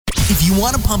If you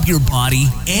want to pump your body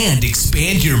and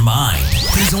expand your mind,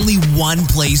 there's only one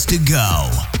place to go.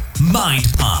 Mind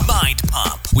Pump. Mind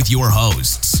Pump with your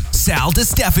hosts, Sal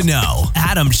DiStefano,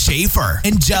 Adam Schaefer,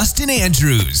 and Justin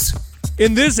Andrews.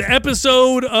 In this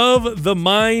episode of the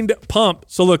Mind Pump.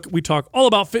 So look, we talk all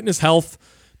about fitness, health,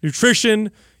 nutrition,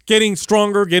 getting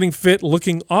stronger, getting fit,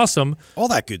 looking awesome. All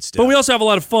that good stuff. But we also have a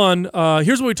lot of fun.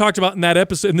 Here's what we talked about in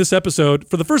this episode.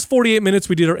 For the first 48 minutes,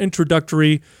 we did our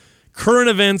introductory current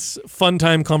events, fun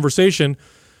time conversation.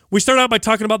 We started out by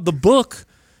talking about the book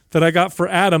that I got for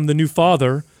Adam, the new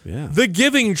father, The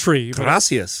Giving Tree.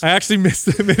 Gracias. I actually made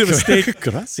a mistake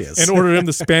Gracias. and ordered him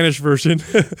the Spanish version.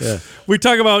 We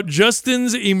talk about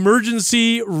Justin's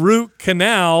emergency root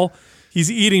canal. He's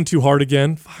eating too hard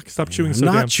again. Fuck, stop chewing so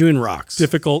damn. Not chewing rocks.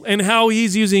 Difficult. And how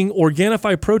he's using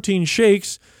Organifi protein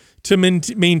shakes to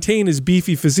maintain his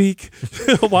beefy physique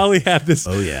while he had this,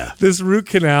 this root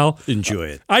canal. Enjoy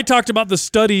it. I talked about the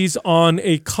studies on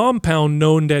a compound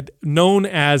known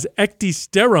as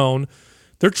ecdysterone.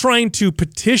 They're trying to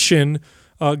petition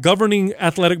governing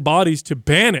athletic bodies to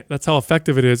ban it. That's how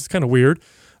effective it is. It's kind of weird.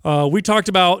 We talked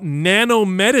about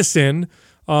nanomedicine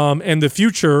and the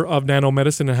future of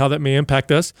nanomedicine and how that may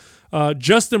impact us.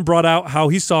 Justin brought out how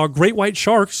he saw great white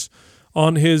sharks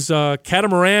on his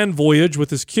catamaran voyage with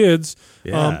his kids.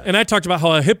 And I talked about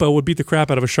how a hippo would beat the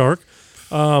crap out of a shark.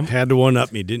 Had to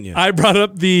one-up me, didn't you? I brought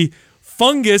up the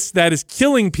fungus that is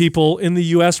killing people in the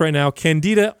U.S. right now,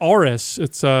 Candida auris.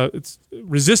 It's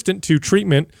resistant to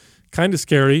treatment, kind of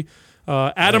scary.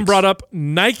 Adam brought up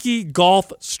Nike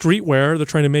golf streetwear. They're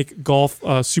trying to make golf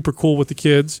super cool with the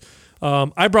kids.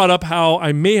 I brought up how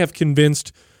I may have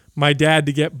convinced my dad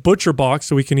to get ButcherBox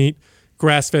so we can eat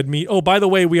grass-fed meat. Oh, by the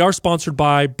way, we are sponsored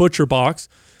by ButcherBox.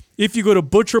 If you go to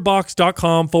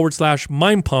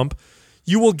butcherbox.com/mindpump,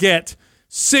 you will get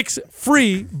 6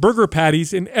 free burger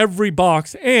patties in every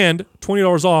box and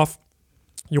 $20 off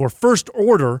your first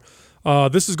order.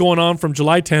 This is going on from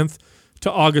July 10th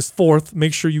to August 4th.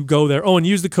 Make sure you go there. Oh, and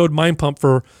use the code MindPump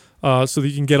so that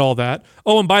you can get all that.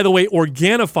 Oh, and by the way,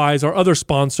 Organifi is our other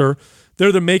sponsor.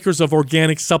 They're the makers of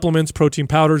organic supplements, protein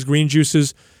powders, green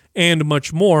juices, and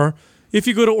much more. If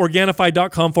you go to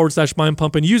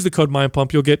Organifi.com/mindpump and use the code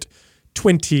MindPump, you'll get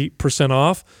 20%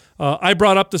 off. I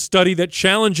brought up the study that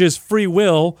challenges free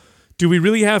will. Do we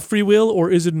really have free will, or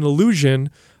is it an illusion?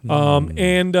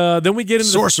 And then we get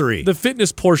into sorcery, the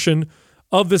fitness portion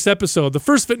of this episode. The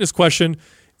first fitness question,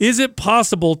 is it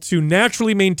possible to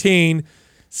naturally maintain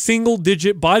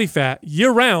single-digit body fat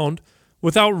year-round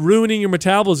without ruining your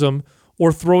metabolism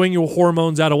or throwing your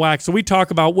hormones out of whack? So we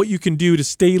talk about what you can do to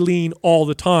stay lean all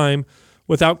the time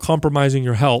without compromising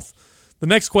your health. The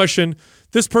next question,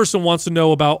 this person wants to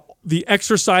know about the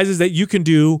exercises that you can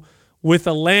do with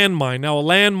a landmine. Now, a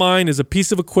landmine is a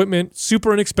piece of equipment,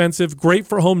 super inexpensive, great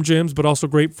for home gyms, but also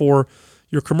great for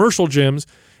your commercial gyms.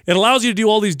 It allows you to do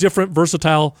all these different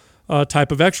versatile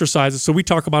type of exercises. So we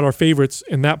talk about our favorites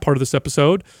in that part of this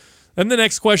episode. And the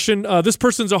next question, this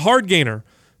person's a hard gainer.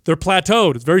 They're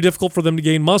plateaued. It's very difficult for them to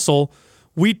gain muscle.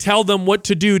 We tell them what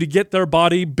to do to get their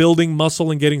body building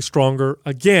muscle and getting stronger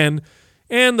again.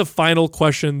 And the final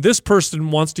question, this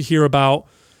person wants to hear about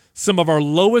some of our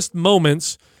lowest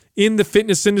moments in the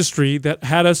fitness industry that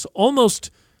had us almost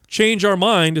change our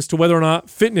mind as to whether or not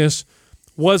fitness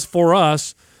was for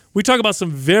us. We talk about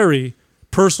some very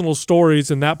personal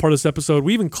stories in that part of this episode.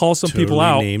 We even call some people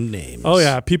out. Named names. Oh,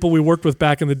 yeah. People we worked with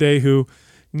back in the day who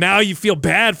now you feel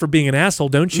bad for being an asshole,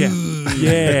 don't you?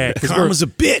 Yeah. Karma's a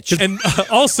bitch. And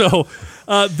also,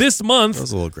 this month, that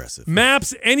was a little aggressive.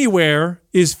 Maps Anywhere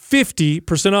is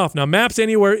 50% off. Now, Maps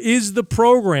Anywhere is the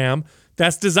program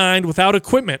that's designed without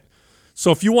equipment.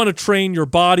 So if you want to train your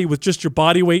body with just your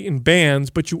body weight and bands,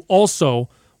 but you also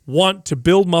want to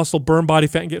build muscle, burn body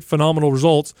fat, and get phenomenal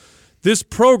results, this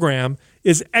program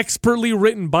is expertly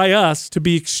written by us to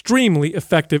be extremely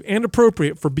effective and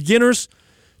appropriate for beginners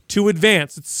to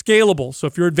advanced. It's scalable. So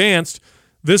if you're advanced,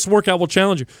 this workout will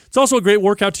challenge you. It's also a great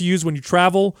workout to use when you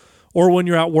travel or when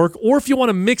you're at work, or if you want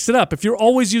to mix it up. If you're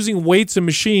always using weights and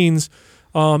machines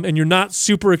and you're not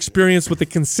super experienced with a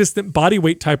consistent body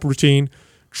weight type routine,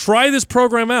 try this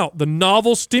program out. The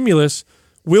novel stimulus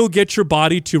will get your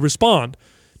body to respond.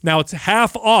 Now it's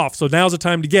half off, so now's the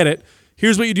time to get it.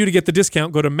 Here's what you do to get the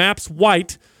discount. Go to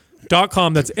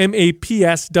mapswhite.com. That's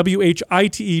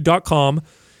MAPSWHITE.com.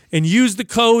 And use the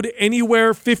code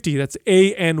ANYWHERE50. That's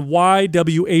ANYWHERE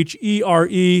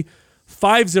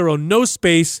 50, no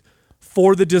space,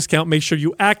 for the discount. Make sure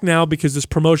you act now because this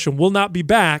promotion will not be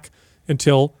back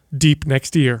until deep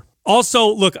next year. Also,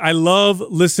 look, I love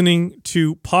listening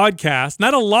to podcasts.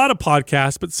 Not a lot of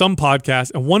podcasts, but some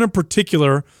podcasts. And one in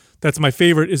particular that's my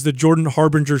favorite is the Jordan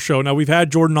Harbinger show. Now, we've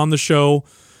had Jordan on the show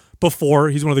before.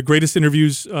 He's one of the greatest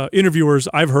interviewers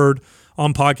I've heard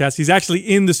on podcasts. He's actually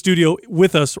in the studio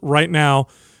with us right now.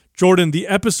 Jordan, the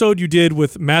episode you did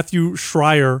with Matthew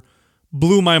Schreier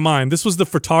blew my mind. This was the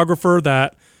photographer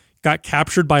that got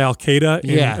captured by Al-Qaeda.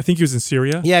 I think he was in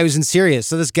Syria. Yeah, he was in Syria.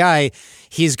 So this guy,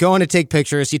 he's going to take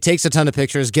pictures. He takes a ton of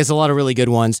pictures, gets a lot of really good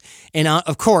ones. And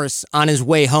of course, on his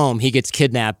way home, he gets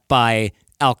kidnapped by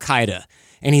Al-Qaeda.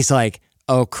 And he's like,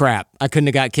 oh crap, I couldn't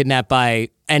have got kidnapped by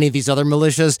any of these other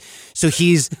militias. So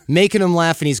he's making them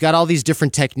laugh, and he's got all these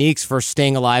different techniques for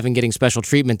staying alive and getting special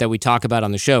treatment that we talk about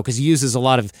on the show, because he uses a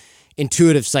lot of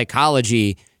intuitive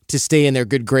psychology to stay in their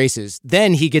good graces.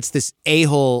 Then he gets this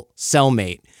a-hole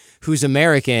cellmate who's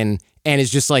American and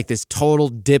is just like this total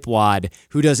dipwad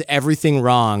who does everything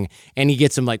wrong, and he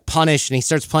gets him like punished, and he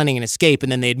starts planning an escape,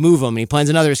 and then they'd move him, and he plans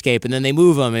another escape, and then they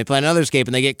move him, and they plan another escape,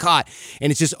 and they get caught,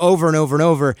 and it's just over and over and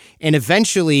over, and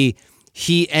eventually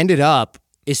he ended up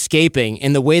escaping,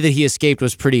 and the way that he escaped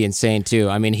was pretty insane too.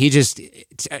 I mean, he just,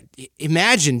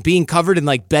 imagine being covered in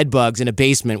like bed bugs in a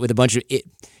basement with a bunch of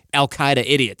Al-Qaeda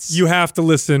idiots. You have to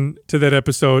listen to that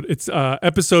episode. It's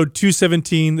episode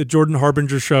 217, the Jordan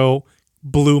Harbinger show.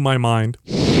 Blew my mind.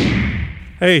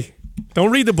 Hey,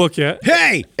 don't read the book yet.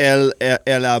 Hey! El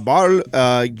Abal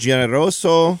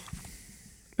Generoso.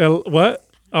 El what?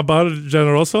 Abal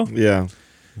Generoso? Yeah.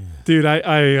 Dude,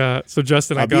 so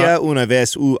Justin, I Había got... una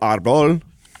vez un árbol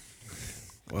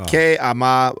que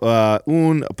ama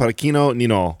un porquino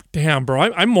nino. Damn, bro,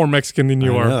 I'm more Mexican than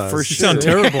you are. know, You sound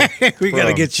terrible. We got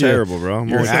to get you. Terrible, bro.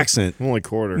 Your accent. I'm only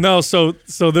quarter. No, so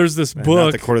there's this Not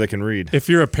book. the quarter that can read. If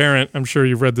you're a parent, I'm sure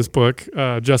you've read this book.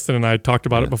 Justin and I talked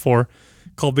about it before,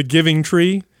 called The Giving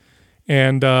Tree.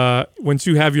 And once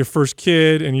you have your first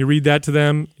kid and you read that to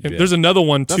them, and there's another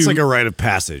one too. That's like a rite of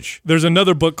passage. There's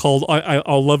another book called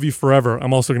I'll Love You Forever.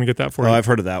 I'm also going to get that for you. I've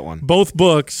heard of that one. Both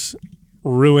books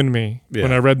ruined me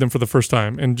when I read them for the first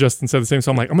time. And Justin said the same.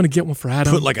 So I'm like, I'm going to get one for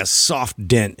Adam. Put like a soft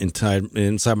dent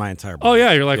inside my entire body. Oh,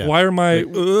 yeah. You're like, why are my... I'm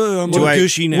a little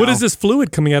gushy now. What is this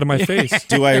fluid coming out of my face?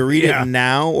 Do I read it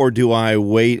now, or do I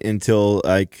wait until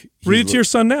like... Read it to your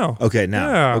son now. Okay,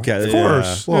 now. Yeah, okay, of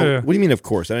course. Well, Yeah. what do you mean, of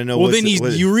course? I don't know. Well, then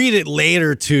you read it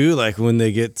later too, like when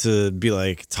they get to be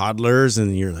like toddlers,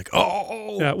 and you're like,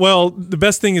 oh. Yeah. Well, the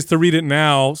best thing is to read it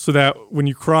now, so that when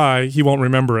you cry, he won't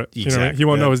remember it. You know, Exactly. he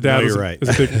won't know his dad No, is, you're right.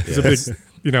 is a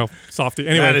big, softy.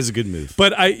 Anyway, That is a good move.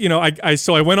 But I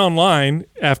went online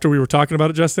after we were talking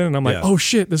about it, Justin, and I'm like, oh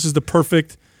shit, this is the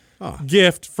perfect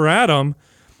gift for Adam.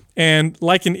 And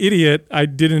like an idiot, I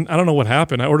don't know what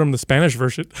happened. I ordered him the Spanish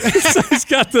version. So he's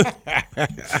got the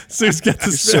So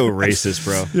racist,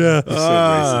 bro. Yeah. So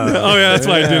racist. Oh yeah, that's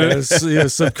why I did it. Yeah,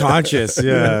 subconscious.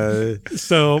 Yeah.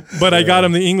 So, but I got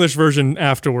him the English version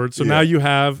afterwards. So now you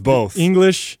have both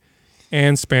English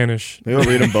and Spanish. Maybe I'll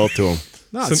read them both to him.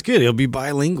 No, it's good. He'll be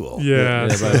bilingual. Yeah.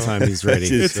 By the time he's ready.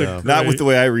 Not with the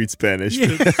way I read Spanish.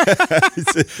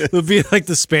 It'll be like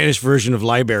the Spanish version of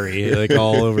library, like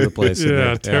all over the place.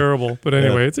 Yeah, terrible. But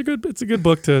anyway, it's a good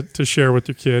book to share with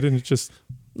your kid, and it's just...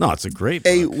 No, it's a great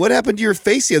Hey, book. what happened to your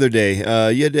face the other day?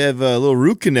 You had to have a little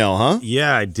root canal, huh?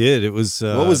 Yeah, I did. It was.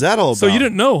 What was that all about? So you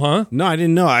didn't know, huh? No, I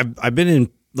didn't know. I've been in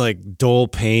like dull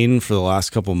pain for the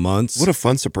last couple months. What a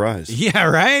fun surprise. Yeah,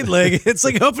 right? Like it's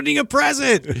like opening a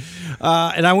present.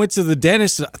 And I went to the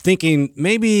dentist thinking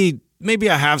maybe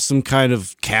I have some kind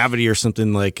of cavity or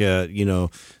something, like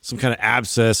some kind of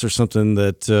abscess or something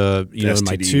that in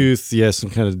my tooth. Yeah, some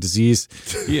kind of disease.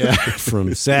 Yeah,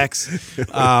 from sex.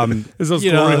 Those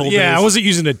glory hole days. I wasn't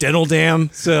using a dental dam,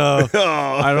 so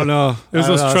I don't know. It was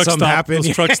those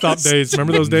truck stop days.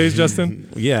 Remember those days, Justin?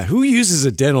 Yeah, who uses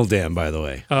a dental dam, by the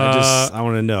way? I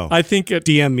want to know. I think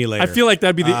DM me later. I feel like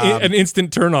that'd be an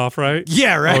instant turnoff, right?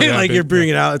 Yeah, right. Oh, yeah, like you're bringing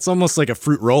it out. It's almost like a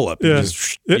fruit roll up. Yeah.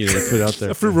 You just put it out there.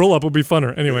 A fruit roll up would be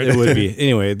funner. Anyway, It would be.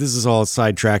 Anyway, this is all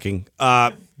sidetracking.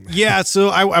 So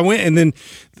I went, and then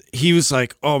he was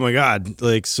like, "Oh my God,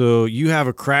 like, so you have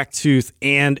a cracked tooth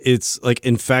and it's like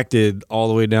infected all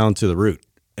the way down to the root."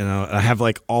 And I have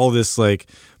like all this like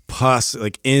pus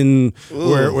like in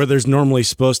where there's normally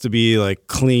supposed to be like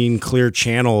clean, clear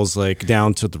channels like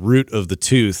down to the root of the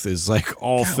tooth is like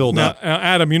all filled up. Now,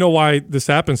 Adam, you know why this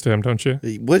happens to him, don't you?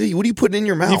 What are you putting in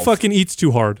your mouth? He fucking eats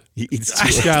too hard. He eats too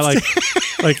hard. Yeah,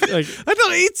 like I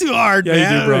don't eat too hard, yeah,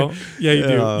 man. you do, bro. Yeah, you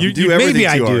do. You do everything maybe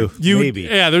I too do. hard. Maybe.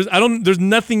 Yeah, there's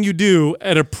nothing you do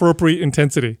at appropriate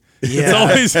intensity.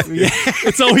 Yeah.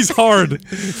 It's always hard.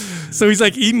 So he's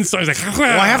like eating. So he's like,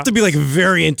 Well, I have to be like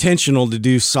very intentional to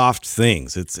do soft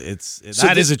things.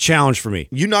 That is a challenge for me.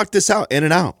 You knocked this out, in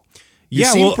and out. You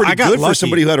Yeah, seem well, pretty I got good for lucky.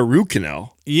 somebody who had a root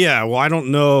canal. Yeah, well, I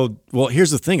don't know. Well, here's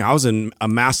the thing. I was in a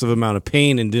massive amount of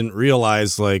pain and didn't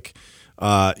realize, like,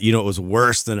 it was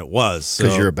worse than it was.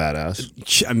 Because So, you're a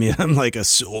badass. I mean, I'm like a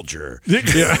soldier.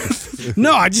 Yeah.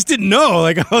 No, I just didn't know.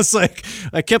 Like,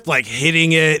 I kept like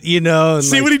hitting it, and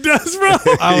See like, what he does, bro?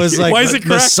 I was like Why is it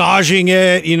cracked? massaging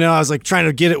it, I was like trying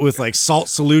to get it with like salt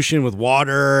solution with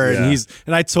water. Yeah.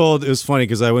 And it was funny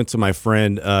because I went to my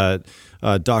friend,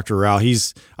 Dr. Rao.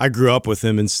 I grew up with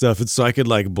him and stuff. And so I could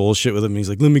like bullshit with him. He's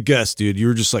like, let me guess, dude, you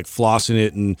were just like flossing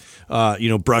it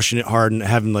and, brushing it hard and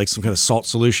having like some kind of salt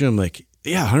solution. I'm like,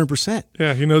 yeah, 100%.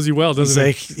 Yeah, he knows you well, doesn't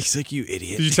he? He's like, you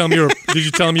idiot. Did you tell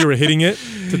him you were hitting it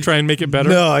to try and make it better?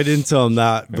 No, I didn't tell him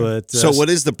that. But So what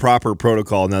is the proper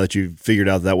protocol now that you figured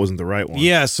out that wasn't the right one?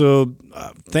 Yeah, so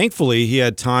thankfully he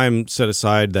had time set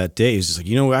aside that day. He's just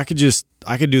like,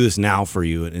 I could do this now for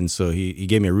you. And so he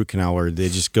gave me a root canal where they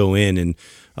just go in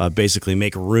and basically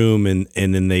make a room and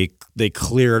then they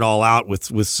clear it all out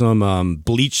with some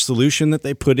bleach solution that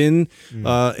they put in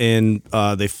and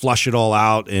they flush it all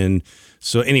out. And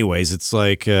so anyways, it's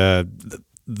like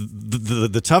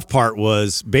the tough part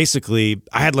was basically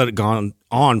I had let it gone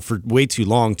on for way too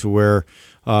long to where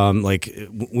like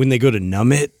when they go to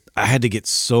numb it, I had to get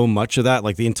so much of that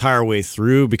like the entire way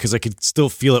through because I could still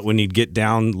feel it when he'd get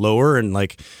down lower and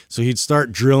like so he'd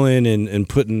start drilling and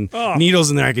putting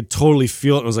needles in there. I could totally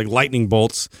feel it. It was like lightning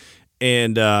bolts.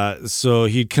 And so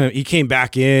he came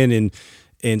back in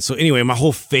and so anyway, my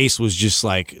whole face was just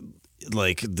like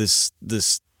this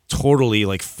totally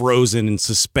like frozen and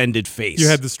suspended face. You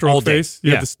had the strong all day. face?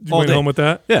 You went day. home with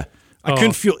that? Yeah. I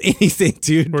couldn't feel anything,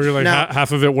 dude. Where you're like, Now-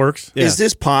 half of it works? Yeah. Is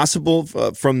this possible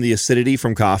from the acidity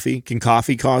from coffee? Can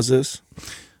coffee cause this?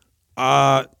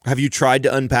 Have you tried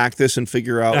to unpack this and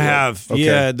figure out? I have. Okay.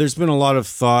 Yeah, there's been a lot of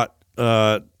thought.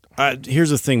 Here's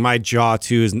the thing: my jaw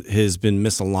too has been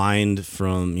misaligned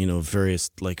from various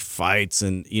like fights,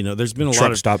 and there's been a lot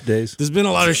Truck of stop days. There's been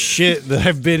a lot of shit that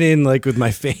I've been in, like with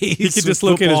my face. He could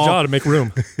dislocate his jaw to make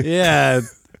room. Yeah.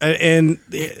 And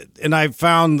I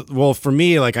found, well, for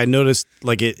me, like I noticed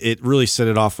like it really set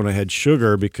it off when I had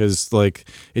sugar because like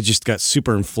it just got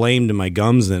super inflamed in my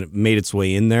gums and it made its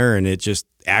way in there and it just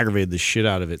aggravated the shit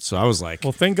out of it. So I was like,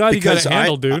 Well, thank God you got it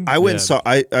handled, dude. I went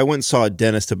and saw a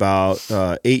dentist about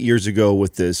 8 years ago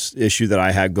with this issue that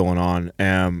I had going on.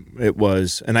 It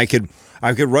was, and I could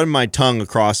run my tongue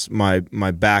across my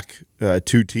back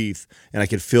 2 teeth, and I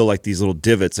could feel like these little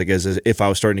divots, I guess, as if I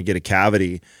was starting to get a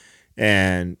cavity.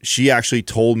 And she actually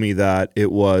told me that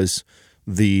it was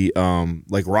the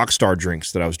like Rockstar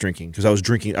drinks that I was drinking because I was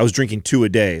drinking 2 a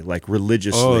day, like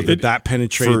religiously. oh, that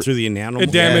penetrated through the enamel.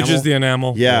 It damages the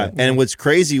enamel. Yeah, and what's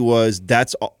crazy was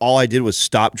that's all I did was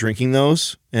stop drinking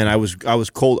those, and I was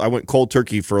cold. I went cold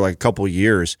turkey for like a couple of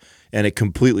years, and it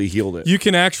completely healed it. You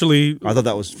can actually. I thought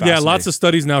that was fascinating. Yeah, lots of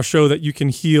studies now show that you can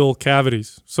heal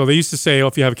cavities. So they used to say,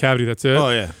 if you have a cavity, that's it.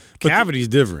 Oh yeah, cavity's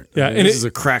different. Yeah, I mean, and this is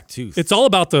a cracked tooth. It's all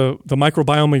about the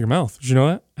microbiome of your mouth. Did you know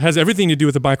that? It has everything to do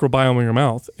with the microbiome of your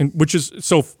mouth, and which is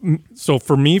so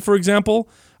for me, for example,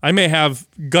 I may have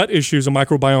gut issues and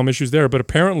microbiome issues there, but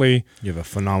apparently, You have a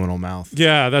phenomenal mouth.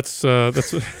 yeah, that's let's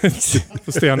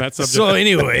stay on that subject. So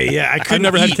anyway, yeah, I've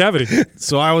never had cavity.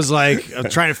 So I was like, I'm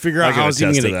trying to figure out I how I was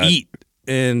even attest to going to that. eat,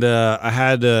 and I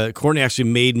had Courtney actually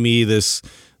made me this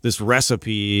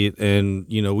recipe, and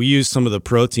we used some of the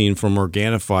protein from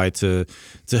Organifi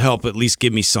to help at least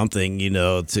give me something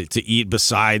to eat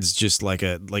besides just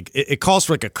it calls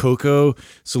for like a cocoa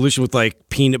solution with like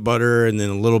peanut butter and then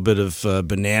a little bit of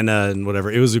banana and whatever.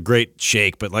 It was a great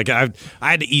shake, but like I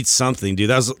had to eat something, dude.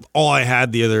 That was all I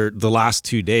had the last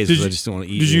 2 days because I just didn't want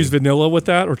to eat. Did you use vanilla with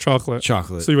that or chocolate?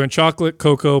 Chocolate. So you went chocolate,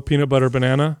 cocoa, peanut butter,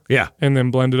 banana. Yeah. and then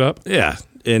blend it up. Yeah,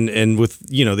 and with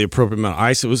the appropriate amount of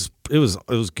ice, it was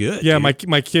good. Yeah, dude.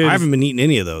 my kids. I haven't been eating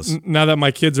any of those. Now that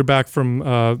my kids are back from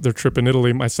their trip in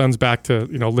Italy, my son's back to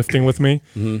lifting with me,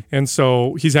 and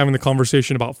so he's having the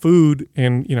conversation about food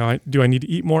and do I need to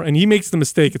eat more? And he makes the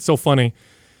mistake. It's so funny.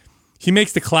 He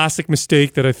makes the classic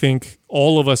mistake that I think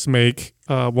all of us make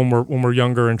when we're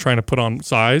younger and trying to put on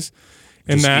size,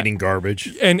 and Just that eating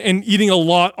garbage. and eating a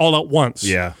lot all at once.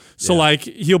 Yeah. So like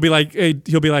he'll be like,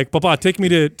 Papa, take me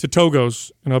to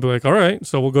Togo's, and I'll be like, all right.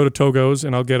 So we'll go to Togo's,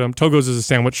 and I'll get him. Togo's is a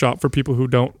sandwich shop for people who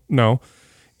don't know,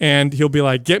 and he'll be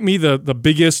like, get me the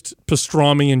biggest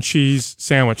pastrami and cheese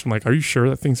sandwich. I'm like, are you sure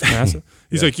that thing's massive?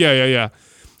 He's like, yeah.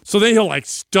 So then he'll like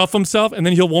stuff himself, and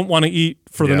then he won't want to eat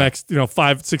for the next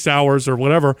 5-6 hours or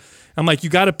whatever. I'm like, you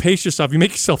got to pace yourself. You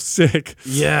make yourself sick.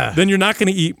 Yeah. Then you're not going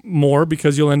to eat more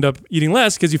because you'll end up eating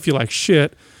less because you feel like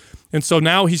shit. And so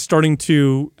now he's starting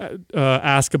to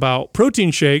ask about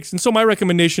protein shakes. And so my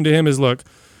recommendation to him is, look,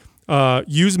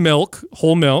 use milk,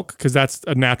 whole milk, because that's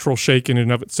a natural shake in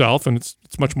and of itself, and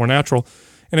it's much more natural.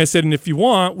 And I said, and if you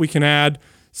want, we can add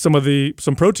some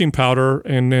protein powder,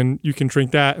 and then you can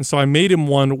drink that. And so I made him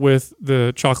one with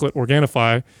the chocolate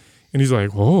Organifi, and he's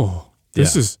like, "Whoa,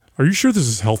 are you sure this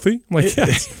is healthy?" I'm like, yeah,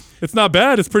 it's not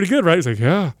bad. It's pretty good, right? He's like,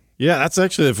 yeah. Yeah, that's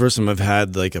actually the first time I've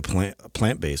had like a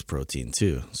plant-based protein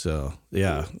too. So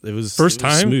yeah, it was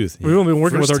time. Smooth. We've only been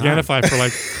working with Organifi for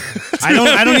like.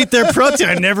 I don't eat their protein.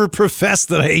 I never professed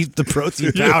that I ate the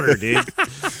protein powder, dude.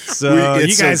 So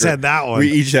you guys had that one.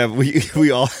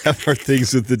 We all have our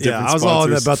things with the different. I was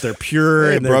sponsors. all about their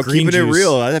pure and their bro, green keeping juice. it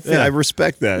real. I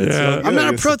respect that. Yeah. I'm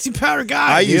not a protein powder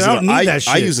guy. I don't need that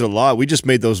shit. I use it a lot. We just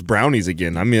made those brownies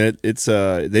again. I mean, there's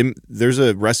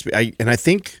a recipe. I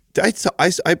think.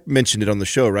 I mentioned it on the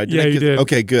show, right? You did.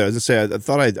 Okay, good. I was gonna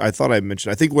say I thought I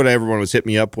mentioned. I think what everyone was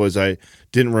hitting me up was I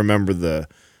didn't remember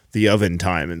the oven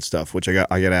time and stuff, which I got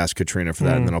to ask Katrina for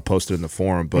that, and then I'll post it in the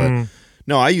forum. But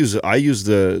no, I use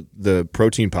the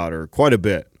protein powder quite a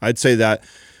bit. I'd say that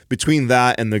between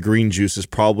that and the green juice is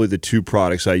probably the two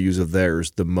products I use of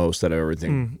theirs the most out of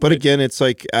everything. But again, it's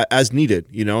like as needed.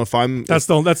 You know, if I'm that's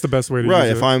the best way to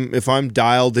use it. If I'm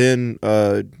dialed in,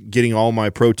 getting all my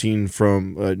protein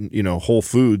from Whole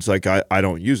Foods, like I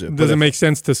don't use it. Doesn't make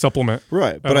sense to supplement,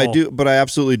 right? But I do. But I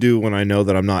absolutely do when I know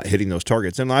that I'm not hitting those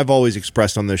targets. And I've always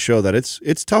expressed on this show that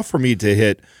it's tough for me to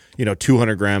hit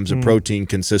 200 grams of protein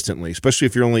consistently, especially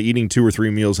if you're only eating 2 or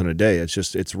 3 meals in a day.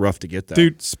 It's rough to get that.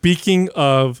 Dude, speaking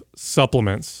of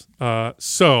supplements,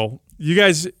 so you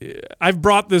guys, I've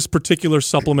brought this particular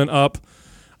supplement up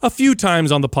a few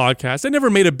times on the podcast. I never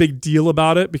made a big deal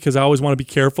about it because I always want to be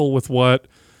careful with what,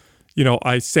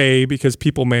 I say, because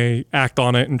people may act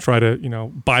on it and try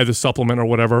to, buy the supplement or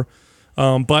whatever.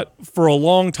 But for a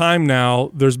long time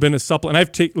now, there's been a supplement.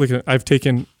 I've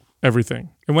taken everything.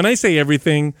 And when I say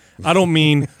everything, I don't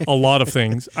mean a lot of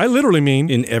things. I literally mean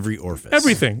in every orifice.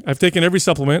 Everything. I've taken every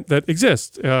supplement that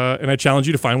exists, and I challenge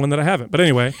you to find one that I haven't. But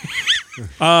anyway,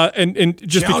 and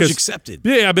just challenge because accepted.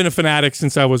 Yeah, I've been a fanatic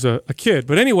since I was a kid.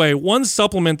 But anyway, one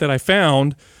supplement that I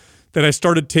found that I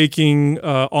started taking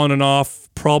on and off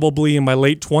probably in my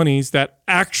late 20s that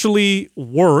actually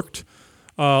worked,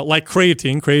 like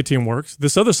creatine. Creatine works.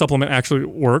 This other supplement actually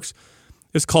works.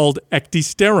 It's called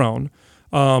ecdysterone.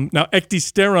 Now,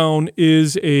 ecdysterone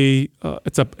is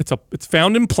it's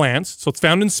found in plants, so it's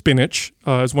found in spinach.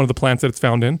 Is one of the plants that it's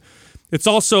found in. It's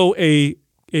also an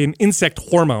insect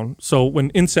hormone. So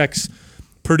when insects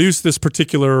produce this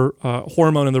particular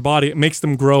hormone in their body, it makes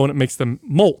them grow and it makes them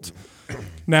molt.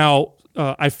 Now,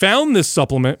 I found this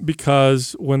supplement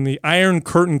because when the Iron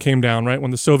Curtain came down, right,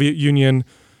 when the Soviet Union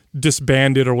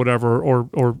disbanded or whatever,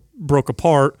 or broke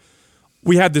apart,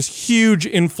 we had this huge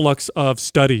influx of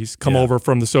studies come over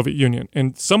from the Soviet Union.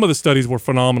 And some of the studies were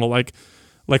phenomenal, like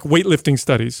weightlifting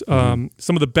studies.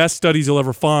 Some of the best studies you'll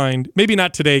ever find, maybe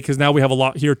not today because now we have a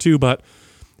lot here too, but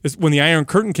when the Iron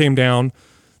Curtain came down,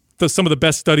 some of the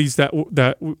best studies that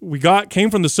we got came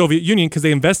from the Soviet Union because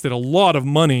they invested a lot of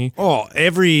money. Oh,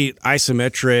 every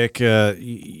isometric,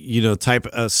 type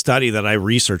of study that I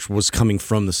researched was coming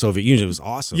from the Soviet Union. It was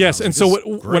awesome. Yes, and so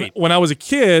when I was a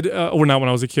kid, or not when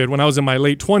I was a kid, when I was in my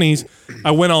late 20s, I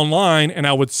went online and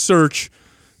I would search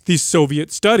these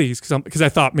Soviet studies because I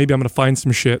thought maybe I'm going to find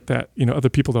some shit that other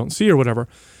people don't see or whatever.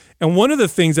 And one of the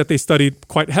things that they studied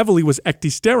quite heavily was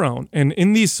ecdysterone. And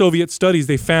in these Soviet studies,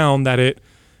 they found that it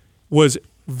was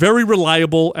very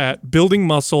reliable at building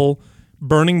muscle,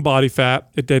 burning body fat.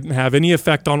 It didn't have any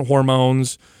effect on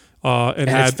hormones.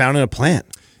 It's found in a plant.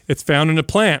 It's found in a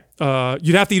plant.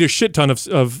 You'd have to eat a shit ton of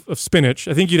spinach.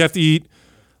 I think you'd have to eat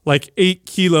like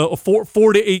 4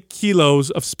 to 8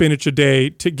 kilos of spinach a day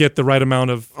to get the right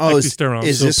amount of ecdysterone.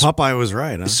 Popeye was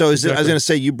right, huh? So I was going to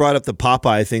say, you brought up the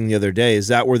Popeye thing the other day. Is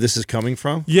that where this is coming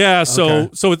from? Yeah. So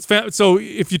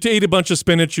if you eat a bunch of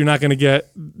spinach, you're not going to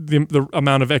get the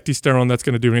amount of ecdysterone that's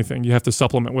going to do anything. You have to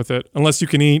supplement with it, unless you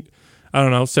can eat,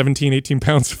 17, 18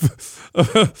 pounds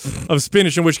of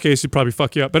spinach, in which case it'd probably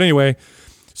fuck you up. But anyway,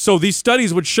 so these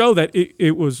studies would show that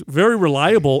it was very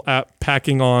reliable at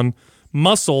packing on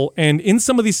muscle. And in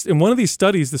one of these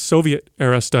studies, the Soviet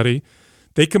era study,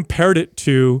 they compared it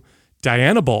to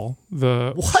Dianabol,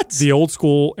 the old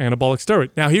school anabolic steroid.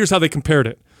 Now, here's how they compared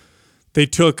it. They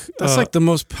took that's like the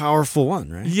most powerful one,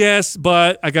 right? Yes,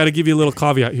 but I got to give you a little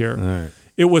caveat here. All right.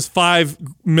 It was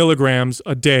 5 milligrams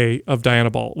a day of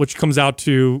Dianabol, which comes out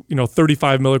to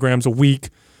 35 milligrams a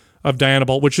week of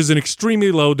Dianabol, which is an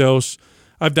extremely low dose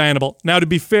of Dianabol. Now, to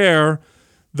be fair,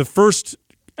 the first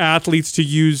athletes to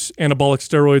use anabolic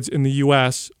steroids in the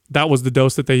U.S., that was the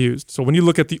dose that they used. So when you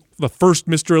look at the first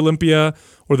Mr. Olympia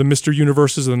or the Mr.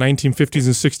 Universes of the 1950s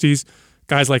and 60s,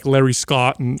 guys like Larry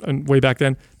Scott and way back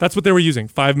then, that's what they were using,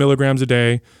 5 milligrams a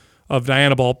day of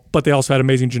Dianabol, but they also had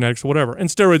amazing genetics or whatever. And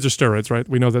steroids are steroids, right?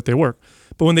 We know that they work.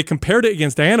 But when they compared it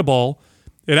against Dianabol,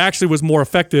 it actually was more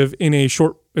effective in a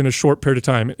short period of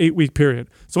time, an 8-week period.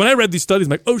 So when I read these studies,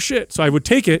 I'm like, oh shit. So I would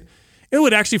take it. It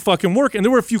would actually fucking work. And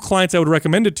there were a few clients I would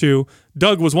recommend it to.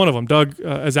 Doug was one of them. Doug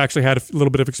has actually had a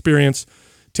little bit of experience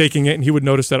taking it, and he would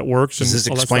notice that it works. Does this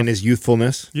explain his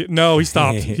youthfulness? No, he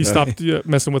stopped. He stopped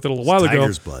messing with it a little while ago.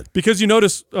 Tiger's blood. Because you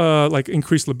notice like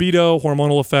increased libido,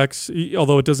 hormonal effects,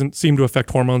 although it doesn't seem to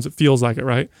affect hormones, it feels like it,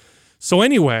 right? So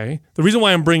anyway, the reason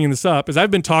why I'm bringing this up is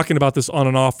I've been talking about this on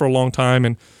and off for a long time,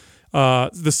 and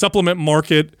the supplement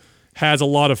market has a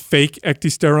lot of fake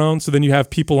ecdysterone. So then you have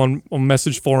people on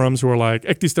message forums who are like,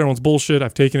 ecdysterone's bullshit.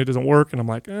 I've taken it, doesn't work. And I'm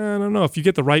like, I don't know. If you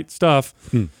get the right stuff,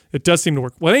 it does seem to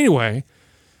work. Well, anyway,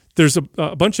 there's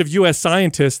a bunch of U.S.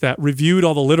 scientists that reviewed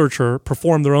all the literature,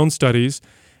 performed their own studies,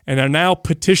 and are now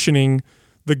petitioning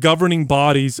the governing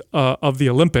bodies of the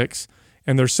Olympics.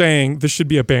 And they're saying this should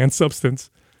be a banned substance.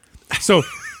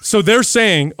 So they're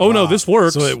saying, oh, no, this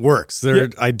works. So it works. They're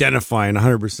identifying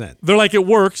 100%. They're like, it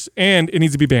works, and it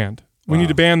needs to be banned. We need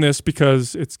to ban this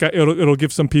because it'll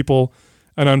give some people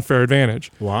an unfair advantage.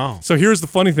 Wow. So here's the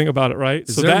funny thing about it, right?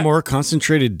 Is there more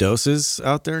concentrated doses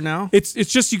out there now? It's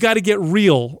just you got to get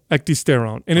real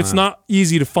ecdysterone, and it's not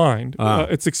easy to find.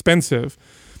 It's expensive.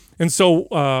 And so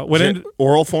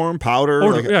oral form, powder?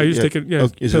 You just take it,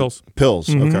 pills.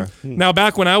 Pills, okay. Now,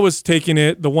 back when I was taking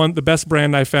it, the best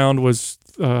brand I found was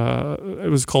it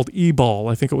was called E-Ball.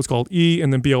 I think it was called E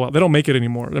and then BOL. They don't make it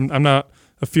anymore. I'm not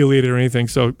affiliated or anything,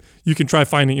 so you can try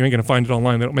finding it. You ain't going to find it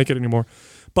online. They don't make it anymore.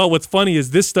 But what's funny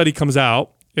is this study comes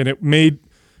out, and it made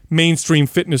mainstream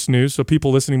fitness news, so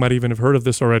people listening might even have heard of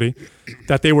this already,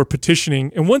 that they were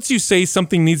petitioning. And once you say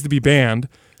something needs to be banned,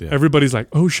 everybody's like,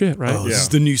 oh shit, right? Oh, this is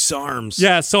the new SARMs.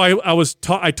 Yeah, so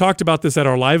I talked about this at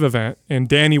our live event, and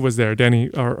Danny was there.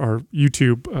 Danny, our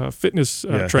YouTube fitness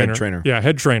trainer.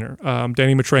 Head trainer,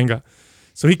 Danny Matrenga.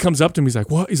 So he comes up to me, he's like,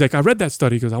 what? He's like, I read that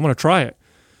study. He goes, I want to try it.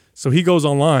 So he goes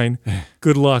online.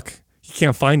 Good luck. He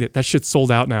can't find it. That shit's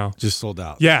sold out now. Just sold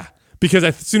out. Yeah, because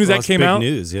as soon as that came out,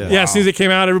 news. Yeah, as soon as it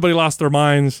came out, everybody lost their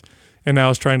minds, and now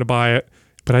is trying to buy it.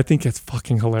 But I think it's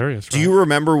fucking hilarious. Right? Do you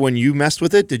remember when you messed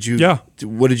with it? Did you? Yeah.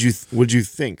 What did you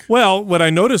think? Well, what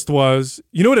I noticed was,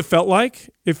 you know what it felt like?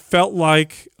 It felt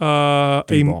like a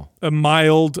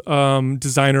mild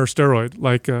designer steroid,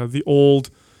 like the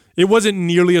old. It wasn't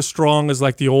nearly as strong as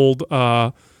like the old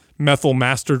methyl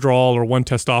masterdrol or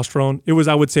 1-testosterone. It was,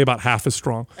 I would say, about half as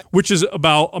strong, which is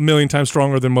about 1,000,000 times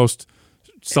stronger than most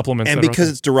supplements. And because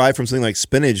it's derived from something like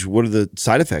spinach, what are the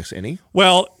side effects? Any?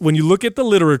 Well, when you look at the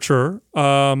literature,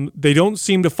 they don't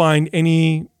seem to find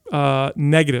any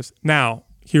negatives. Now,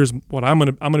 here's what I'm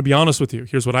gonna be honest with you.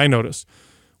 Here's what I noticed.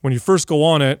 When you first go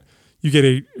on it, you get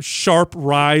a sharp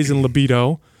rise in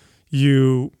libido.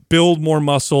 You build more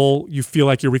muscle. You feel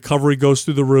like your recovery goes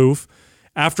through the roof.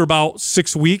 After about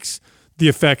 6 weeks, the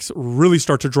effects really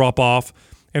start to drop off.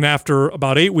 And after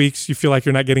about 8 weeks, you feel like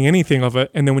you're not getting anything of it.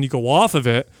 And then when you go off of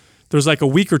it, there's like a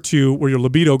week or two where your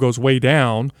libido goes way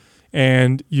down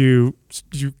and you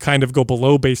kind of go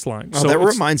below baseline. Oh, so that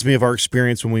reminds me of our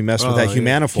experience when we messed with that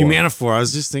Humanifor. Humanifor, I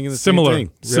was just thinking the same thing.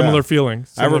 Similar feeling.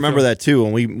 I remember that too.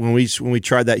 When we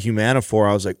tried that Humanifor,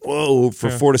 I was like, whoa, for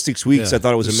 4 to 6 weeks, I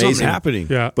thought it was amazing. Something happening.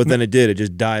 Yeah. But then it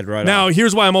just died right now, off.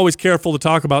 Here's why I'm always careful to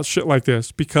talk about shit like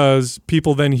this, because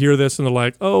people then hear this and they're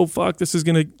like, oh, fuck, this is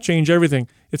going to change everything.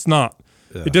 It's not.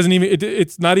 Yeah. It doesn't even.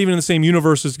 It's not even in the same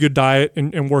universe as good diet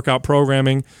and workout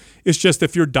programming. It's just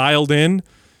if you're dialed in,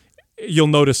 you'll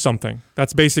notice something.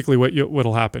 That's basically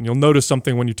what'll happen. You'll notice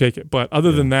something when you take it. But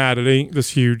other than that, it ain't this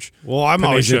huge. Well, I'm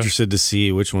always interested to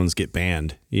see which ones get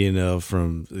banned,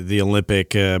 from the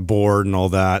Olympic board and all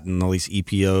that, and all these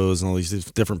EPOs and all these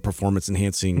different performance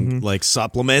enhancing like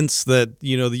supplements that,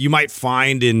 that you might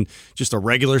find in just a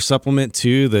regular supplement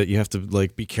too, that you have to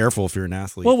like be careful if you're an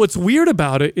athlete. Well, what's weird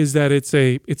about it is that it's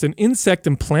an insect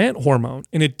and plant hormone,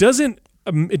 and it doesn't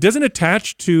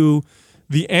attach to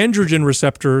the androgen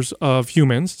receptors of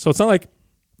humans. So it's not like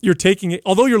you're taking it,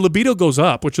 although your libido goes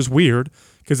up, which is weird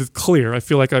because it's clear. I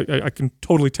feel like I can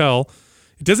totally tell.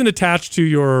 It doesn't attach to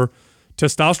your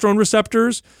testosterone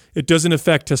receptors. It doesn't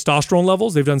affect testosterone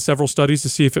levels. They've done several studies to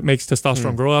see if it makes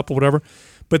testosterone grow up or whatever.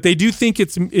 But they do think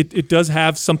it does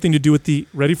have something to do with the,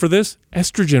 ready for this,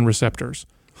 estrogen receptors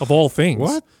of all things.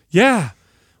 What? Yeah,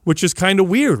 which is kind of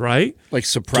weird, right? Like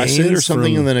suppress it or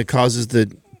something, and then it causes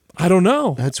the... I don't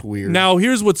know. That's weird. Now,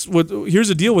 here's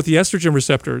the deal with the estrogen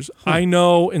receptors. I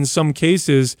know in some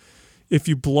cases, if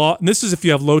you block, and this is if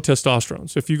you have low testosterone.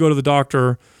 So if you go to the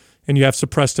doctor and you have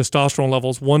suppressed testosterone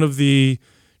levels, one of the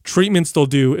treatments they'll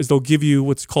do is they'll give you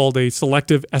what's called a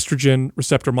selective estrogen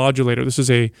receptor modulator. This is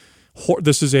a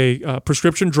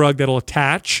prescription drug that'll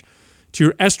attach to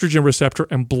your estrogen receptor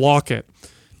and block it.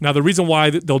 Now, the reason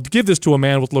why they'll give this to a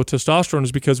man with low testosterone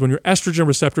is because when your estrogen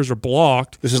receptors are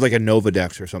blocked, This is like a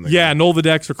Novadex or something. yeah,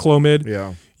 Nolvadex or Clomid,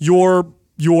 Yeah. your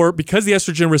because the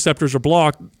estrogen receptors are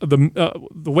blocked,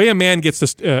 the way a man gets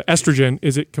this estrogen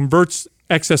is it converts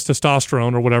excess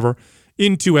testosterone or whatever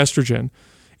into estrogen.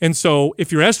 And so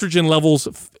if your estrogen levels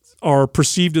are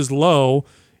perceived as low,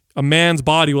 a man's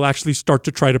body will actually start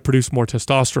to try to produce more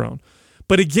testosterone.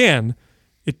 But again,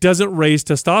 it doesn't raise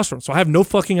testosterone. So I have no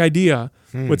fucking idea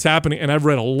what's happening, and I've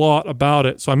read a lot about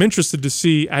it. So I'm interested to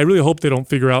see. I really hope they don't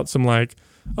figure out some like,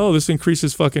 oh, this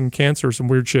increases fucking cancer or some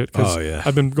weird shit. Oh, yeah.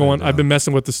 I've been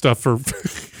messing with this stuff for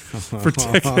for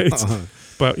decades.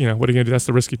 But what are you gonna do? That's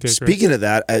the risk you take. Speaking of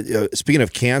that, speaking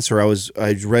of cancer,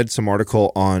 I read some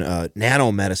article on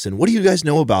nanomedicine. What do you guys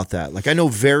know about that? Like, I know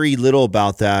very little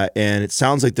about that, and it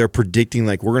sounds like they're predicting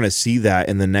like we're gonna see that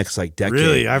in the next like decade.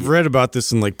 Really, I've read about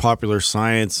this in like Popular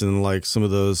Science and like some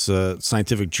of those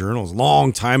scientific journals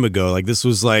long time ago. Like this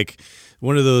was like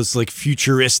one of those like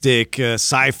futuristic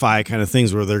sci-fi kind of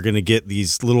things where they're going to get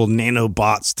these little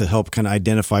nanobots to help kind of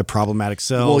identify problematic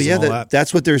cells. Well, yeah, and all that.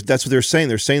 that's what they're saying.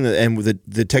 They're saying that, and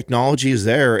the technology is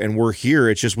there, and we're here.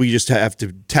 It's just we just have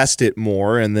to test it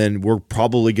more, and then we're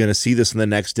probably going to see this in the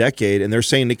next decade. And they're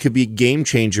saying it could be a game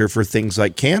changer for things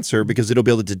like cancer because it'll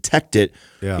be able to detect it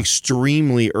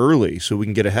extremely early, so we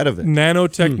can get ahead of it.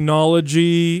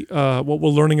 Nanotechnology, what we're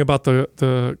learning about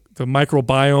the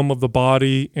microbiome of the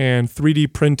body, and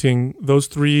 3D printing, those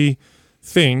three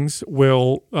things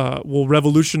will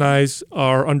revolutionize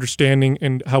our understanding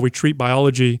and how we treat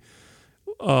biology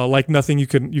like nothing you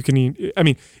can I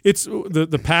mean, it's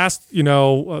the past,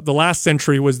 the last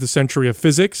century was the century of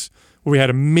physics, where we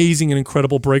had amazing and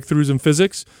incredible breakthroughs in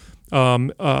physics,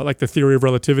 like the theory of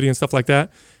relativity and stuff like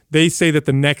that. They say that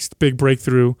the next big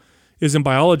breakthrough is in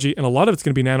biology, and a lot of it's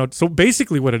going to be nano. So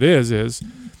basically what it is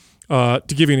to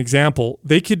give you an example,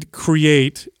 they could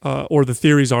create, or the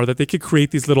theories are that they could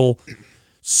create these little,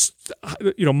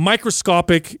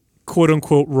 microscopic, quote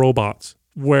unquote, robots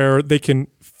where they can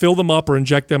fill them up or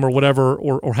inject them or whatever,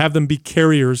 or have them be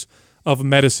carriers of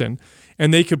medicine.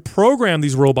 And they could program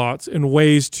these robots in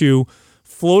ways to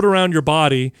float around your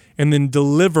body and then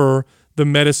deliver the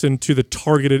medicine to the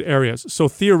targeted areas. So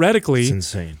theoretically, It's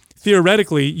insane.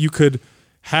 Theoretically, you could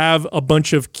have a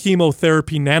bunch of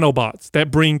chemotherapy nanobots that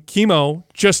bring chemo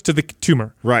just to the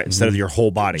tumor. Right, instead of your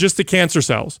whole body. Just the cancer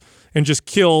cells, and just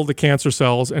kill the cancer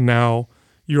cells, and now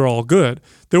you're all good.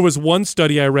 There was one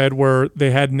study I read where they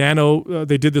had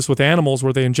they did this with animals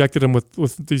where they injected them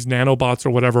with these nanobots or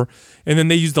whatever, and then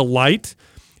they used the light,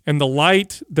 and the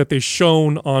light that they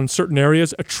shone on certain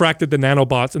areas attracted the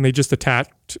nanobots, and they just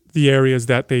attacked the areas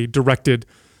that they directed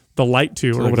the light to,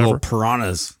 or like whatever. little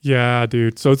piranhas. Yeah,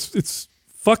 dude. So it's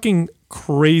fucking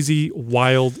crazy,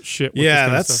 wild shit. With Yeah,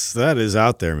 this kind of that is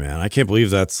out there, man. I can't believe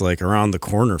that's like around the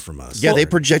corner from us. Yeah, they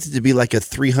project it to be like a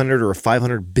 $300 or a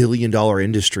 $500 billion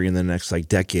industry in the next like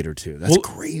decade or two. That's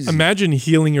crazy. Imagine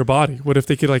healing your body. What if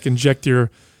they could like inject your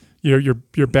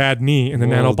bad knee and the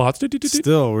nanobots?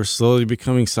 Still, we're slowly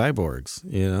becoming cyborgs.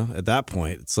 At that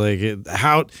point, it's like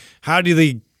how do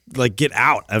they like get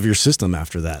out of your system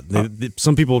after that?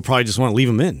 Some people would probably just want to leave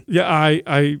them in. Yeah,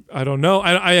 I don't know.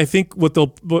 I think what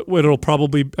it'll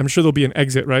probably, I'm sure there'll be an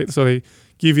exit, right? So they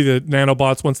give you the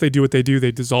nanobots. Once they do what they do,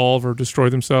 they dissolve or destroy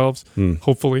themselves.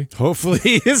 Hopefully.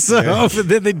 So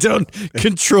then they don't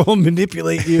control,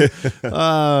 manipulate you.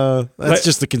 That's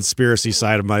just the conspiracy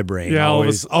side of my brain. Yeah,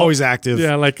 always active.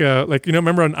 Yeah, like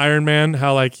remember on Iron Man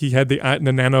how like he had the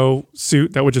nano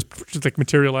suit that would just like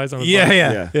materialize on his body?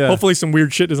 Yeah. Hopefully some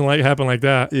weird shit doesn't happen like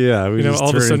that. Yeah, we just all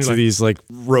of a turn sudden into these like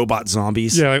robot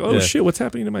zombies. Yeah, like shit, what's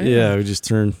happening to my hand? Yeah, we just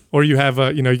turn. Or you have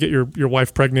you get your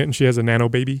wife pregnant and she has a nano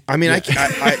baby. I mean,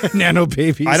 nano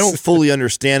babies. I don't fully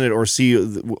understand it or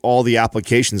see all the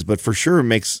applications, but for sure it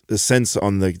makes sense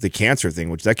on the cancer thing,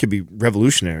 which that could be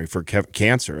revolutionary for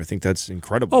cancer. I think that's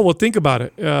incredible. Oh, well, think about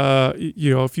it.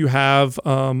 If you have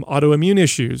autoimmune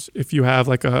issues, if you have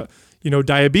like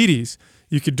diabetes,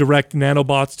 you could direct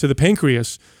nanobots to the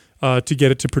pancreas to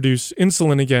get it to produce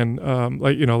insulin again,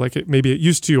 maybe it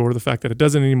used to, or the fact that it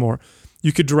doesn't anymore.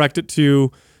 You could direct it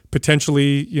to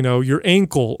potentially, your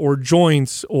ankle or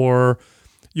joints or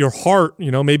your heart.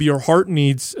 Maybe your heart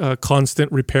needs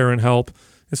constant repair and help,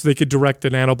 and so they could direct the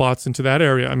nanobots into that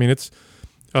area. I mean, it's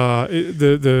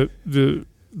the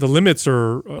the limits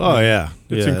are. Oh yeah,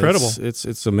 it's yeah, incredible.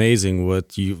 It's amazing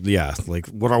what like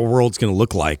what our world's going to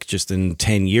look like just in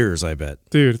 10 years. I bet,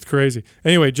 dude, it's crazy.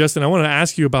 Anyway, Justin, I want to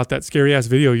ask you about that scary ass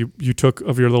video you took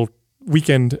of your little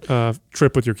weekend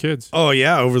trip with your kids. Oh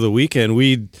yeah, over the weekend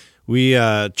we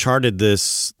chartered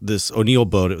this O'Neill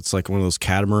boat. It's like one of those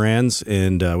catamarans,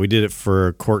 and we did it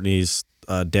for Courtney's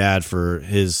dad for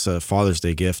his Father's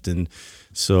Day gift. And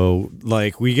so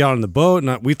like we got on the boat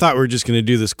and we thought we were just going to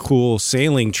do this cool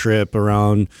sailing trip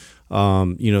around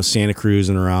Santa Cruz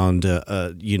and around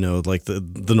like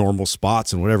the normal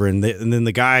spots and whatever. And then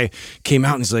the guy came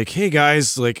out and he's like, "Hey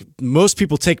guys, like most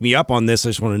people take me up on this. I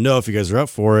just want to know if you guys are up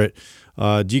for it.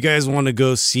 Do you guys want to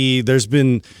go see? There's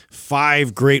been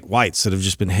 5 great whites that have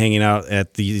just been hanging out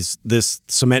at this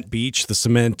cement beach, the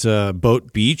cement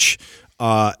boat beach."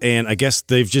 And I guess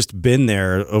they've just been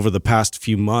there over the past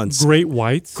few months. Great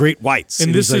whites? Great whites.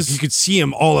 And this is... you could see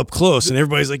them all up close, and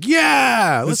everybody's like,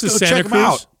 yeah, let's go check them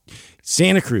out.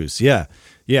 Santa Cruz, yeah.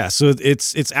 Yeah, so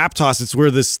it's Aptos. It's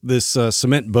where this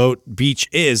cement boat beach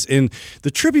is, and the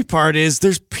trippy part is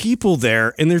there's people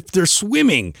there, and they're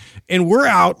swimming, and we're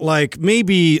out like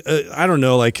maybe I don't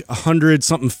know, like 100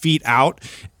 something feet out,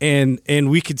 and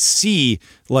we could see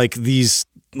like these,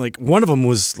 like one of them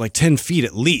was like 10 feet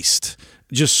at least,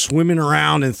 just swimming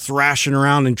around and thrashing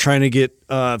around and trying to get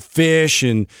fish,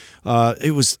 and I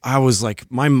was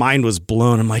like, my mind was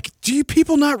blown. I'm like, do you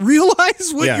people not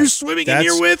realize what you're swimming in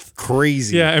here with?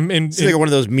 Crazy. Yeah, and it's like one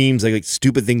of those memes, like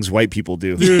stupid things white people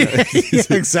do.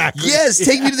 Exactly. Yes,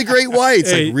 take me to the Great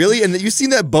Whites. Hey. Like really, and you've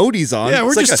seen that boat he's on. Yeah,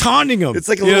 we're just taunting him. It's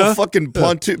like a little fucking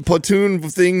platoon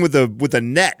thing with a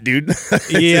net, dude.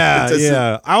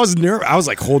 Yeah. I was nervous. I was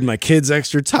like holding my kids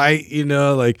extra tight,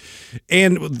 like,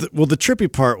 and the trippy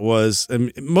part was,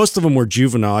 most of them were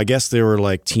juvenile. I guess they were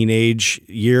like teenage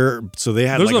year, so they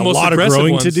had like a lot of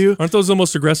growing to do. Aren't those the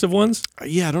most aggressive ones?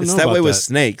 Yeah, I don't know. It's that about way with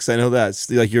snakes. I know that.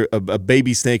 It's like you're a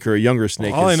baby snake or a younger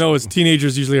snake. All I know is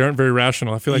teenagers usually aren't very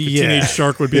rational. I feel like a teenage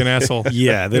shark would be an asshole.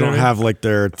 Yeah, they don't have like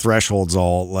their thresholds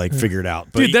all like figured out.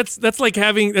 But dude, that's like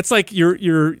having it's like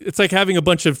having a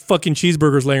bunch of fucking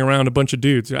cheeseburgers laying around a bunch of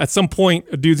dudes. At some point,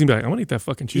 a dude's gonna be like, I want to eat that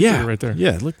fucking cheeseburger right there.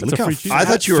 Yeah, look that's how I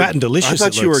thought you were fat and delicious. I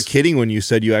thought you were kidding when you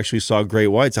said you actually saw great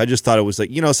whites. I just thought it was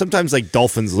like, sometimes like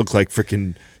dolphins look like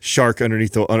freaking shark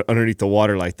underneath the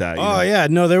water like that. Yeah,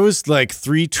 no, there was like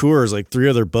 3 tours, like 3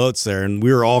 other boats there, and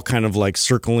we were all kind of like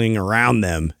circling around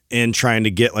them and trying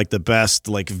to get like the best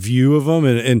like view of them,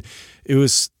 and it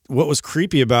was, what was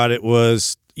creepy about it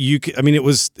was it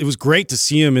was great to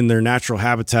see them in their natural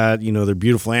habitat, they're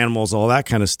beautiful animals, all that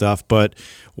kind of stuff. But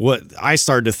what I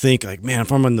started to think, like, man,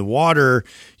 if I'm in the water,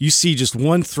 you see just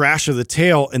one thrash of the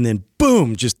tail and then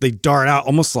boom, just they dart out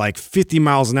almost like 50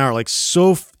 miles an hour, like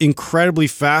so incredibly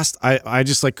fast. I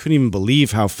just like couldn't even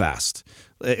believe how fast.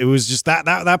 It was just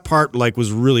that part like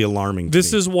was really alarming.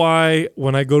 This is why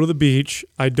when I go to the beach,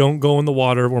 I don't go in the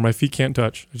water where my feet can't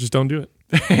touch. I just don't do it.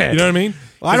 You know what I mean?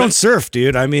 Well, I don't surf,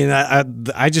 dude. I mean,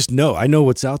 I just know. I know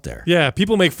what's out there. Yeah,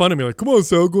 people make fun of me like, come on,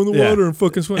 Sal, go in the water and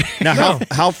fucking swim. Now,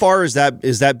 how far is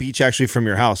that beach actually from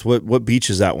your house? What beach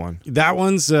is that one? That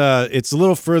one's it's a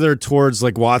little further towards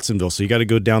like Watsonville, so you got to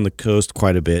go down the coast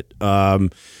quite a bit.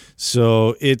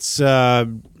 So it's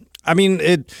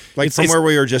it's somewhere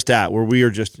where you're just at, where we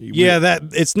are just.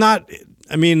 That it's not.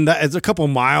 I mean, it's a couple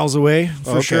miles away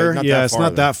for sure. It's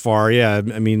not that far. Yeah,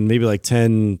 I mean, maybe like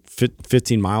 10,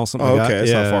 15 miles, something like that.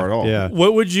 It's not far at all. Yeah.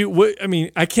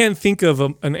 I can't think of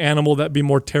an animal that'd be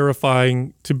more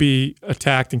terrifying to be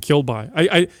attacked and killed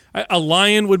by. A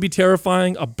lion would be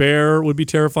terrifying. A bear would be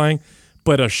terrifying.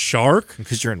 But a shark?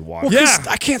 Because you're in water. Well,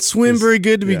 I can't swim very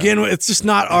good to begin with. It's just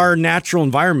not our natural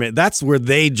environment. That's where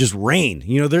they just reign.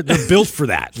 They're built for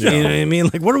that. You know what I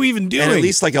mean? Like, what are we even doing? And at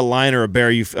least like a lion or a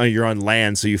bear, you're on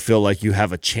land, so you feel like you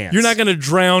have a chance. You're not going to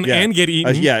drown and get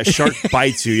eaten. A shark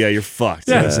bites you. Yeah, you're fucked.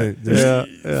 Fuck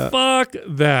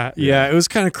that. Yeah, it was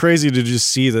kind of crazy to just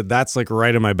see that's like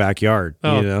right in my backyard.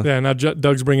 Yeah, now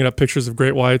Doug's bringing up pictures of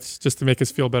great whites just to make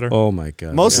us feel better. Oh, my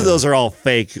God. Most of those are all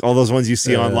fake. All those ones you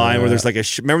see online where there's like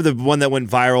remember the one that went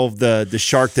viral, the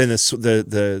shark, then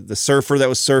the surfer that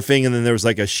was surfing, and then there was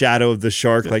like a shadow of the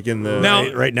shark like in the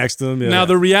right next to him. Now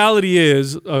the reality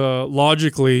is,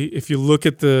 logically, if you look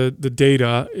at the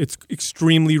data, it's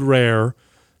extremely rare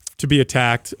to be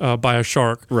attacked by a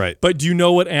shark. Right. But do you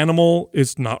know what animal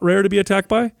is not rare to be attacked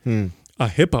by? A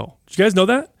hippo. Did you guys know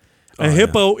that? A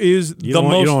hippo is you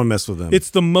don't want to mess with them.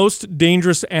 It's the most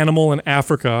dangerous animal in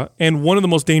Africa and one of the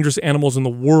most dangerous animals in the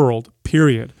world,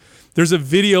 period. There's a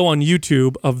video on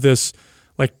YouTube of this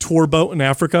like tour boat in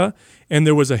Africa, and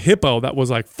there was a hippo that was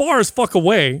like far as fuck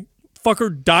away.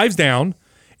 Fucker dives down,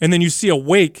 and then you see a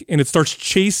wake, and it starts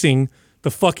chasing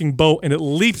the fucking boat, and it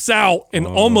leaps out and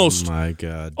almost my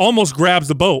God. almost grabs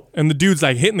the boat, and the dude's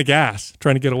like hitting the gas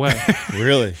trying to get away.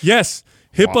 Really? Yes,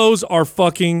 hippos are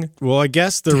fucking Well, I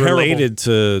guess they're terrible. related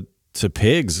to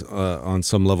pigs on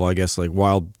some level. I guess like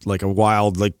a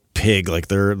wild pig. Like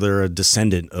they're a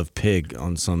descendant of pig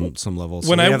on some level. So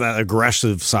When they I- have that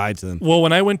aggressive side to them. Well,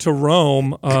 when I went to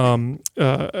Rome,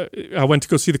 I went to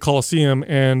go see the Colosseum,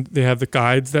 and they have the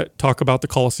guides that talk about the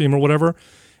Colosseum or whatever.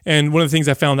 And one of the things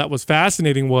I found that was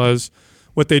fascinating was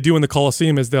what they do in the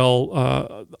Colosseum is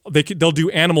they'll do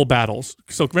animal battles.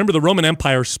 So remember, the Roman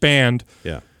Empire spanned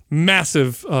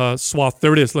massive swath.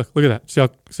 There it is. Look at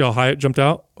that. See how high it jumped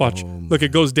out? Watch. Look,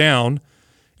 it goes down,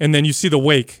 and then you see the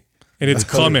wake, and it's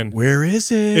coming. Where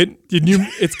is it?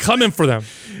 It's coming for them.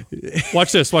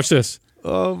 Watch this. Watch this.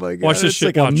 Oh my God! Watch this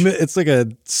shit. Watch. It's like a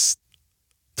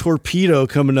torpedo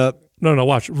coming up. No,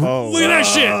 watch. Look at that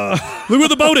shit. Look where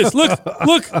the boat is. Look.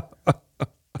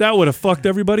 That would have fucked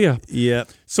everybody up. Yep.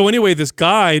 So anyway, this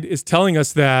guide is telling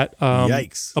us that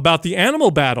Yikes. about the animal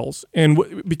battles,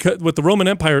 and because with the Roman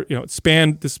Empire, it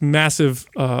spanned this massive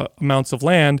amounts of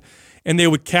land, and they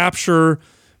would capture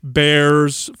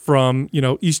bears from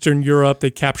Eastern Europe.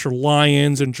 They capture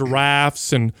lions and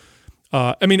giraffes, and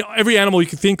every animal you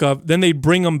could think of. Then they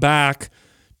bring them back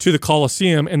to the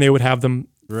Colosseum, and they would have them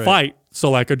fight. So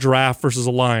like a giraffe versus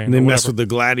a lion. And they or mess whatever. with the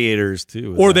gladiators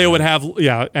too. Or they would have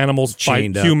animals fight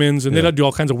Chained up. humans, and they'd do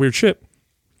all kinds of weird shit.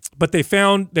 But they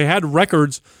had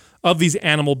records of these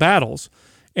animal battles.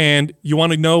 And you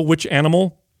want to know which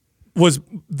animal was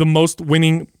the most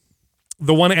winning,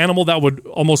 the one animal that would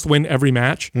almost win every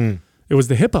match? It was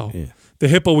the hippo. Yeah. The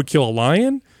hippo would kill a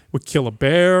lion, would kill a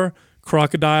bear,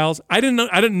 crocodiles. I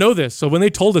didn't know this. So when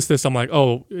they told us this, I'm like,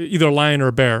 oh, either a lion or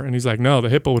a bear. And he's like, no, the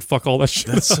hippo would fuck all that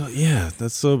shit That's up.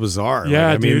 that's so bizarre. Yeah,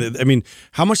 I mean,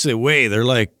 how much do they weigh? They're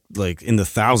like in the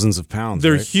thousands of pounds.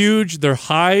 They're right? huge. Their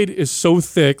hide is so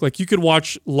thick. Like you could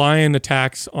watch lion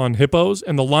attacks on hippos,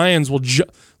 and the lions will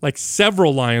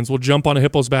several lions will jump on a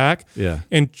hippo's back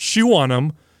and chew on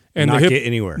them, and Not the get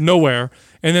anywhere. nowhere.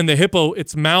 And then the hippo,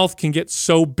 its mouth can get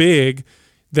so big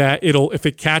that if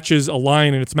it catches a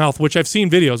lion in its mouth, which I've seen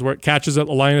videos where it catches a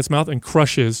lion in its mouth and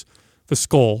crushes the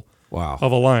skull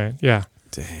of a lion. Yeah.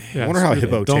 I wonder how a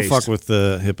hippo Don't tastes. fuck with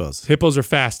the hippos. Hippos are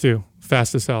fast too.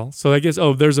 Fast as hell. So I guess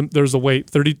there's a weight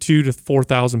 32 to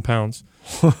 4,000 pounds.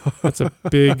 That's a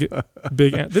big.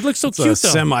 They look so cute though.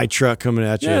 Semi truck coming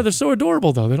at you. Yeah, they're so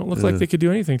adorable though. They don't look like they could do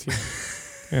anything to you.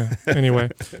 Yeah. Anyway,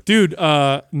 dude,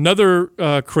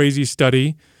 another crazy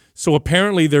study. So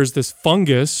apparently there's this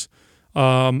fungus this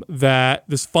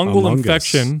fungal Among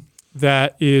infection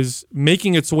that is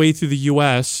making its way through the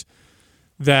U.S.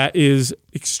 that is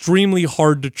extremely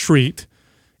hard to treat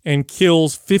and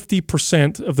kills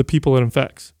 50% of the people it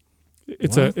infects.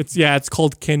 It's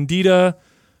called Candida.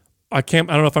 I don't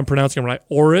know if I'm pronouncing it right.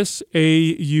 Auris,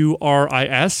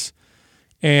 Auris,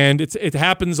 and it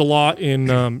happens a lot in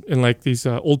like these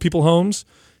old people homes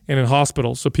and in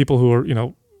hospitals. So people who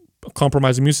are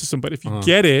compromised immune system. But if you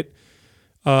get it,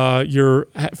 you're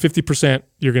 50%.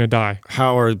 You're going to die.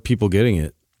 How are people getting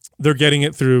it? They're getting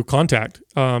it through contact.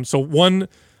 So one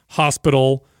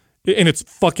hospital, and it's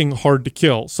fucking hard to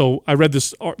kill. So I read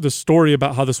this story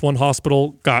about how this one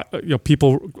hospital got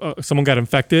someone got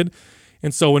infected,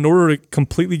 and so in order to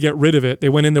completely get rid of it, they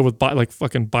went in there with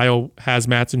fucking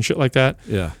biohazmats and shit like that.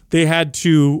 Yeah, they had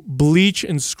to bleach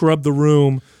and scrub the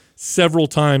room several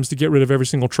times to get rid of every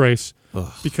single trace.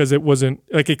 Ugh. Because it wasn't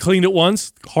it cleaned it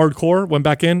once, hardcore, went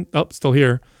back in, still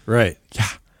here. Right. Yeah,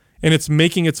 and it's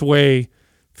making its way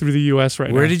through the U.S. right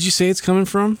now. Where did you say it's coming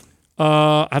from?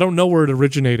 I don't know where it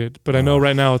originated, but I know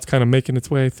right now it's kind of making its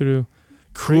way through.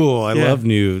 Cool. I love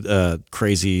new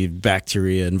crazy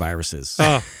bacteria and viruses.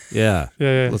 Yeah.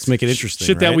 Let's make it interesting.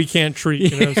 Shit that we can't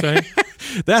treat. You know what I'm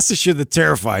saying? That's the shit that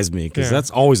terrifies me because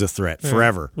that's always a threat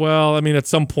forever. Well, I mean, at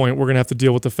some point we're going to have to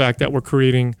deal with the fact that we're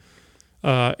creating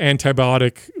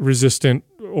antibiotic resistant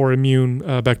or immune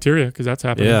bacteria because that's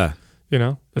happening. Yeah.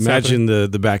 Imagine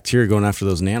the bacteria going after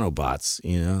those nanobots,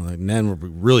 then we're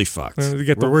really fucked.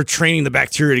 We're training the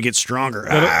bacteria to get stronger.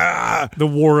 The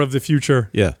war of the future.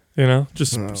 Yeah.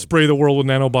 Just spray the world with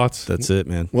nanobots. That's it,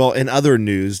 man. Well, in other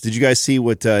news, did you guys see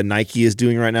what Nike is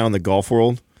doing right now in the golf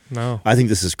world? No. I think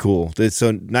this is cool.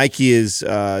 So Nike is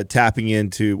tapping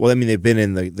into, they've been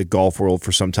in the golf world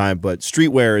for some time, but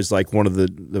streetwear is like one of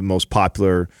the most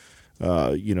popular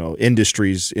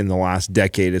industries in the last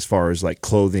decade as far as like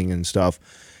clothing and stuff.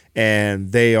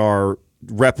 And they are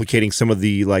replicating some of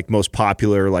the like most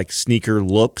popular like sneaker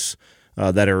looks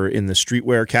that are in the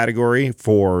streetwear category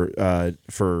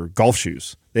for golf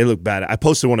shoes. They look bad. I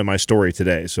posted one in my story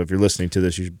today, so if you're listening to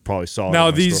this, you probably saw it. Now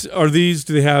in my these story. are these.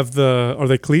 Do they have are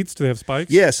they cleats? Do they have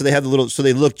spikes? Yeah, so they have the little. So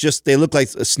they look like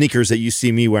sneakers that you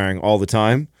see me wearing all the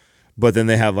time, but then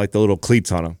they have like the little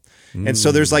cleats on them. And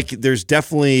so there's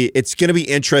definitely, it's going to be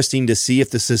interesting to see if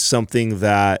this is something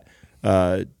that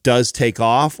does take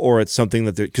off, or it's something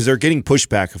that because they're getting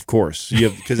pushback, of course.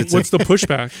 Because it's What's the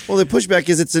pushback? well, the pushback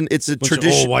is it's a Bunch of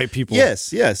tradition. old white people.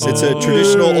 Yes, it's a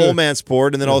traditional old man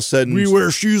sport, and then all of a sudden We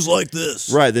wear shoes like this.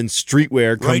 right, then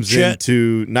streetwear comes Chet?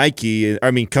 into Nike.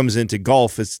 Comes into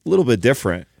golf. It's a little bit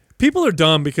different. People are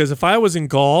dumb because if I was in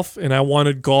golf and I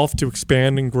wanted golf to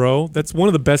expand and grow, that's one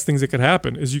of the best things that could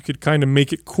happen is you could kind of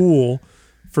make it cool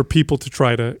for people to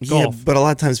try to golf. Yeah, but a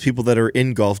lot of times people that are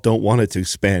in golf don't want it to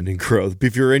expand and grow.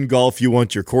 If you're in golf, you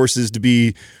want your courses to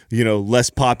be, less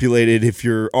populated. If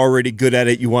you're already good at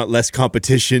it, you want less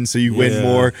competition so you win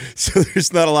more. So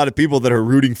there's not a lot of people that are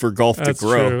rooting for golf That's to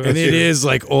grow. true. And it is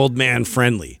like old man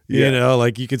friendly. Yeah.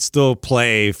 Like you could still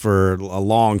play for a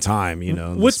long time, in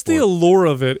What's the sport. allure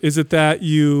of it? Is it that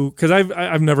because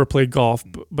I've never played golf,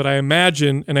 but I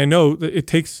imagine and I know that it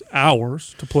takes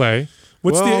hours to play.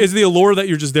 Is the allure that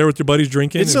you're just there with your buddies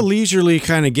drinking? It's a leisurely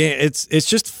kind of game. It's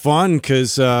just fun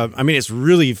because it's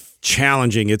really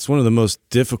challenging. It's one of the most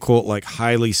difficult, like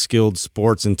highly skilled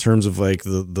sports in terms of like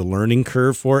the learning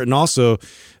curve for it, and also,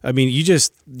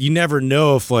 you never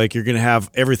know if like you're gonna have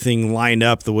everything lined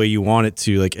up the way you want it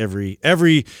to. Like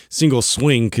every single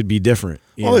swing could be different.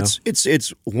 Well,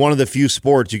 it's one of the few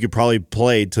sports you could probably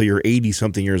play till you're 80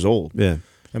 something years old. Yeah.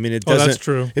 It doesn't. That's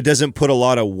true. It doesn't put a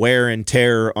lot of wear and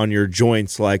tear on your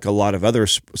joints like a lot of other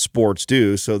sports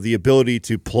do. So the ability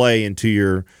to play into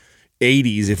your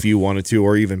 80s if you wanted to,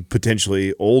 or even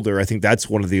potentially older, I think that's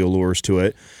one of the allures to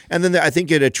it. And then I think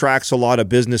it attracts a lot of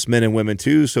businessmen and women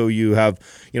too. So you have,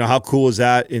 how cool is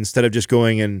that? Instead of just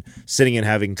going and sitting and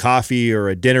having coffee or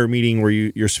a dinner meeting where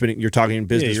you're talking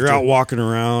business. Yeah, you're out walking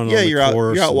around. Yeah, on the you're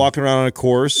course out walking around on a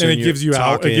course, and it gives you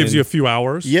a few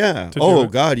hours. Yeah. to do Oh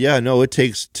it. God. Yeah. No, it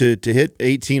takes to hit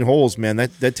 18 holes, man.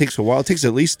 That takes a while. It takes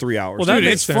at least 3 hours. Well, that Dude,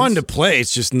 makes it's sense. fun to play.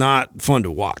 It's just not fun to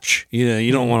watch.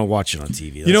 You don't want to watch it on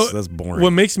TV. That's boring.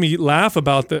 What makes me laugh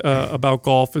about about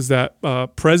golf is that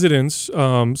presidents,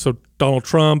 so Donald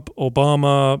Trump,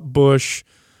 Obama, Bush,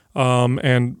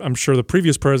 and I'm sure the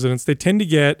previous presidents, they tend to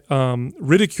get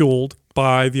ridiculed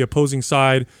by the opposing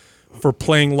side for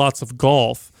playing lots of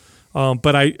golf.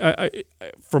 But I,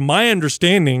 from my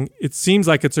understanding, it seems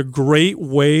like it's a great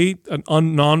way,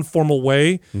 non-formal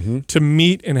way to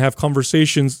meet and have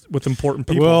conversations with important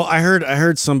people. Well, I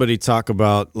heard somebody talk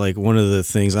about like one of the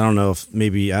things, I don't know if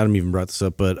maybe Adam even brought this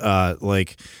up, but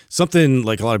like something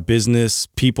like a lot of business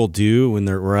people do when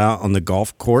we're out on the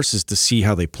golf course is to see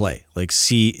how they play, like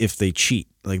see if they cheat.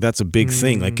 Like that's a big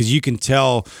thing, like because you can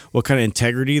tell what kind of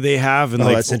integrity they have, and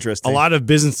like that's interesting. A lot of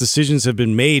business decisions have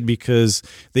been made because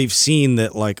they've seen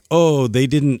that, like, oh, they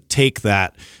didn't take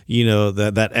that,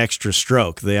 that extra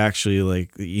stroke. They actually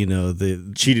they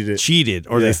cheated,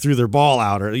 or they threw their ball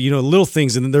out, or little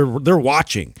things, and they're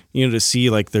watching, to see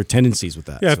like their tendencies with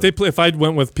that. Yeah, So- if I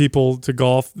went with people to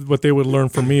golf, what they would learn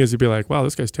from me is you'd be like, wow,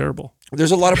 this guy's terrible.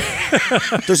 There's a lot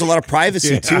of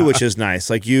privacy too, which is nice.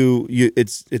 Like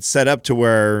it's set up to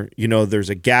where there's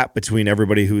a gap between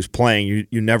everybody who's playing.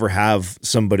 You never have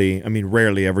somebody.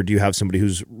 Rarely ever do you have somebody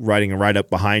who's riding a ride up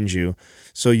behind you.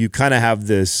 So you kind of have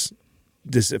this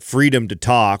freedom to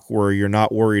talk where you're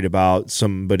not worried about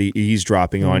somebody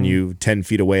eavesdropping on you 10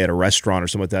 feet away at a restaurant or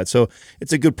something like that. So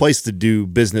it's a good place to do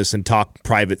business and talk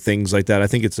private things like that. I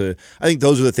think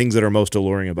those are the things that are most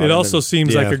alluring about it. It also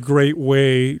seems like a great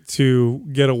way to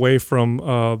get away from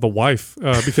the wife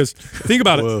because think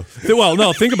about it. Well,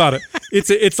 no, think about it.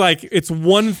 It's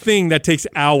one thing that takes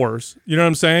hours. You know what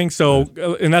I'm saying? So,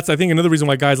 and that's I think another reason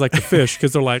why guys like to fish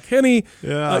because they're like, Henny,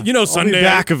 Sunday I'll be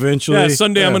back eventually. Yeah,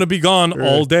 Sunday I'm going to be gone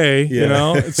all day. You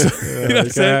know,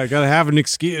 gotta have an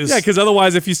excuse. Yeah, because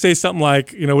otherwise, if you say something like,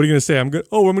 what are you going to say? I'm going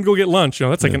to go get lunch.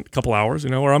 That's like a couple hours.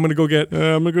 Or I'm going to go get.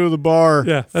 I'm gonna go to the bar.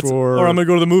 Yeah, or I'm going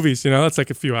to go to the movies. That's like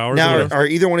a few hours. Now, are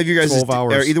either one of you guys 12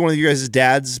 hours. Are either one of you guys'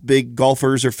 dads big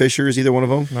golfers or fishers? Either one of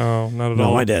them? No, not at No,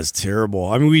 all. my dad's terrible.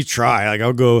 We try. Like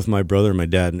I'll go with my brother and my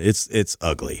dad, and it's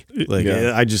ugly. Like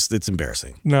it's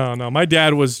embarrassing. No. My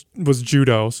dad was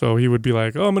judo, so he would be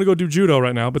like, "Oh, I'm gonna go do judo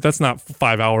right now," but that's not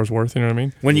 5 hours worth. You know what I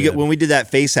mean? When we did that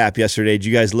face app yesterday, did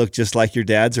you guys look just like your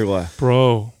dads or what?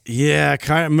 Bro, Yeah,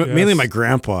 kind of. Mainly my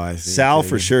grandpa. I think. Sal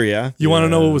for sure, yeah. you want to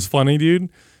know what was funny, dude?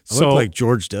 I look like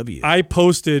George W. I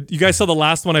posted. You guys saw the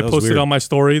last one I was posted weird. on my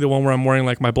story, the one where I'm wearing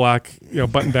like my black,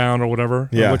 button down or whatever.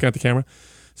 Yeah. I'm looking at the camera.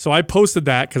 So I posted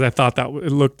that because I thought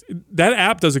that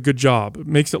app does a good job. It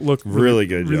makes it look really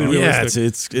good. Really Yeah,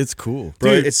 realistic. it's cool.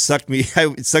 Bro, Dude. it sucked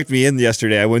me in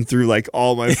yesterday. I went through like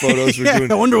all my photos.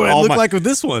 I wonder what it looked like with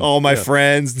this one. All my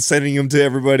friends and sending them to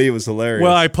everybody. It was hilarious.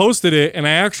 Well, I posted it, and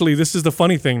this is the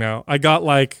funny thing now. I got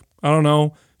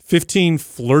 15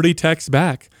 flirty texts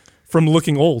back from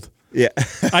looking old. yeah.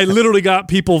 I literally got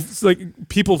people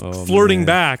flirting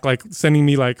back, like sending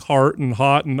me like heart and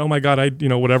hot and oh my God,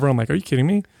 whatever. I'm like, are you kidding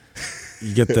me?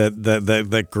 You get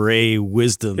that gray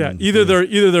wisdom. Yeah, either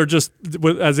they're just,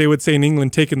 as they would say in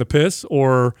England, taking the piss,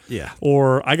 or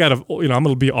I gotta, I'm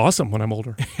gonna be awesome when I'm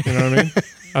older. You know what I mean?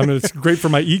 It's great for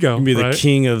my ego. You can be right? the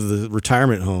king of the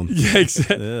retirement home. Yeah,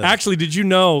 exactly. Yeah. Actually, did you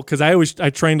know? Because I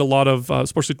trained a lot of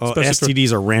especially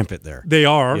STDs are rampant there. They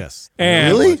are. Yes.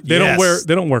 And really? They don't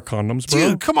wear condoms,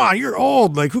 bro. Dude, come on, you're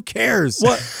old. Like, who cares?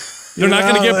 What? They're not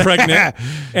going to get pregnant.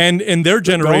 And in their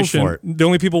generation, the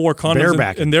only people who wore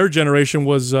condoms in their generation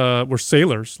were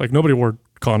sailors. Like nobody wore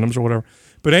condoms or whatever.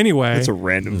 But anyway, that's a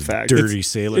random fact. Dirty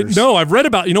sailors. No, I've read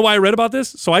about. You know why I read about this?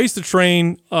 So I used to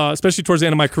train, especially towards the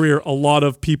end of my career, a lot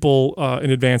of people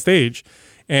in advanced age,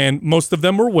 and most of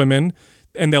them were women,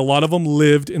 and a lot of them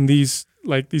lived in these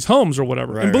homes or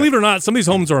whatever. Right, and believe it or not, some of these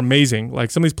homes are amazing.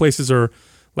 Like some of these places are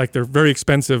like they're very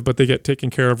expensive, but they get taken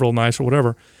care of real nice or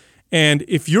whatever. And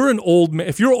if you're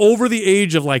if you're over the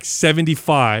age of like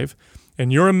 75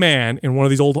 and you're a man in one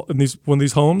of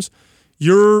these homes,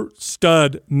 you're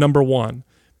stud number one.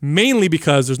 Mainly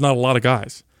because there's not a lot of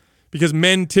guys. Because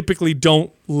men typically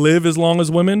don't live as long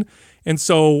as women. And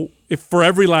so if for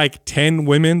every 10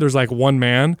 women, there's one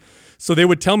man. So they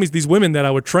would tell me, these women that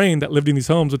I would train that lived in these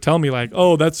homes would tell me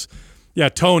oh, that's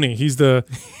Tony.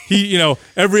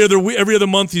 Every other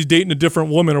month he's dating a different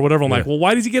woman or whatever. I'm like, well,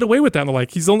 why does he get away with that? And they're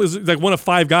like, he's one of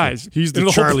 5 guys. He's the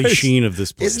Charlie Sheen of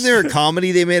this place. Isn't there a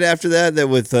comedy they made after that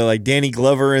with Danny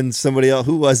Glover and somebody else?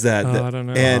 Who was that? I don't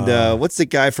know. And what's the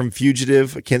guy from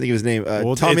Fugitive? I can't think of his name.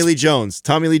 Tommy Lee Jones.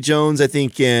 Tommy Lee Jones, I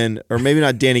think, or maybe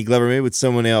not Danny Glover, maybe with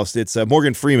someone else. It's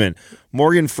Morgan Freeman.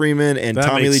 Morgan Freeman and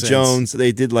Tommy Lee Jones.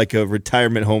 They did a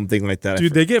retirement home thing like that.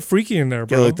 Dude, they get freaky in there,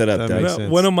 bro. Gotta look that up. That makes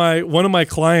sense. One of my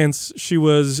clients, she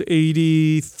was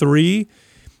 83,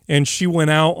 and she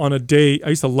went out on a date. I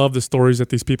used to love the stories that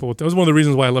these people would. That was one of the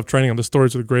reasons why I love training them. The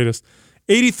stories are the greatest.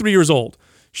 83 years old.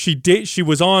 She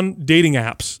was on dating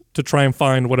apps to try and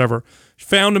find whatever. She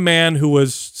found a man who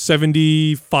was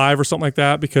 75 or something like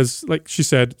that because, like she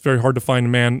said, it's very hard to find a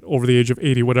man over the age of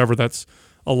 80, whatever, that's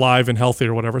alive and healthy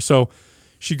or whatever. So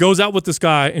she goes out with this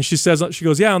guy, and she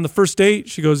goes, yeah, on the first date,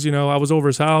 she goes, I was over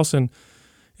his house, and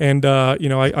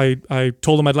I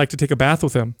told him I'd like to take a bath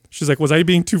with him. She's like, was I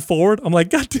being too forward? I'm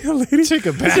like, God damn, lady, take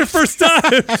a bath. It's your first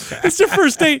time. It's your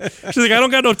first date. She's like, I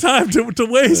don't got no time to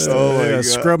waste. Oh my God.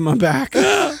 Scrub my back.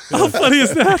 How funny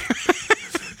is that?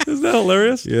 Isn't that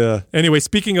hilarious? Yeah. Anyway,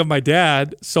 speaking of my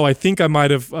dad, so I think I might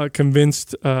have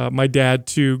convinced my dad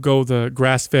to go the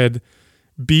grass-fed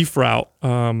beef route.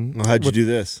 How'd you do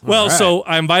this? Well, so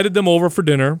I invited them over for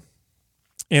dinner,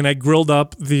 and I grilled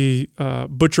up the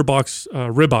Butcher Box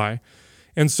ribeye.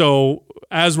 And so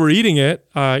as we're eating it,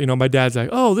 my dad's like,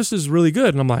 oh, this is really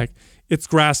good. And I'm like, it's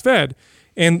grass-fed.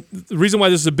 And the reason why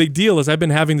this is a big deal is I've been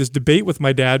having this debate with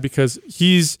my dad because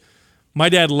my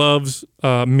dad loves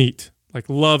meat,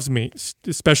 loves meat,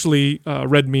 especially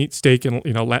red meat, steak, and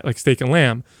like steak and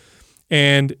lamb.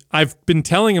 And I've been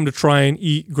telling him to try and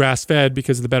eat grass-fed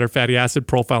because of the better fatty acid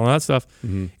profile and that stuff.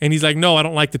 Mm-hmm. And he's like, no, I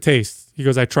don't like the taste. He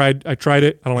goes, I tried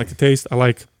it. I don't like the taste. I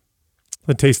like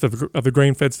the taste of the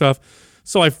grain-fed stuff.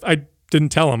 So I didn't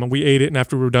tell him, and we ate it. And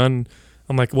after we were done,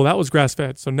 I'm like, well, that was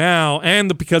grass-fed. So now,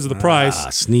 and because of the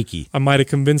price, sneaky, I might have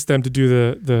convinced them to do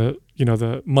the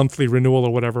monthly renewal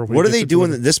or whatever. What are they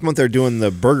doing this month? They're doing the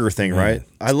burger thing, right?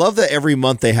 I love that every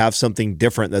month they have something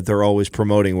different that they're always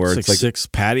promoting. Where it's like 6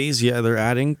 patties. Yeah, they're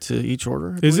adding to each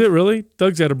order. Is it really?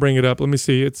 Doug's got to bring it up. Let me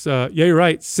see. It's you're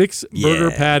right. 6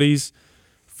 burger patties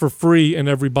for free in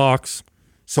every box.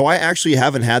 So I actually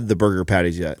haven't had the burger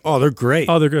patties yet. Oh, they're great.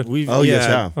 Oh, they're good.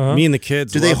 Yes. Me and the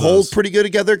kids. Do they hold pretty good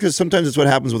together? Because sometimes it's what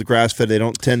happens with grass-fed. They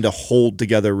don't tend to hold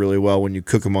together really well when you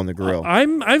cook them on the grill.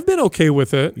 I've been okay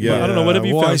with it. Yeah. I don't know. What have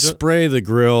you found? I spray the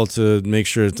grill to make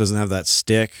sure it doesn't have that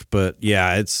stick. But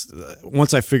yeah, it's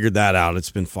once I figured that out,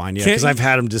 it's been fine. Yeah, because I've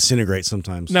had them disintegrate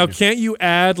sometimes. Now, can't you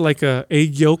add like a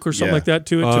egg yolk or something like that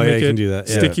to it to make it do that.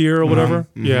 stickier or whatever?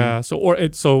 Mm-hmm. Yeah.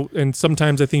 So and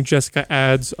sometimes I think Jessica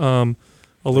adds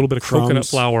a little bit of coconut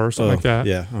flour or something like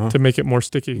that to make it more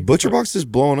sticky. Butcher Box is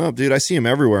blowing up, dude. I see them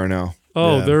everywhere now.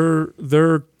 Oh,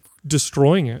 they're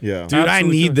destroying it. Yeah. Dude, I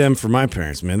Absolutely need killing them for my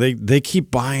parents, man. They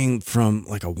keep buying from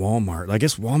like a Walmart. I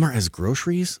guess Walmart has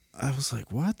groceries. I was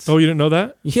like, what? it. Oh, you didn't know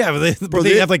that? Yeah, but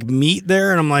they have like meat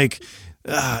there, and I'm like,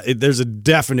 there's a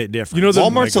definite difference. You know, the-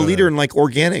 Walmart's a leader in like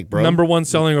organic, bro. Number one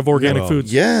selling of organic Yeah.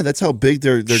 foods. Yeah, that's how big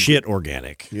they're shit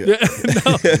organic. Yeah,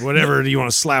 no. Whatever you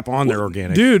want to slap on there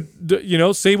organic.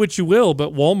 Dude, say what you will,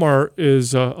 but Walmart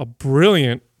is a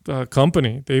brilliant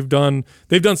company. They've done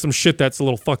some shit that's a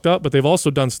little fucked up, but they've also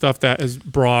done stuff that has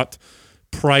brought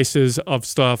prices of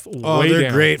stuff way they're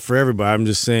down. great for everybody. I'm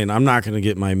just saying, I'm not going to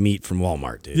get my meat from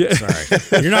Walmart, dude.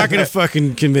 Sorry. You're not going to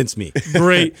fucking convince me.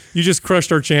 Great. You just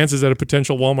crushed our chances at a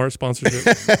potential Walmart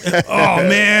sponsorship. Oh,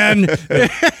 man.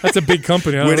 That's a big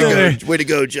company. I don't know. Way to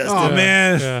go, Justin. Oh,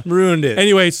 man. Yeah. Ruined it.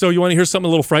 Anyway, so you want to hear something a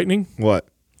little frightening? What?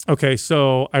 Okay,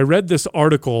 so I read this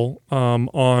article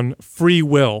on free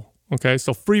will. Okay,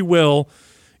 so free will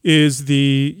is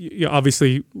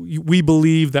obviously we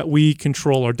believe that we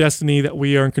control our destiny, that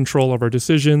we are in control of our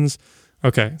decisions.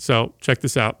 Okay, so check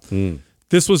this out.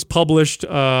 This was published,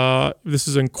 this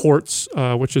is in Quartz,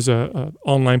 which is a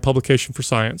online publication for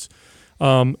science.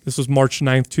 This was March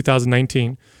 9th,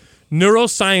 2019.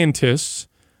 Neuroscientists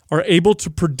are able to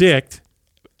predict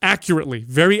accurately,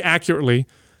 very accurately,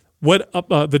 what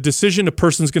the decision a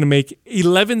person's going to make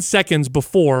 11 seconds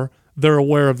before they're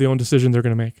aware of the own decision they're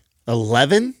going to make.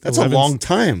 11? That's 11. a long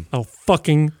time. A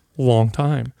fucking long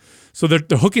time. So they're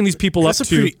hooking these people That's up a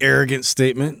to... pretty arrogant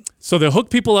statement. So they hook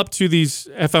people up to these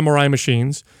fMRI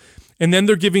machines, and then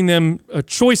they're giving them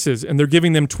choices, and they're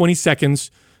giving them 20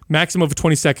 seconds, maximum of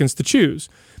 20 seconds to choose.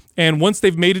 And once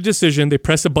they've made a decision, they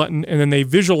press a button, and then they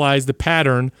visualize the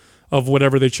pattern of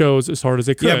whatever they chose as hard as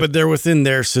they could. Yeah, but they're within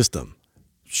their system.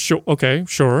 Sure. Okay,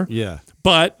 sure. Yeah.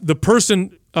 But the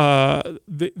person,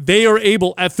 they are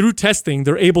able, through testing,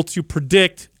 they're able to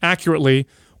predict accurately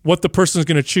what the person is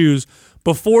going to choose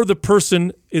before the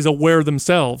person is aware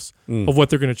themselves of what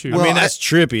they're going to choose. I mean, that's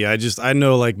trippy. I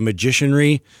know like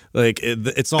magicianry. Like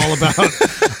it's all about,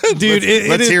 dude.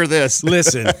 Let's hear this.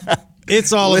 Listen,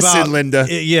 it's all Listen, about Linda.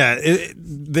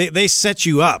 They set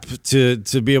you up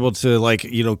to be able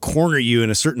to corner you in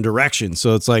a certain direction.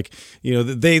 So it's like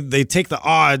they take the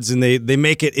odds and they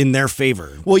make it in their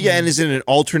favor. Well, yeah, and is it an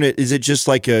alternate? Is it just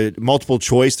like a multiple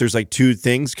choice? There's like two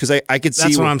things because I could see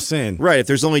That's what I'm saying. Right, if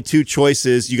there's only two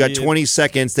choices, you got 20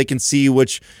 seconds. They can see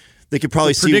which. They could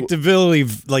probably see predictability,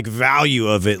 value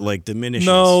of it, diminishes.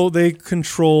 No, they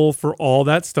control for all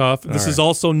that stuff. This is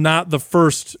also not the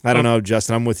first. I don't know,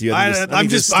 Justin. I'm with you.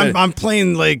 I'm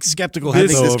playing skeptical I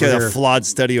heads think this over got here. a flawed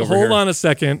study over here. Hold on a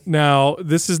second. Now,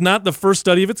 this is not the first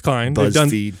study of its kind.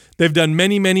 BuzzFeed. They've done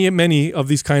many of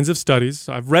these kinds of studies.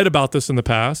 I've read about this in the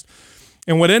past.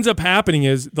 And what ends up happening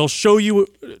is they'll show you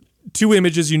two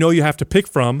images you have to pick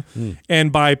from,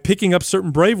 and by picking up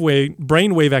certain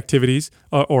brainwave activities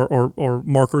or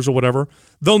markers or whatever,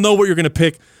 they'll know what you're going to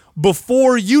pick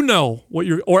before you know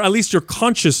or at least you're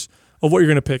conscious of what you're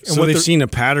going to pick. And So they've seen a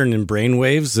pattern in brain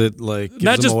waves that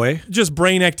gives them away? Just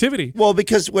brain activity. Well,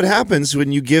 because what happens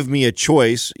when you give me a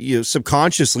choice,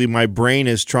 subconsciously my brain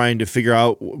is trying to figure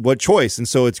out what choice, and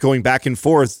so it's going back and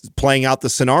forth playing out the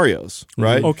scenarios,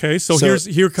 right? Okay, so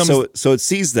here comes so it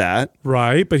sees that,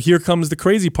 right, but here comes the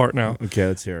crazy part now. Okay,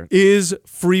 let's hear it. Is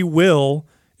free will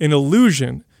an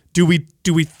illusion? Do we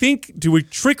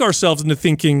trick ourselves into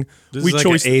thinking This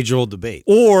is an age-old debate.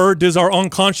 or does our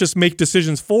unconscious make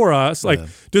decisions for us?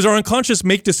 Does our unconscious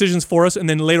make decisions for us, and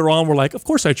then later on we're like, of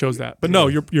course I chose that, but no,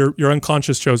 your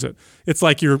unconscious chose it. It's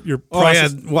like your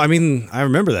process. Oh yeah, well I mean I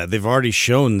remember that they've already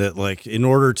shown that in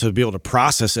order to be able to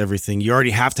process everything, you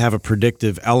already have to have a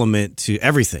predictive element to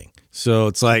everything. So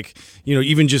it's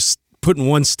even just putting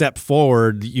one step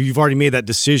forward, you've already made that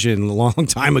decision a long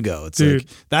time ago. It's Dude,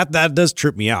 that does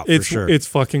trip me out for sure. It's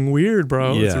fucking weird,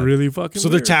 bro. Yeah. It's really fucking so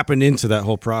weird. they're tapping into that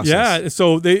whole process. Yeah,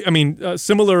 so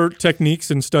similar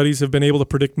techniques and studies have been able to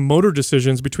predict motor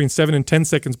decisions between 7 and 10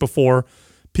 seconds before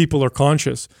people are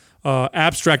conscious.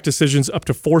 Abstract decisions up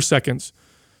to 4 seconds.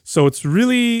 So it's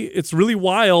really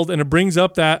wild, and it brings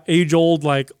up that age-old,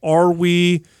 are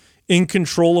we in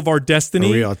control of our destiny?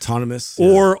 Are we autonomous?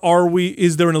 Or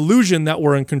is there an illusion that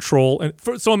we're in control? And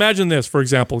so imagine this, for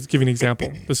example. Let's give you an example.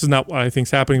 This is not what I think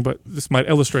is happening, but this might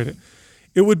illustrate it.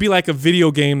 It would be like a video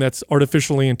game that's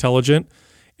artificially intelligent,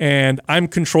 and I'm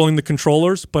controlling the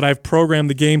controllers, but I've programmed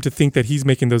the game to think that he's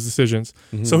making those decisions.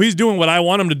 Mm-hmm. So he's doing what I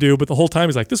want him to do, but the whole time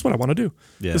he's like, this is what I want to do.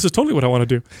 Yeah. This is totally what I want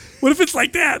to do. What if it's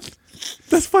like that?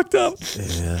 That's fucked up.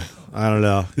 Yeah. I don't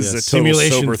know. This is a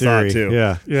simulation sober theory thought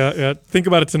too. Yeah. Think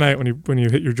about it tonight when you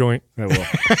hit your joint. I will.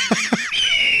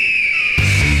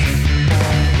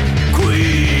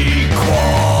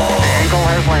 Eagle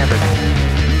has landed.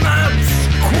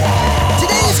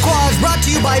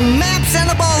 MAPS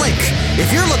Anabolic. If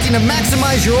you're looking to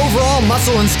maximize your overall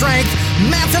muscle and strength,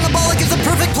 MAPS Anabolic is the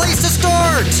perfect place to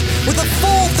start. With a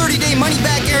full 30-day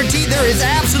money-back guarantee, there is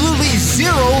absolutely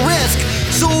zero risk.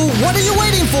 So what are you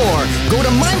waiting for? Go to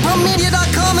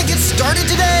mindpumpmedia.com and get started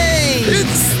today.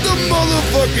 It's the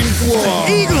motherfucking quad.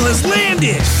 Eagle has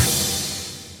landed.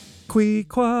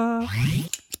 Quee-qua.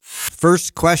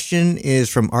 First question is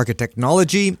from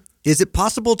Architechnology. Is it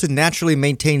possible to naturally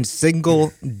maintain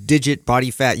single-digit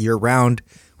body fat year-round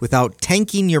without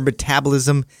tanking your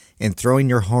metabolism and throwing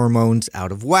your hormones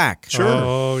out of whack? Sure.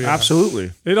 Oh, yeah.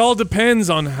 Absolutely. It all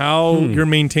depends on how you're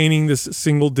maintaining this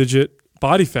single-digit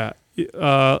body fat.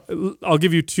 I'll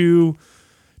give you two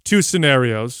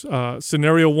scenarios.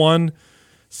 Scenario one,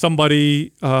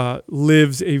 somebody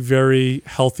lives a very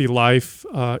healthy life,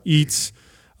 eats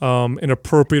an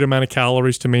appropriate amount of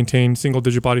calories to maintain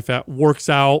single-digit body fat, works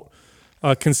out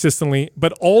consistently.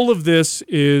 But all of this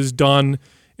is done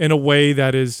in a way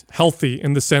that is healthy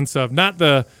in the sense of not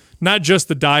just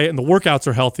the diet and the workouts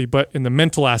are healthy, but in the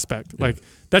mental aspect. Like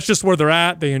that's just where they're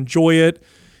at. They enjoy it.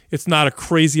 It's not a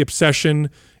crazy obsession.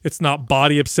 It's not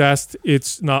body obsessed.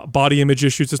 It's not body image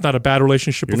issues. It's not a bad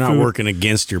relationship with food. You're not working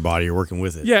against your body. You're working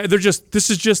with it. Yeah, this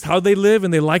is just how they live,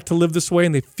 and they like to live this way,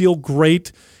 and they feel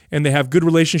great, and they have good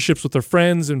relationships with their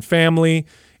friends and family,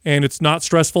 and it's not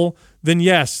stressful. Then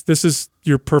yes,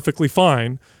 you're perfectly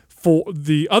fine. For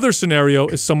the other scenario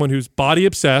is someone who's body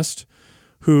obsessed,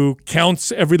 who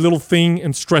counts every little thing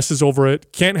and stresses over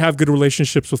it, can't have good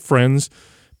relationships with friends,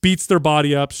 beats their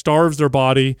body up, starves their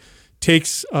body,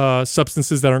 takes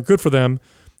substances that aren't good for them.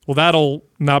 Well, that'll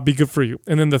not be good for you.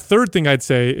 And then the third thing I'd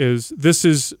say is this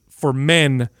is for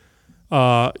men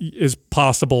is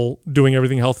possible doing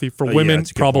everything healthy. For women,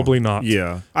 probably not.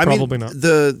 Yeah. Probably not.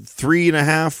 The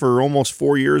 3.5 or almost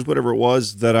 4 years, whatever it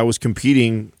was, that I was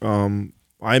competing,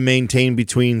 I maintained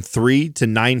between 3 to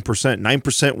 9%.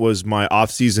 9% was my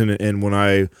off season, and when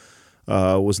I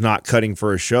was not cutting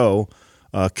for a show,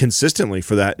 consistently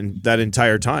for that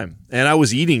entire time, and I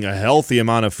was eating a healthy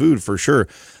amount of food for sure.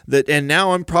 And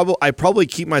now I probably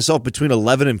keep myself between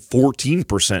 11 and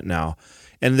 14% now,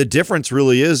 and the difference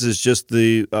really is just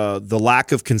the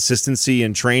lack of consistency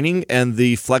in training and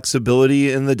the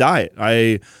flexibility in the diet.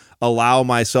 I allow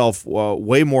myself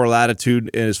way more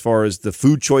latitude as far as the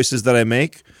food choices that I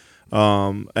make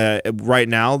right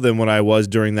now than when I was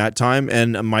during that time,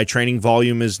 and my training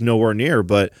volume is nowhere near,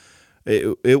 but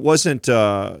it wasn't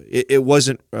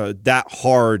that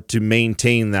hard to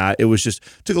maintain that. It was just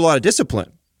took a lot of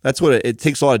discipline. That's what it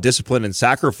takes, a lot of discipline and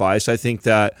sacrifice. I think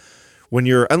that when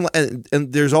you're and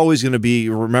there's always going to be,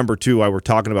 remember too, while we're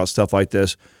talking about stuff like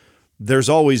this, there's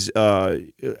always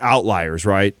outliers,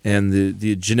 right? And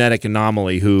the genetic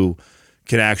anomaly who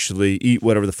can actually eat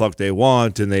whatever the fuck they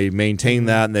want, and they maintain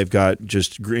that, and they've got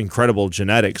just incredible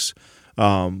genetics.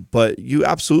 But you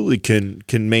absolutely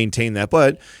can maintain that.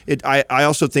 But I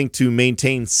also think to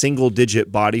maintain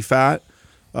single-digit body fat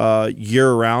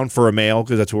year-round for a male,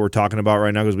 because that's what we're talking about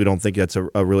right now, because we don't think that's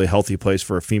a really healthy place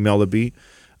for a female to be.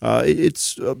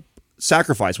 It's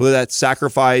sacrifice, whether that's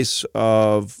sacrifice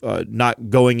of not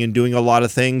going and doing a lot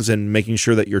of things and making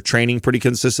sure that you're training pretty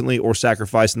consistently, or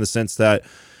sacrifice in the sense that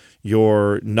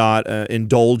you're not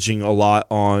indulging a lot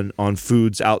on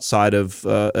foods outside of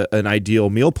an ideal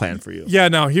meal plan for you. Yeah.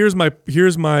 Now here's my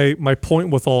point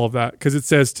with all of that, because it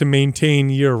says to maintain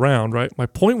year round, right? My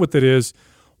point with it is,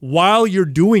 while you're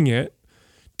doing it,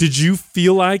 did you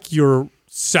feel like you're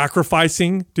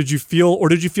sacrificing? Did you feel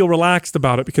relaxed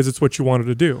about it because it's what you wanted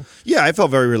to do? Yeah, I felt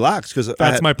very relaxed because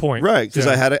that's my point, right? Because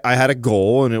yeah. I had a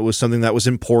goal, and it was something that was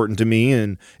important to me,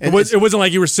 and it wasn't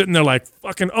like you were sitting there like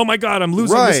fucking, oh my god, I'm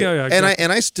losing right. this. Yeah, exactly.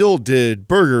 And I still did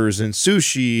burgers and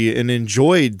sushi and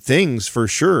enjoyed things for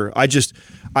sure.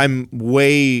 I'm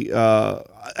way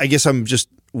I guess I'm just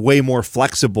way more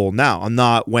flexible now. I'm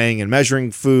not weighing and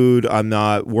measuring food. I'm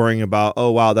not worrying about,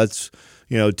 oh wow, that's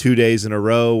 2 days in a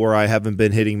row where I haven't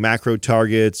been hitting macro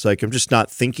targets. Like, I'm just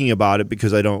not thinking about it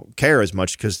because I don't care as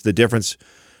much, because the difference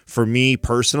for me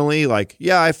personally, like,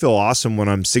 yeah, I feel awesome when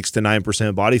I'm 6 to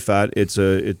 9% body fat.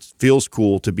 It feels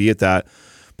cool to be at that,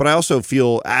 but I also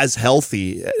feel as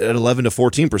healthy at 11 to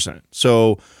 14%.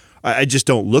 So I just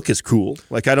don't look as cool.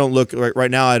 Like, I don't look right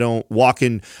now. I don't walk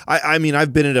in. I mean,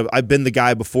 I've been the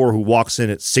guy before who walks in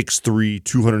at 6'3",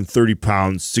 230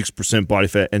 pounds, 6% body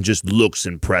fat, and just looks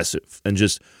impressive, and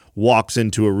just walks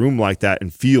into a room like that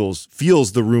and feels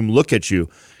the room look at you.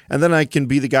 And then I can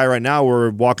be the guy right now where I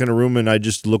walk in a room and I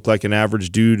just look like an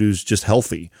average dude who's just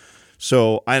healthy.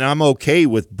 So, and I'm okay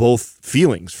with both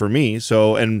feelings for me.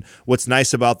 So, and what's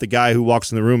nice about the guy who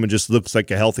walks in the room and just looks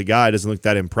like a healthy guy, doesn't look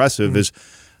that impressive, is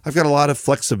I've got a lot of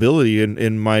flexibility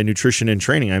in my nutrition and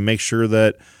training. I make sure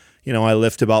that, I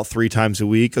lift about 3 times a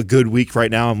week. A good week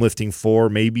right now, I'm lifting 4,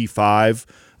 maybe 5.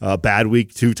 A bad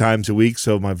week, 2 times a week.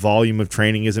 So my volume of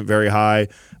training isn't very high.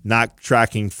 Not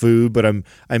tracking food, but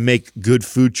I make good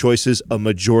food choices a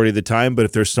majority of the time. But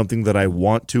if there's something that I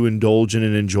want to indulge in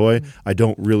and enjoy, I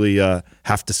don't really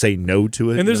have to say no to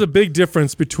it. And there's a big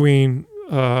difference between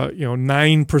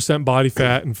 9% body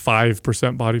fat and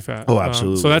 5% body fat. Oh,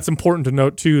 absolutely. So that's important to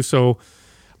note too. So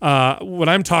what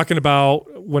I'm talking about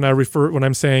when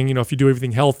I'm saying, if you do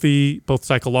everything healthy, both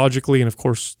psychologically and of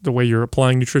course the way you're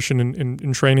applying nutrition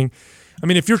and training, I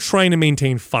mean, if you're trying to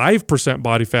maintain 5%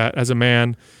 body fat as a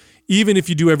man, even if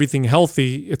you do everything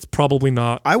healthy, it's probably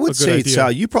not. I would a good say, idea.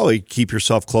 Sal, you probably keep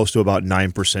yourself close to about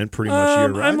 9% pretty much year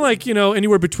round. I'm like,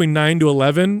 anywhere between 9 to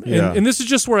 11. Yeah. And this is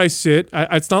just where I sit.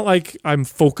 It's not like I'm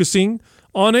focusing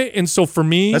on it. And so for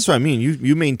me, That's what I mean.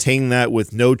 You maintain that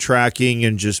with no tracking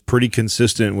and just pretty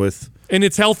consistent with. and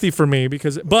it's healthy for me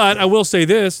but I will say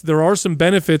this, there are some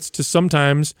benefits to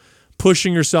sometimes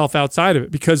pushing yourself outside of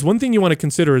it, because one thing you want to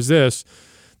consider is this: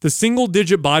 the single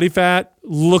digit body fat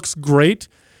looks great,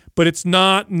 but it's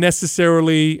not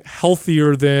necessarily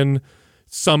healthier than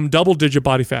some double digit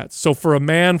body fats. So for a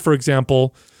man, for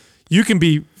example, you can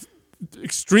be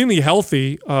extremely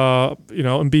healthy,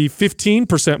 and be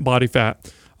 15% body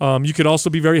fat. You could also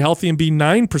be very healthy and be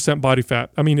 9% body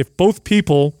fat. I mean, if both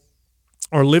people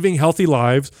are living healthy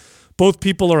lives, both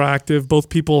people are active, both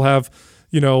people have,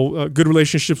 good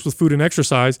relationships with food and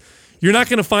exercise, you're not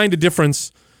going to find a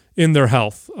difference in their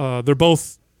health. They're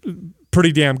both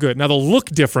pretty damn good. Now they'll look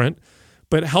different,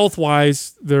 but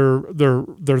health-wise, they're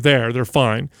there. They're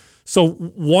fine. So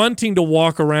wanting to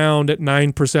walk around at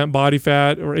 9% body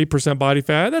fat or 8% body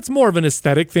fat, that's more of an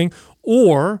aesthetic thing.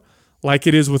 Or, like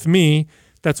it is with me,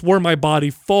 that's where my body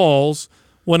falls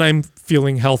when I'm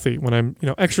feeling healthy, when I'm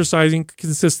exercising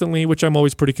consistently, which I'm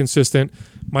always pretty consistent.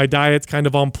 My diet's kind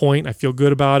of on point. I feel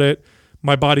good about it.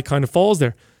 My body kind of falls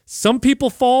there. Some people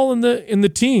fall in the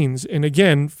teens. And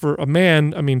again, for a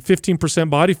man, 15%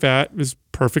 body fat is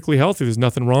perfectly healthy. There's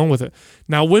nothing wrong with it.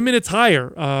 Now, women, it's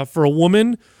higher. For a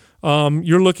woman,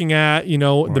 you're looking at,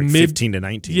 the mid 15 to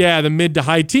 19. Yeah, the mid to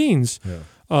high teens.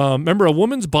 Yeah. Remember, a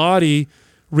woman's body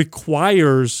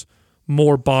requires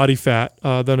more body fat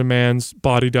than a man's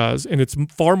body does. And it's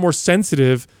far more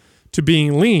sensitive to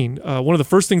being lean. One of the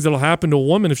first things that'll happen to a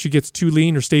woman if she gets too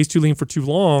lean or stays too lean for too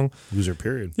long, Lose her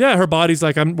period. yeah, her body's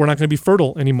like, we're not going to be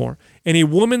fertile anymore. And a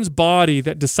woman's body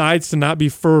that decides to not be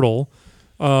fertile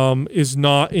is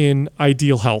not in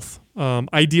ideal health.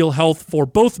 Ideal health for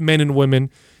both men and women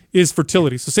is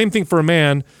fertility. So same thing for a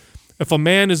man. If a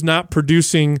man is not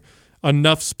producing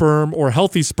enough sperm or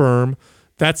healthy sperm,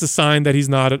 that's a sign that he's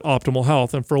not at optimal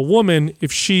health. And for a woman,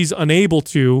 if she's unable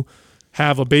to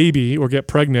have a baby or get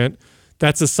pregnant,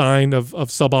 that's a sign of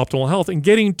suboptimal health. And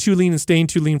getting too lean and staying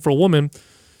too lean for a woman,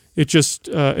 it tends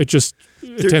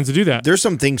to do that. There's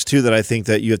some things too that I think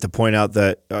that you have to point out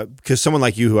that because someone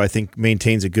like you, who I think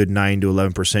maintains a good 9 to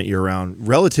 11% year round,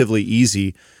 relatively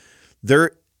easy.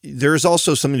 There's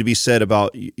also something to be said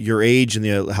about your age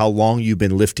and how long you've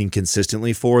been lifting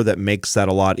consistently for that makes that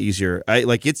a lot easier.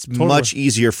 It's totally much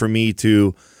easier for me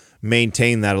to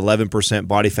maintain that 11%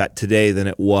 body fat today than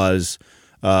it was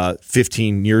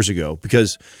 15 years ago,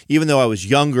 because even though I was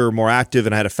younger, more active,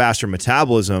 and I had a faster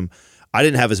metabolism, I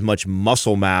didn't have as much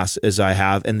muscle mass as I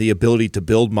have and the ability to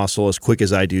build muscle as quick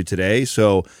as I do today.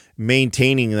 So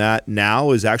maintaining that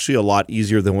now is actually a lot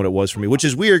easier than what it was for me, which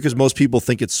is weird because most people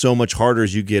think it's so much harder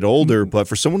as you get older. But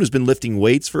for someone who's been lifting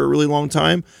weights for a really long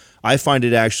time, I find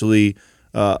it actually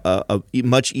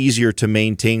much easier to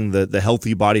maintain the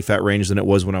healthy body fat range than it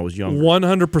was when I was younger.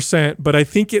 100%. But I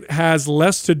think it has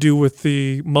less to do with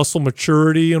the muscle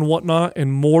maturity and whatnot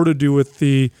and more to do with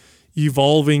the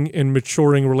evolving and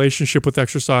maturing relationship with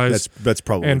exercise that's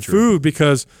probably and true. Food,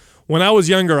 because when I was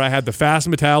younger, I had the fast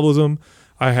metabolism.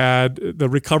 I had the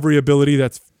recovery ability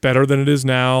that's better than it is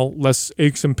now, less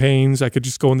aches and pains. I could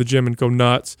just go in the gym and go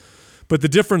nuts. But the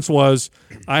difference was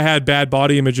I had bad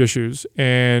body image issues,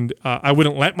 and I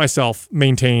wouldn't let myself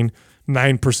maintain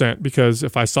 9% because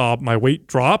if I saw my weight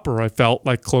drop or I felt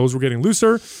like clothes were getting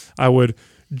looser, I would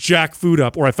jack food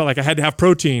up, or I felt like I had to have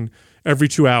protein every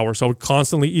 2 hours. So I was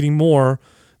constantly eating more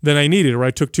than I needed, or I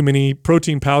took too many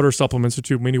protein powder supplements or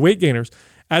too many weight gainers.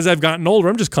 As I've gotten older,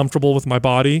 I'm just comfortable with my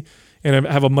body and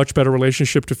I have a much better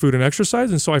relationship to food and exercise.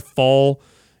 And so I fall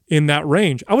in that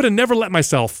range. I would have never let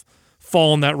myself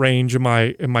fall in that range in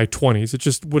my 20s. It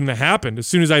just wouldn't have happened. As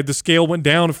soon as the scale went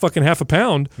down a fucking half a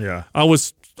pound, yeah, I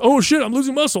was, oh shit, I'm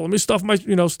losing muscle. Let me stuff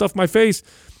my face.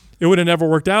 it would have never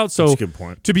worked out. So, That's a good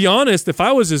point. To be honest, if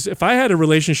I had a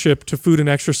relationship to food and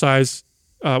exercise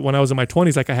when I was in my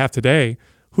 20s like I have today,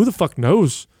 who the fuck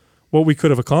knows what we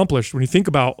could have accomplished when you think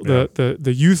about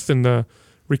the youth and the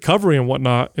recovery and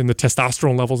whatnot and the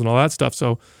testosterone levels and all that stuff.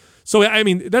 So I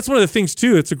mean, that's one of the things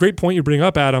too. It's a great point you bring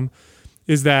up, Adam,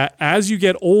 is that as you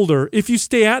get older, if you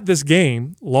stay at this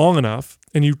game long enough,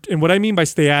 and what I mean by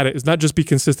stay at it is not just be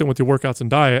consistent with your workouts and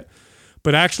diet,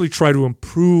 but actually try to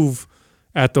improve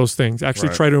at those things. Actually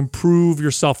try to improve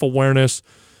your self-awareness,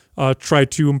 try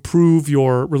to improve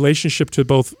your relationship to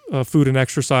both food and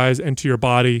exercise and to your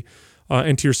body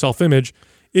and to your self-image.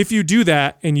 If you do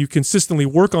that and you consistently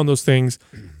work on those things,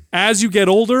 as you get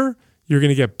older, you're going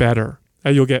to get better.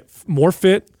 You'll get more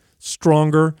fit,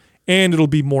 stronger, and it'll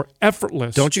be more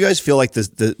effortless. Don't you guys feel like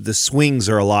the swings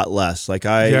are a lot less? Like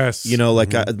Yes. when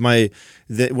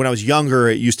I was younger,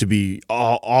 it used to be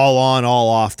all on, all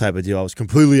off type of deal. I was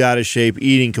completely out of shape,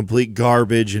 eating complete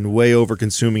garbage and way over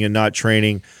consuming and not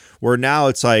training. Where now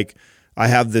it's like I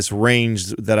have this range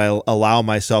that I allow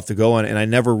myself to go on, and I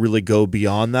never really go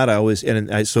beyond that.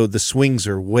 So the swings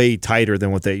are way tighter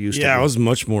than what they used to be. Yeah, I was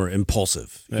much more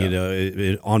impulsive,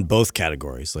 on both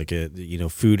categories, like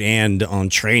food and on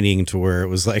training, to where it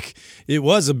was like it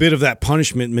was a bit of that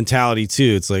punishment mentality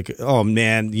too. It's like, oh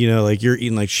man, like you're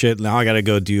eating like shit. Now I got to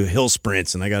go do hill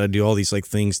sprints, and I got to do all these like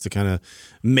things to kind of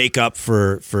make up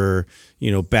for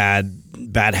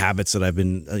bad habits that I've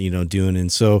been doing.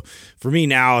 And so for me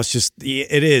now, it's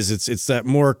that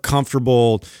more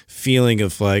comfortable feeling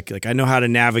of like I know how to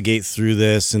navigate through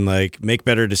this and like make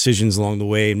better decisions along the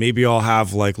way. And maybe I'll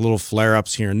have like little flare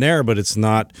ups here and there, but it's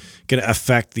not going to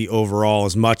affect the overall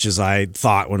as much as I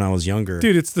thought when I was younger.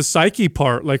 Dude, it's the psyche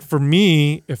part. Like for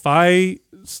me,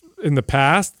 in the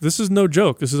past, this is no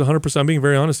joke. This is 100%. I'm being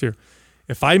very honest here.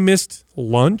 If I missed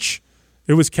lunch,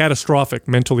 it was catastrophic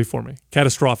mentally for me.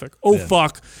 Catastrophic.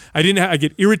 Fuck. I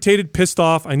get irritated, pissed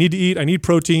off. I need to eat. I need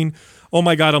protein. Oh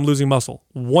my God, I'm losing muscle.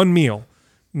 One meal.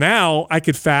 Now I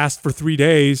could fast for 3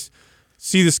 days,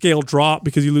 see the scale drop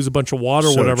because you lose a bunch of water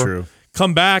or whatever. True.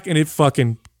 Come back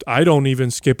and I don't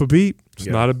even skip a beat. It's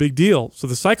not a big deal. So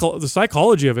the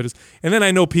psychology of it is, and then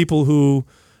I know people who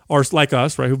are like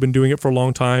us, right, who've been doing it for a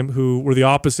long time, who were the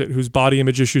opposite, whose body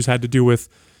image issues had to do with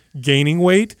gaining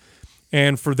weight.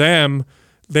 And for them,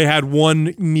 they had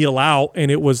one meal out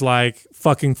and it was like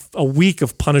fucking a week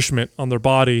of punishment on their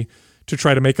body to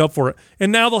try to make up for it.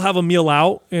 And now they'll have a meal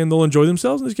out and they'll enjoy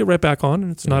themselves and just get right back on,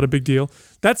 and it's not a big deal.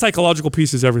 That psychological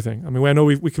piece is everything. I mean, I know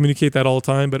we communicate that all the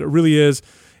time, but it really is.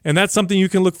 And that's something you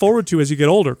can look forward to as you get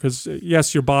older, because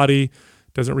yes, your body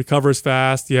doesn't recover as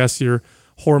fast. Yes, your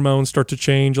hormones start to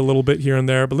change a little bit here and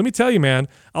there. But let me tell you, man,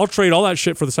 I'll trade all that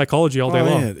shit for the psychology all day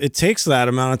long. Yeah. It takes that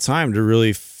amount of time to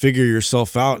really figure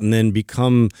yourself out and then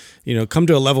come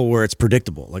to a level where it's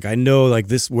predictable. Like I know like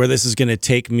where this is going to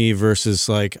take me versus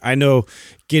like I know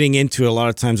getting into it, a lot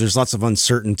of times there's lots of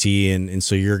uncertainty and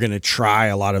so you're going to try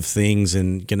a lot of things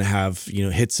and going to have,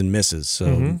 hits and misses.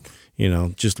 So,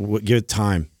 just give it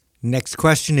time. Next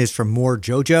question is from More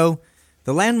Jojo.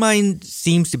 The Landmine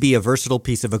seems to be a versatile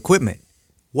piece of equipment.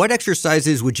 What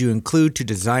exercises would you include to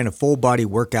design a full body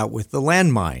workout with the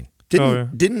Landmine?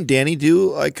 Didn't Danny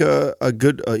do like a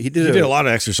good? He did a lot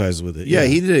of exercises with it. Yeah,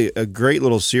 he did a great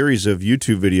little series of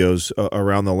YouTube videos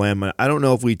around the Landmine. I don't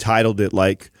know if we titled it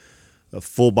like a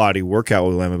full body workout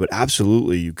with Landmine, but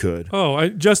absolutely you could.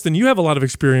 Justin, you have a lot of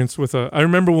experience with I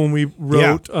remember when we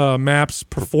wrote Maps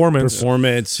Performance.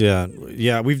 Yeah.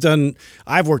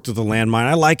 I've worked with the Landmine.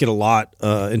 I like it a lot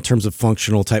in terms of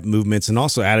functional type movements and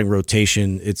also adding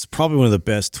rotation. It's probably one of the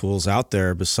best tools out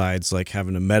there besides like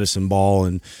having a medicine ball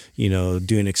and,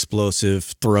 doing explosive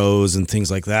throws and things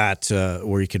like that,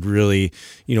 where you could really,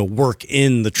 work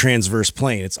in the transverse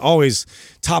plane. It's always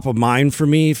top of mind for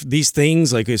me, these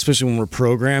things, like especially when we're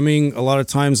programming a lot of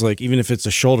times, like even if it's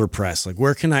a shoulder press, like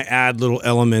where can I add little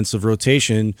elements of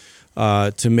rotation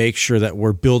to make sure that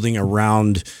we're building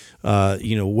around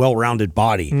well-rounded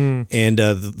body. And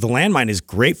the Landmine is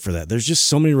great for that. There's just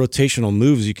so many rotational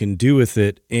moves you can do with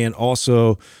it, and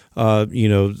also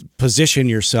position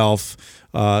yourself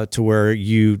to where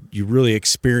you really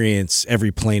experience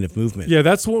every plane of movement. Yeah,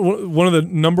 that's one of the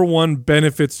number one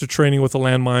benefits to training with a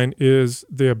Landmine is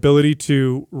the ability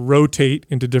to rotate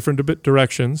into different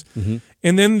directions.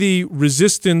 And then the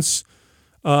resistance,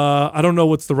 I don't know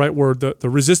what's the right word, the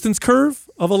resistance curve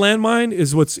of a Landmine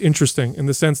is what's interesting in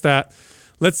the sense that,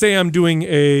 let's say I'm doing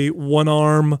a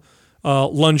one-arm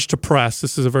lunge to press.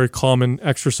 This is a very common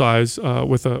exercise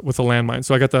with a Landmine.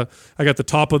 So I got the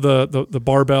top of the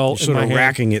barbell. You're sort of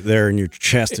racking it there in your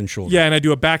chest and shoulder. Yeah, and I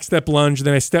do a back step lunge,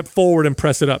 then I step forward and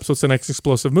press it up. So it's a nice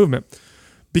explosive movement.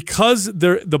 because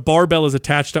the barbell is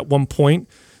attached at one point,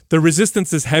 the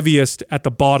resistance is heaviest at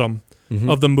the bottom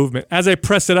of the movement. As I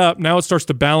press it up, now it starts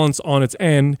to balance on its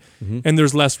end, and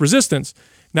there's less resistance.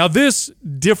 Now, this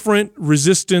different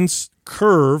resistance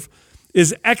curve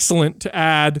is excellent to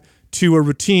add to a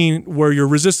routine where your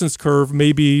resistance curve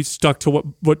may be stuck to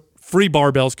what free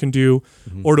barbells can do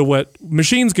or to what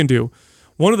machines can do.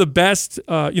 One of the best,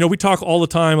 we talk all the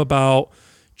time about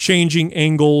changing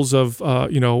angles of,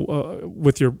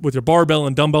 with your barbell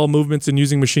and dumbbell movements and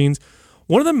using machines.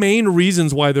 One of the main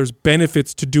reasons why there's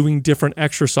benefits to doing different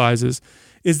exercises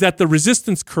is that the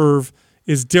resistance curve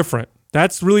is different.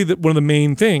 That's really one of the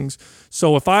main things.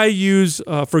 So if I use,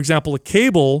 for example, a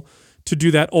cable to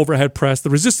do that overhead press, the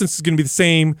resistance is going to be the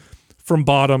same from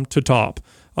bottom to top.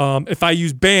 If I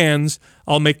use bands,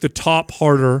 I'll make the top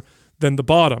harder than the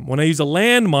bottom. When I use a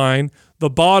landmine, the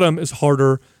bottom is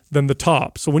harder than the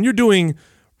top. So when you're doing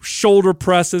shoulder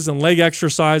presses and leg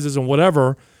exercises and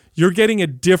whatever, you're getting a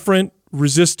different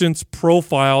resistance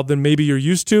profile than maybe you're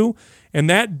used to. And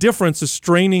that difference is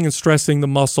straining and stressing the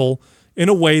muscle in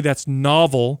a way that's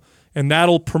novel, and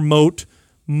that'll promote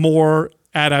more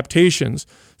adaptations.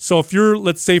 So if you're,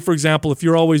 let's say, for example, if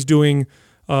you're always doing,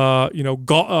 what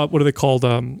are they called?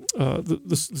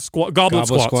 Goblet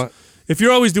squats. If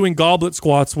you're always doing goblet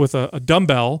squats with a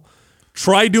dumbbell,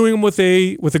 try doing them with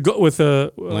a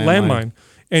landmine,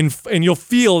 and you'll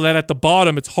feel that at the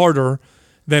bottom it's harder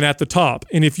than at the top.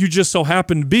 And if you just so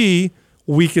happen to be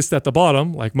weakest at the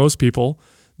bottom, like most people,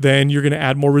 then you're going to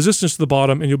add more resistance to the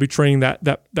bottom, and you'll be training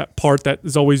that part that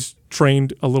is always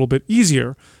trained a little bit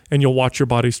easier, and you'll watch your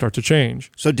body start to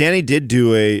change. So Danny did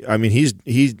do he's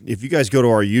if you guys go to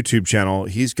our YouTube channel,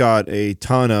 he's got a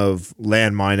ton of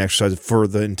landmine exercises for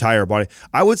the entire body.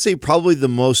 I would say probably the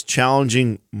most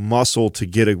challenging muscle to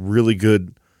get a really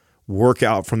good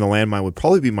workout from the landmine would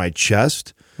probably be my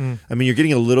chest. I mean, you're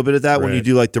getting a little bit of that when you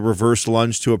do like the reverse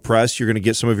lunge to a press. You're going to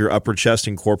get some of your upper chest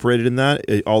incorporated in that,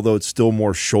 although it's still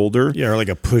more shoulder. Yeah, or like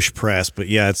a push press, but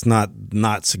yeah, it's not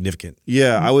significant.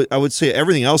 Yeah, I would say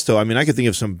everything else though. I mean, I can think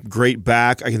of some great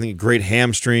back. I can think of great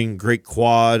hamstring, great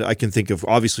quad. I can think of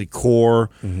obviously core,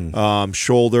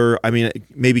 shoulder. I mean,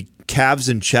 maybe calves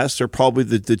and chest are probably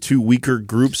the two weaker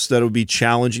groups that would be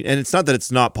challenging. And it's not that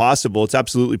it's not possible; it's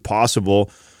absolutely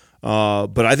possible.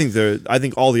 But I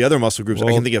think all the other muscle groups,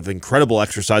 I can think of incredible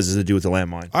exercises to do with the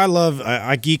landmine.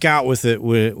 I geek out with it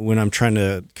when I'm trying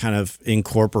to kind of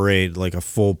incorporate like a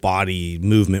full body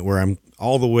movement where I'm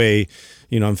all the way,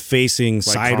 I'm facing like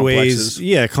sideways. Complexes.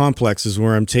 Yeah, complexes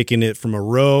where I'm taking it from a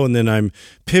row and then I'm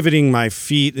pivoting my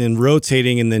feet and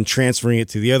rotating and then transferring it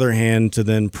to the other hand to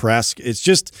then press.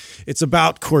 It's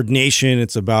about coordination.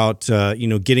 It's about,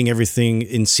 getting everything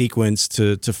in sequence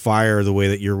to fire the way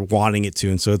that you're wanting it to.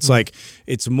 And so it's like,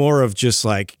 it's more of just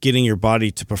like getting your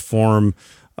body to perform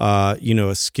a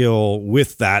skill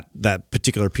with that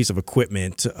particular piece of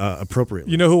equipment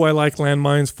appropriately. You know who I like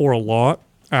landmines for a lot?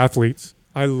 Athletes.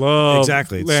 I love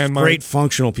exactly. It's a great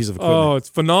functional piece of equipment. Oh, it's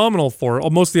phenomenal for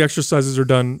it. Most of the exercises are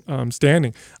done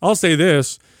standing. I'll say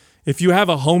this: if you have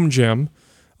a home gym,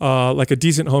 like a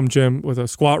decent home gym with a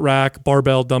squat rack,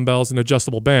 barbell, dumbbells, and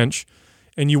adjustable bench,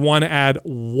 and you want to add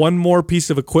one more piece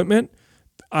of equipment,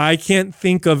 I can't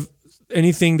think of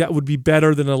anything that would be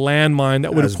better than a landmine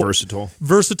that would be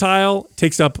versatile,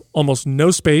 takes up almost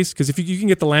no space, because if you can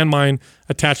get the landmine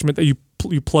attachment that you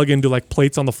plug into like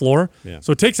plates on the floor,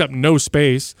 so it takes up no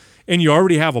space, and you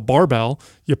already have a barbell.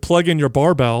 You plug in your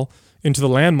barbell into the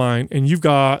landmine, and you've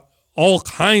got all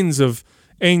kinds of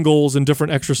angles and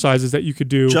different exercises that you could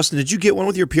do. Justin, did you get one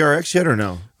with your PRX yet or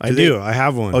no? I do. I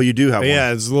have one. Oh, you do have one?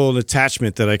 Yeah, it's a little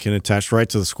attachment that I can attach right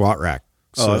to the squat rack.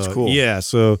 So, that's cool. Yeah,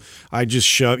 so I just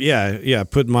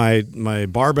put my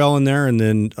barbell in there, and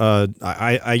then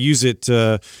I use it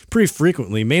pretty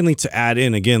frequently, mainly to add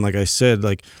in, again, like I said,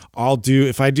 like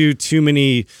if I do too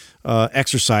many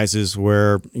exercises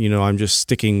where, I'm just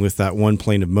sticking with that one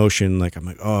plane of motion, like I'm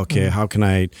like, oh, okay, how can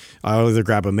I'll either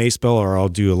grab a mace bell or I'll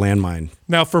do a landmine.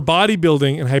 Now, for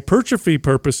bodybuilding and hypertrophy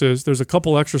purposes, there's a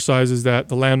couple exercises that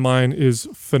the landmine is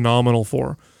phenomenal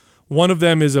for. One of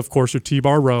them is, of course, your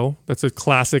T-bar row. That's a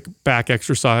classic back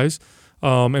exercise,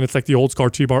 and it's like the old school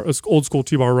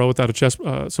T-bar row without a chest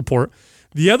support.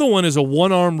 The other one is a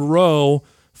one-armed row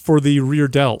for the rear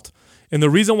delt. And the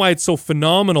reason why it's so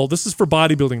phenomenal, this is for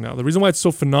bodybuilding now, the reason why it's so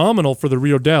phenomenal for the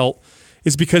rear delt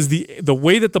is because the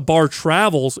way that the bar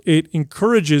travels, it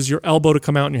encourages your elbow to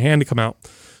come out and your hand to come out.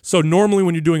 So normally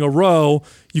when you're doing a row,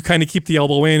 you kind of keep the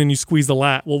elbow in and you squeeze the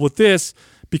lat. Well, with this,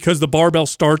 because the barbell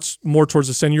starts more towards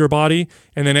the center of your body,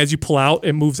 and then as you pull out,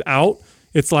 it moves out.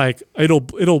 It's like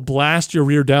it'll blast your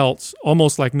rear delts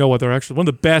almost like no other exercise. One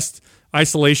of the best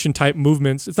isolation type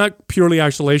movements. It's not purely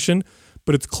isolation,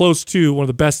 but it's close to one of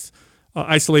the best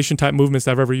isolation type movements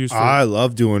I've ever used. I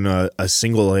love doing a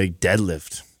single leg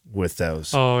deadlift with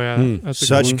those. Oh yeah, that's a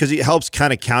good one. Because it helps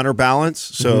kind of counterbalance.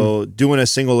 So doing a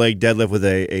single leg deadlift with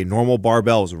a normal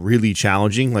barbell is really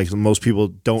challenging. Like most people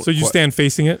don't. So you stand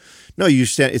facing it? No, you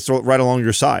stand. It's right along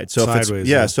your side. So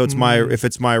Sideways, so it's if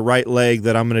it's my right leg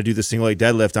that I'm going to do the single leg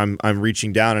deadlift, I'm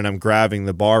reaching down and I'm grabbing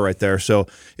the bar right there. So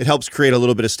it helps create a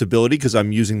little bit of stability because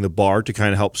I'm using the bar to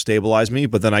kind of help stabilize me.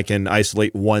 But then I can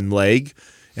isolate one leg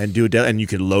and do it, and you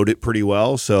can load it pretty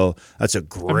well. So that's a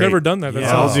great. I've never done that. That's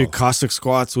I'll do caustic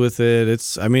squats with it.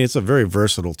 It's a very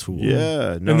versatile tool.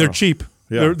 Yeah, and they're cheap.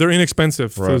 Yeah. They're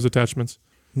inexpensive for those attachments.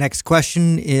 Next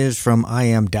question is from I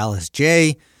am Dallas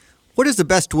J. What is the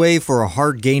best way for a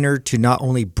hard gainer to not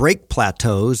only break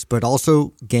plateaus but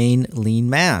also gain lean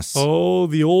mass? Oh,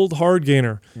 the old hard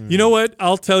gainer. You know what?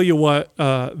 I'll tell you what.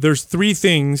 There's 3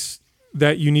 things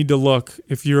that you need to look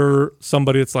if you're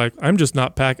somebody that's like, I'm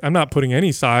not putting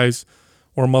any size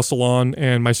or muscle on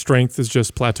and my strength is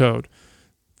just plateaued.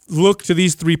 Look to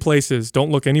these 3 places. Don't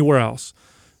look anywhere else.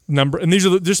 And these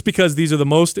are just because these are the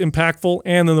most impactful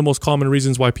and then the most common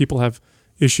reasons why people have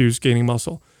issues gaining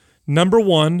muscle. Number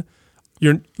 1,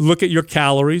 look at your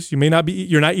calories. You're not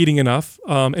eating enough.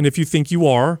 And if you think you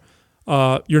are,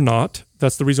 you're not.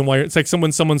 That's the reason why. It's like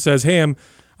when someone says, hey,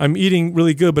 I'm eating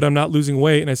really good, but I'm not losing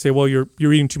weight. And I say, well, you're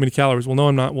eating too many calories. Well, no,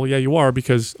 I'm not. Well, yeah, you are,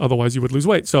 because otherwise you would lose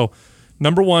weight. So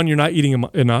number 1, you're not eating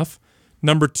enough.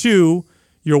 Number 2,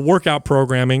 your workout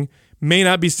programming may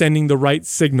not be sending the right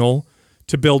signal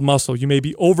to build muscle. You may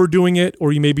be overdoing it,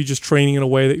 or you may be just training in a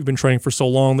way that you've been training for so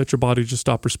long that your body just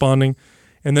stopped responding.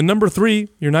 And then number 3,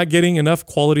 you're not getting enough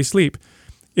quality sleep.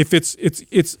 If it's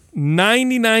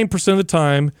 99% of the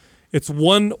time, it's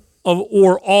one of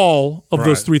or all of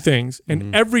those 3 things.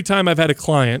 And every time I've had a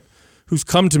client who's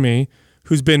come to me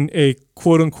who's been a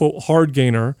quote unquote hard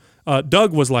gainer,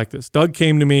 Doug was like this. Doug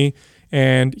came to me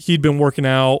and he'd been working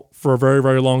out for a very,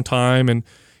 very long time and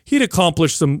he'd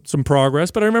accomplished some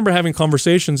progress. But I remember having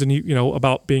conversations and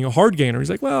about being a hard gainer. He's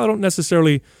like, well, I don't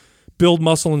necessarily build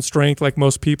muscle and strength like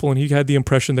most people. And he had the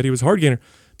impression that he was a hard gainer.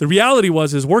 The reality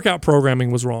was his workout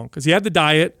programming was wrong because he had the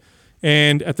diet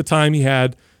and at the time he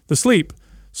had the sleep.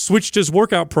 Switched his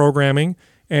workout programming,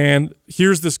 and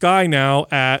here's this guy now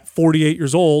at 48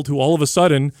 years old who all of a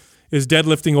sudden is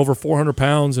deadlifting over 400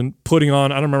 pounds and putting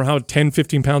on, I don't remember how, 10,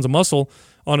 15 pounds of muscle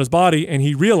on his body. And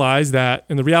he realized that,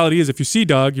 and the reality is if you see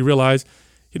Doug, you realize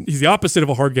he's the opposite of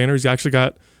a hard gainer. He's actually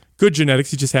got good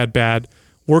genetics. He just had bad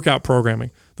workout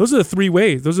programming. Those are the 3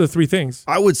 ways. Those are the 3 things.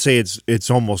 I would say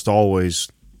it's almost always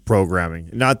programming.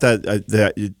 Not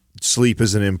that sleep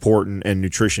isn't important, and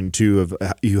nutrition too.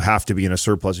 You have to be in a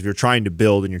surplus if you're trying to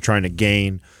build and you're trying to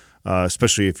gain.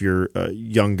 Especially if you're a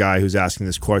young guy who's asking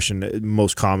this question.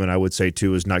 Most common, I would say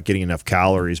too, is not getting enough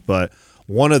calories. But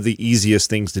one of the easiest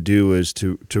things to do is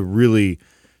to really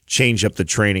change up the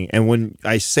training. And when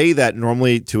I say that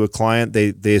normally to a client,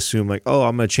 they assume like, oh,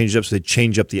 I'm going to change it up. So they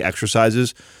change up the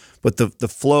exercises. But the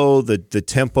flow, the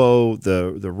tempo,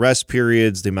 the rest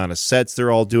periods, the amount of sets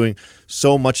they're all doing,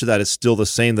 so much of that is still the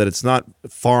same that it's not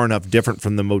far enough different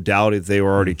from the modality that they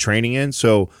were already training in.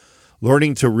 So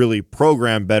learning to really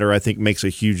program better, I think, makes a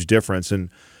huge difference. And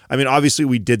I mean, obviously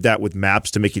we did that with MAPS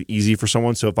to make it easy for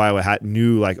someone. So if I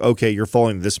knew like, okay, you're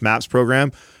following this MAPS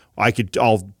program,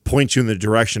 I'll point you in the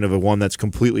direction of a one that's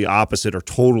completely opposite or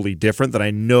totally different that I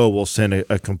know will send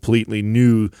a completely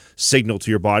new signal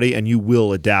to your body, and you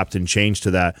will adapt and change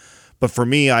to that. But for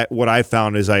me, what I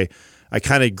found is I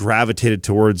kind of gravitated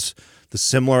towards the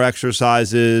similar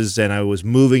exercises, and I was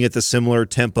moving at the similar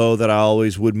tempo that I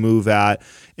always would move at.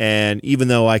 And even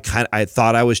though I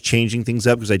thought I was changing things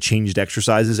up because I changed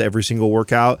exercises every single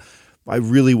workout, I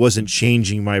really wasn't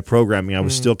changing my programming. I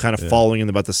was still kind of following in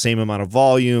about the same amount of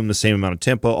volume, the same amount of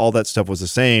tempo. All that stuff was the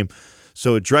same.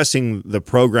 So addressing the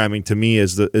programming to me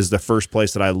is the first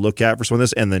place that I look at for some of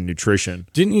this, and then nutrition.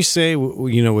 Didn't you say,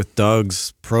 with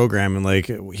Doug's programming, like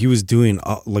he was doing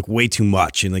like way too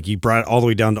much, and like he brought it all the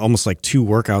way down to almost like 2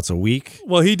 workouts a week?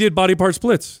 Well, he did body part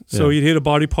splits, so he'd hit a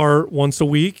body part once a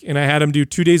week, and I had him do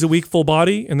 2 days a week full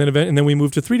body, and then we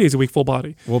moved to 3 days a week full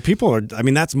body. Well,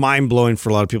 that's mind blowing for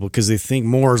a lot of people because they think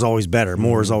more is always better,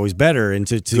 and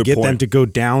to get them to go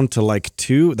down to like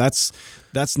 2,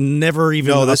 that's never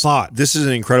even a thought. This is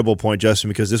an incredible point, Justin,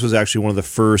 because this was actually one of the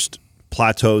first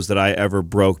plateaus that I ever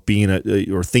broke.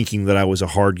 Or thinking that I was a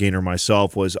hard gainer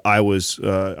myself, was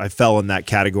I fell in that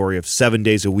category of 7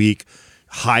 days a week,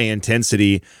 high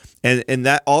intensity, And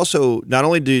that also, not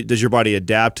only does your body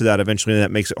adapt to that eventually, and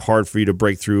that makes it hard for you to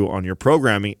break through on your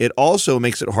programming, it also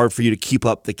makes it hard for you to keep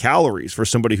up the calories for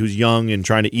somebody who's young and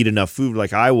trying to eat enough food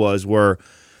like I was, where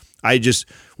I just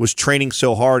was training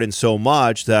so hard and so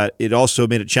much that it also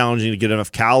made it challenging to get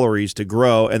enough calories to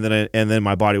grow. And then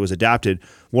my body was adapted.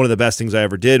 One of the best things I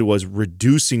ever did was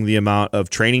reducing the amount of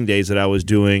training days that I was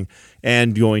doing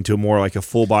and going to more like a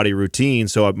full body routine.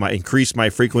 So I increased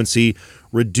my frequency,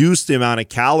 reduced the amount of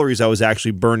calories I was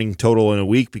actually burning total in a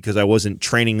week because I wasn't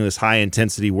training this high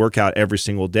intensity workout every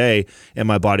single day, and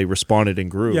my body responded and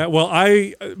grew. Yeah, well,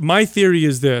 my theory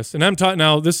is this, and I'm talking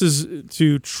now, this is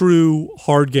to true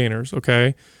hard gainers,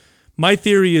 okay? My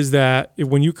theory is that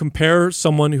when you compare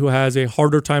someone who has a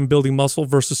harder time building muscle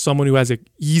versus someone who has an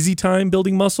easy time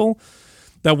building muscle,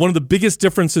 that one of the biggest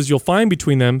differences you'll find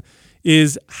between them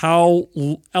is how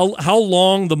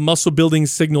long the muscle building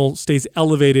signal stays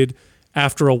elevated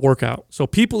after a workout. So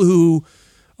people who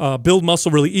build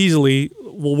muscle really easily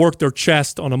will work their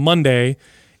chest on a Monday,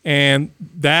 and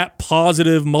that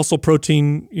positive muscle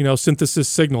protein, synthesis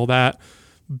signal, that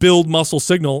build muscle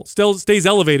signal, still stays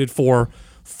elevated for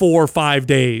 4 or 5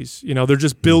 days. They're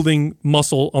just building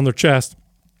muscle on their chest,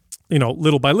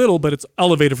 little by little, but it's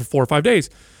elevated for 4 or 5 days.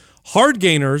 Hard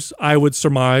gainers, I would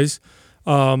surmise,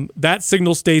 that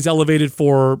signal stays elevated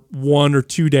for 1 or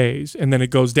 2 days, and then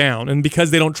it goes down. And because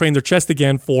they don't train their chest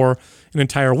again for an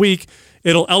entire week,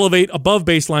 it'll elevate above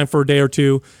baseline for a day or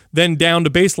two, then down to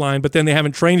baseline, but then they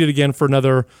haven't trained it again for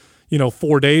another,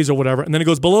 4 days or whatever. And then it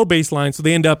goes below baseline, so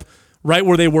they end up right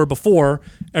where they were before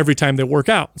every time they work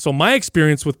out. So my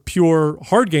experience with pure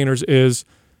hard gainers is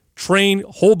train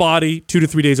whole body 2 to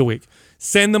 3 days a week.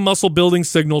 Send the muscle building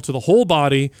signal to the whole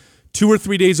body 2 or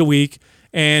 3 days a week,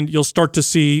 and you'll start to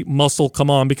see muscle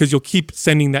come on because you'll keep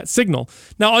sending that signal.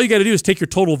 Now, all you got to do is take your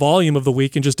total volume of the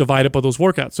week and just divide it by those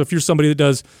workouts. So if you're somebody that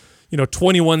does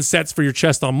 21 sets for your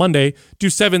chest on Monday, do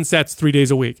 7 sets 3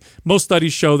 days a week. Most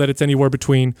studies show that it's anywhere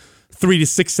between 3 to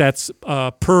 6 sets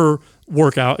per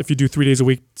workout. If you do 3 days a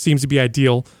week, seems to be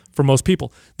ideal for most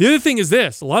people. The other thing is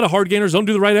this: a lot of hard gainers don't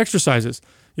do the right exercises.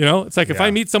 It's like if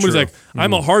I meet somebody who's like,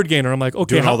 I'm a hard gainer, I'm like,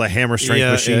 okay, doing all the hammer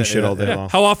strength machine shit all day long.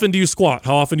 How often do you squat?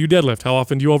 How often do you deadlift? How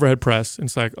often do you overhead press? And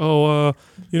it's like,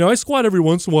 I squat every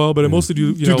once in a while, but I mostly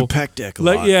do the pec deck a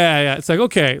lot. Yeah. It's like,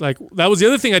 okay, like that was the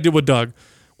other thing I did with Doug.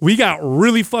 We got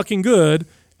really fucking good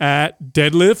at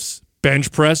deadlifts,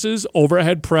 bench presses,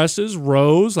 overhead presses,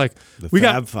 rows. Like we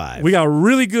got Five. We got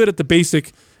really good at the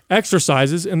basic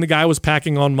exercises, and the guy was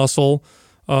packing on muscle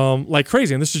like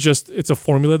crazy. And this is it's a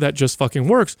formula that just fucking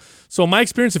works. So in my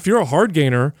experience, if you're a hard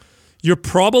gainer, you're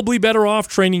probably better off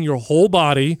training your whole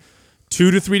body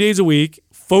 2 to 3 days a week,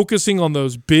 focusing on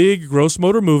those big gross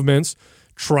motor movements,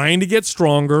 trying to get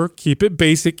stronger, keep it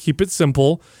basic, keep it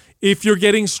simple. If you're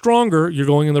getting stronger, you're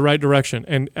going in the right direction,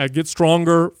 and get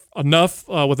stronger enough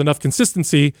with enough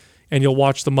consistency, and you'll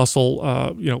watch the muscle,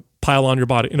 pile on your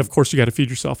body. And of course, you got to feed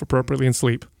yourself appropriately and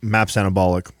sleep. MAPS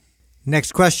anabolic.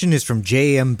 Next question is from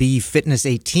JMB Fitness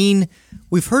 18.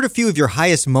 We've heard a few of your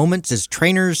highest moments as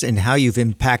trainers and how you've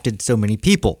impacted so many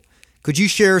people. Could you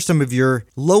share some of your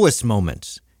lowest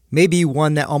moments? Maybe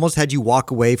one that almost had you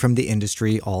walk away from the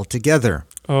industry altogether.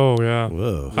 Oh yeah.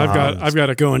 Whoa. I've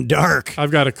got going dark. I've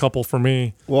got a couple for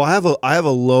me. Well, I have a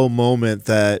low moment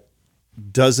that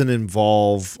doesn't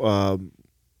involve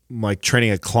like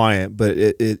training a client, but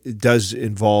it does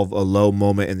involve a low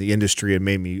moment in the industry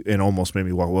and almost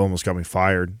got me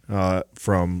fired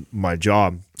from my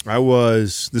job.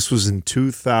 This was in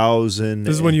 2000.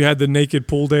 This is when you had the naked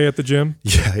pool day at the gym?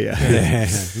 Yeah. It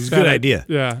was a good idea.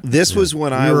 Yeah. This was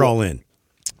when We were all in.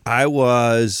 I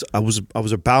was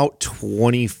about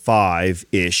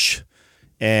 25-ish,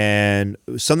 and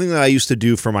something that I used to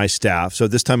do for my staff. So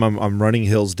this time I'm running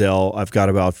Hillsdale. I've got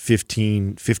about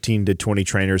 15 to 20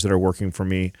 trainers that are working for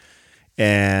me.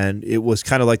 And it was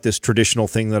kind of like this traditional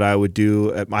thing that I would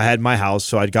do. I had my house,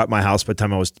 so I'd got my house by the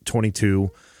time I was 22.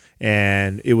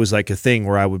 And it was like a thing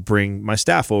where I would bring my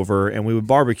staff over and we would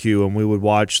barbecue and we would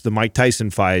watch the Mike Tyson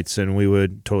fights, and we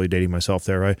would, totally dating myself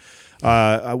there, right?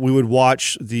 We would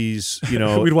watch these,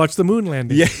 We'd watch the moon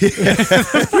landing. Yeah.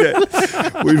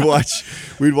 We'd watch,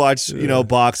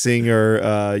 boxing or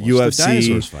UFC. The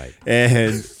dinosaurs fight.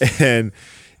 And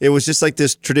it was just like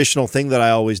this traditional thing that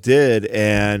I always did,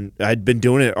 and I'd been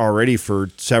doing it already for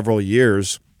several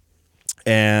years.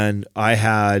 And I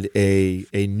had a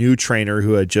new trainer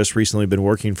who had just recently been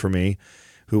working for me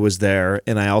who was there,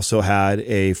 and I also had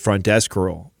a front desk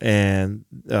girl. And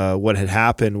what had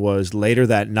happened was later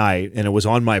that night, and it was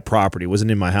on my property. It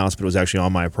wasn't in my house, but it was actually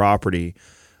on my property.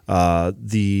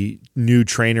 The new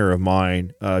trainer of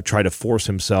mine tried to force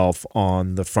himself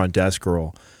on the front desk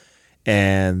girl.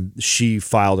 and she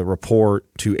filed a report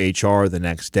to HR the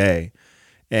next day.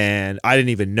 And I didn't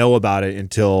even know about it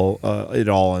until it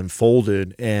all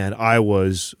unfolded. And I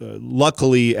was,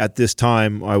 luckily at this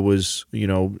time, I was,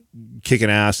 kicking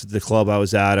ass at the club I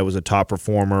was at. I was a top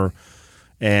performer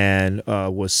and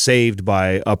was saved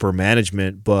by upper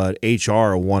management. But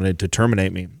HR wanted to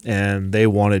terminate me, and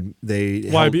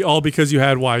why? All because you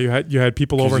had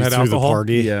people over and had alcohol. The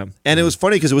party. Yeah, and it was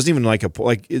funny because it wasn't even like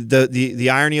the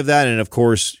irony of that, and of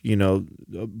course,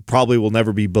 probably will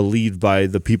never be believed by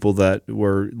the people that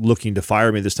were looking to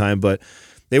fire me this time, but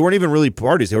they weren't even really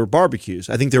parties. They were barbecues.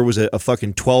 I think there was a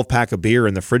fucking 12-pack of beer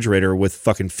in the refrigerator with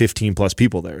fucking 15 plus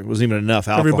people there. It wasn't even enough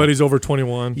alcohol. Everybody's over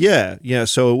 21. Yeah.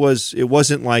 So it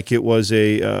wasn't like it was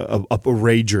a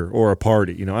rager or a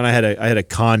party, and I had a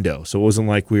condo, so it wasn't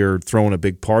like we were throwing a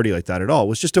big party like that at all. It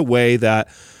was just a way that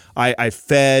I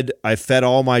fed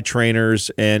all my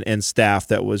trainers and staff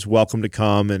that was welcome to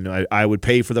come, and I would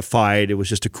pay for the fight. It was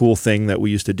just a cool thing that we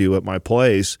used to do at my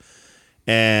place.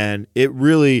 And it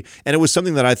was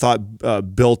something that I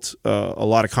thought built a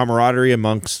lot of camaraderie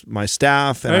amongst my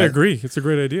staff. And I agree. It's a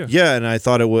great idea. Yeah, and I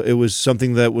thought it was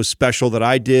something that was special that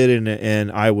I did,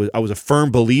 and I was a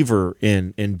firm believer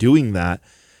in doing that.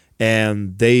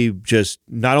 And they just,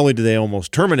 not only did they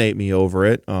almost terminate me over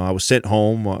it, I was sent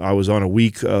home. I was on a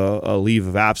week a leave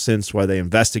of absence while they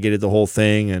investigated the whole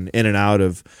thing and in and out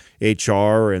of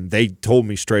HR. And they told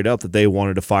me straight up that they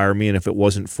wanted to fire me, and if it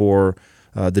wasn't for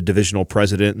the divisional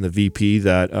president and the VP,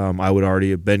 that I would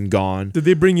already have been gone. Did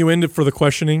they bring you in for the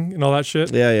questioning and all that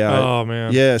shit? Yeah. Oh,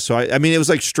 man. Yeah, so I mean, it was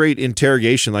like straight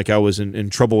interrogation, like I was in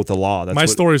trouble with the law. My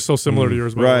story is so similar to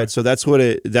yours. Right, so that's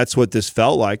what this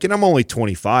felt like. And I'm only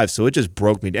 25, so it just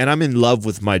broke me. And I'm in love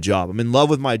with my job. I'm in love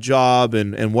with my job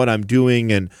and what I'm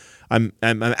doing, and I'm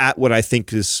at what I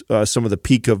think is some of the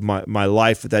peak of my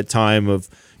life at that time of,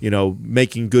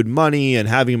 making good money and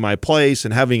having my place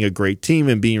and having a great team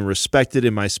and being respected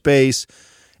in my space.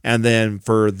 And then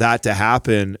for that to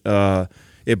happen,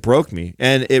 it broke me.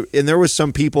 And there was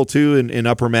some people too in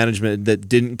upper management that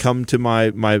didn't come to my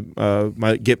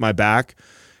get my back.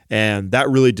 And that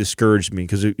really discouraged me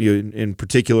because in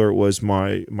particular, it was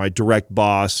my direct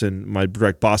boss and my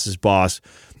direct boss's boss.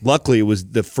 Luckily, it was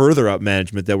the further up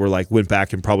management that went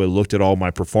back and probably looked at all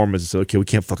my performance and said, okay, we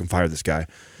can't fucking fire this guy.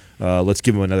 Let's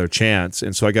give him another chance.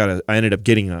 And so I ended up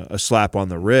getting a slap on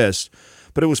the wrist,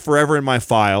 but it was forever in my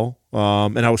file.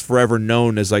 And I was forever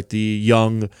known as like the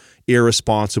young,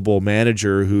 irresponsible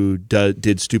manager who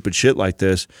did stupid shit like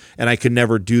this. And I could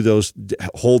never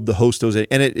host those.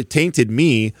 And it tainted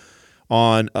me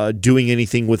on doing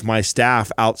anything with my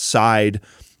staff outside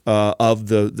of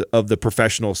the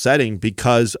professional setting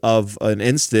because of an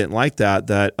incident like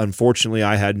that unfortunately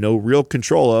I had no real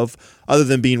control of, other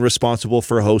than being responsible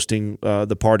for hosting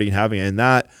the party and having it. And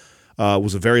that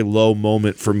was a very low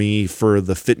moment for me for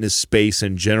the fitness space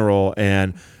in general.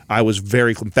 And I was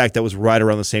in fact, that was right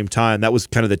around the same time. That was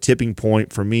kind of the tipping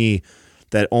point for me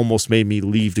that almost made me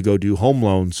leave to go do home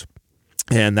loans.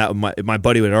 And that my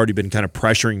buddy had already been kind of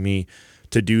pressuring me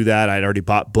to do that. I'd already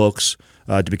bought books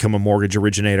to become a mortgage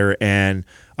originator, and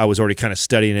I was already kind of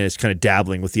studying it, kind of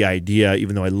dabbling with the idea,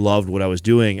 even though I loved what I was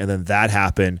doing. And then that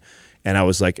happened, and I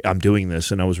was like, I'm doing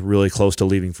this, and I was really close to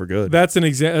leaving for good. That's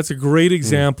a great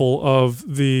example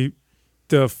of the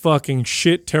fucking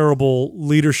shit terrible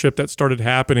leadership that started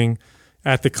happening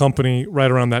at the company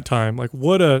right around that time. Like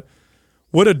what a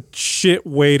shit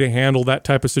way to handle that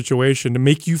type of situation to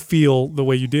make you feel the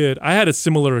way you did. I had a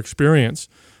similar experience.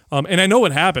 And I know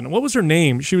what happened. What was her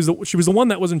name? She was the one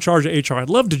that was in charge of HR. I'd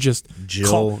love to just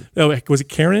Jill. Was it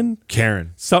Karen?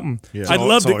 Karen. Something. Yeah.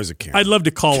 It's always a Karen. I'd love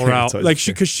to call her out, like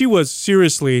because she was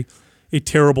seriously a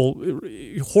terrible,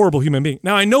 horrible human being.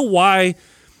 Now I know why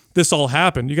this all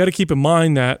happened. You got to keep in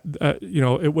mind that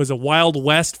it was a wild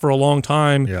west for a long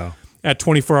time. Yeah. At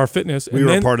 24-Hour Fitness. We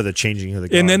were a part of the changing of the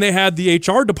guard. And then they had the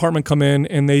HR department come in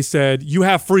and they said, you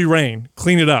have free reign,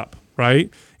 clean it up,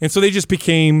 right? And so they just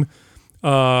became,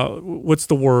 what's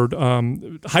the word?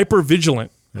 Hyper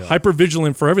vigilant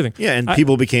for everything. Yeah, and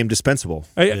people became dispensable.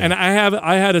 And I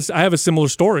have a similar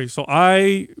story. So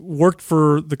I worked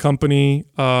for the company.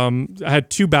 I had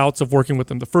 2 bouts of working with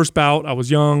them. The first bout, I was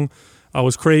young, I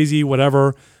was crazy,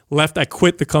 whatever. Left, I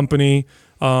quit the company,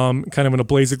 kind of in a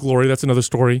blaze of glory. That's another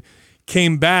story.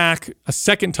 Came back a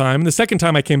second time. And the second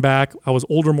time I came back, I was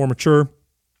older, more mature.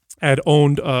 I had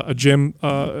owned a gym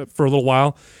for a little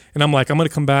while. And I'm like, I'm going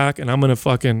to come back and I'm going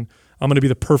to be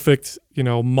the perfect,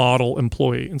 model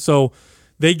employee. And so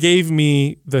they gave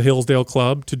me the Hillsdale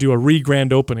Club to do a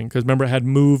re-grand opening because remember, it had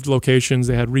moved locations.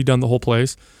 They had redone the whole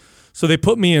place. So they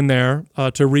put me in there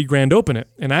to re-grand open it.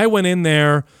 And I went in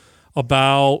there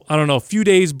about, I don't know, a few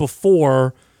days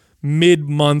before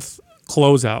mid-month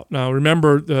closeout. Now,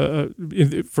 remember,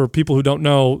 for people who don't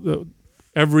know,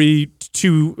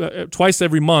 twice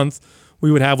every month,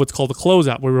 we would have what's called a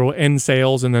closeout, where we will end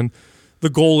sales, and then the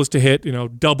goal is to hit,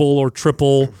 double or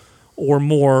triple or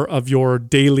more of your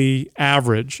daily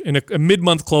average. And a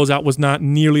mid-month closeout was not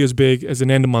nearly as big as an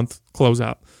end-of-month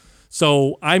closeout.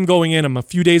 So I'm going in, I'm a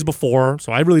few days before,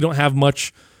 so I really don't have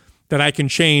much that I can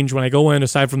change when I go in,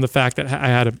 aside from the fact that I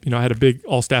had a big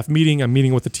all-staff meeting. I'm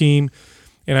meeting with the team,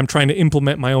 and I'm trying to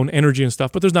implement my own energy and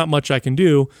stuff, but there's not much I can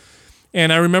do.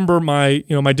 And I remember my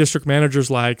district manager's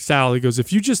like, Sal, he goes,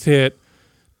 if you just hit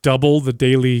double the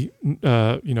daily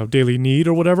need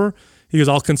or whatever, he goes,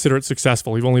 I'll consider it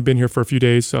successful. You've only been here for a few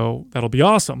days, so that'll be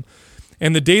awesome.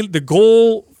 And the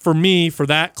goal for me for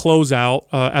that closeout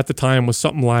at the time was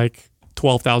something like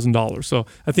 $12,000. So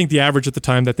I think the average at the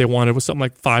time that they wanted was something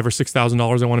like $5,000 or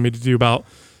 $6,000. They wanted me to do about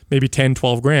maybe 10,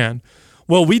 12 grand.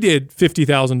 Well, we did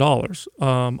 $50,000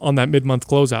 on that mid-month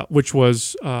closeout, which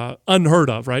was unheard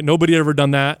of, right? Nobody had ever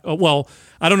done that. Well,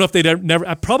 I don't know if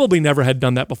I probably never had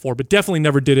done that before, but definitely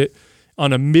never did it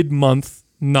on a mid-month,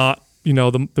 not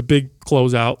the big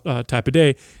closeout type of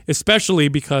day, especially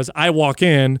because I walk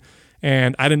in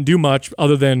and I didn't do much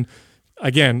other than,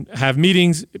 again, have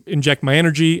meetings, inject my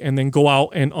energy, and then go out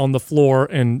and on the floor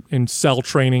and sell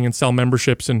training and sell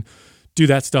memberships and do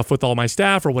that stuff with all my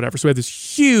staff or whatever. So we had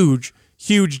this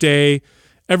huge day.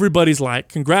 Everybody's like,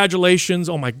 congratulations.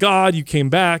 Oh my God, you came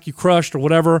back, you crushed or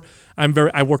whatever.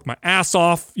 I worked my ass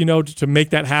off, to make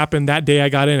that happen. That day I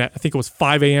got in at, I think it was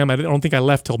 5 a.m. I don't think I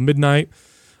left till midnight.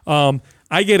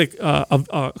 I get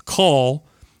a call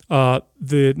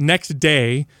the next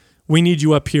day. We need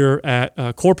you up here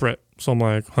at corporate. So I'm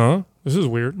like, huh? This is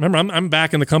weird. Remember, I'm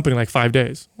back in the company like 5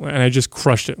 days, and I just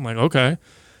crushed it. I'm like, okay.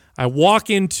 I walk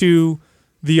into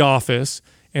the office,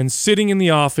 and sitting in the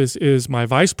office is my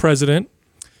vice president,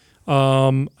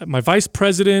 the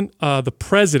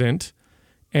president,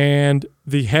 and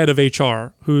the head of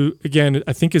HR, who, again,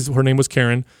 I think her name was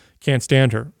Karen. Can't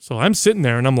stand her. So I'm sitting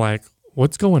there, and I'm like,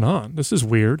 what's going on? This is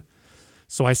weird.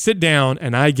 So I sit down,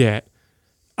 and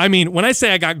when I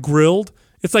say I got grilled,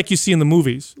 it's like you see in the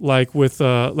movies, like with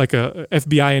like a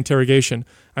FBI interrogation.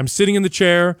 I'm sitting in the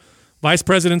chair. Vice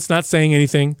president's not saying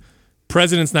anything.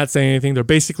 President's not saying anything. They're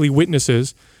basically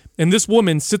witnesses. And this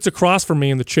woman sits across from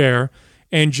me in the chair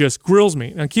and just grills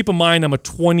me. Now, keep in mind, I'm a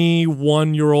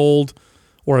 21-year-old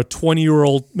or a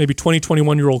 20-year-old, maybe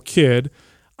 21-year-old kid.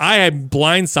 I am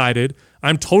blindsided.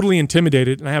 I'm totally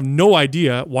intimidated, and I have no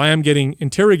idea why I'm getting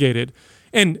interrogated.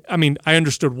 And, I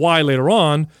understood why later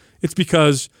on. It's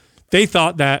because they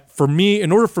thought that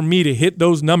in order for me to hit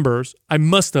those numbers, I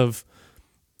must have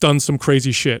done some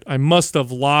crazy shit. I must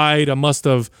have lied. I must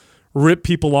have ripped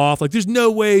people off. Like, there's no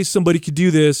way somebody could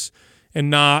do this and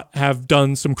not have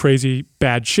done some crazy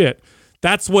bad shit.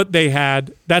 That's what they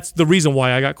had. That's the reason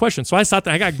why I got questioned. So I thought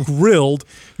that I got grilled.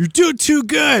 You're doing too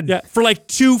good. Yeah, for like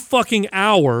 2 fucking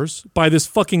hours by this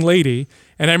fucking lady.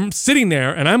 And I'm sitting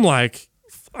there and I'm like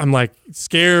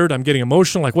scared. I'm getting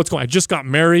emotional. Like, what's going on? I just got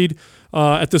married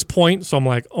at this point. So I'm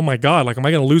like, oh my God, like, am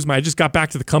I going to lose I just got back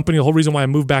to the company. The whole reason why I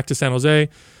moved back to San Jose.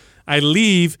 I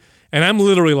leave and I'm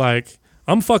literally like,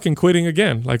 I'm fucking quitting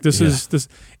again. Like, this is this.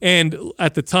 And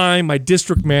at the time, my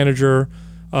district manager,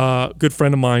 good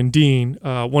friend of mine, Dean,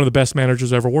 one of the best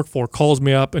managers I ever worked for, calls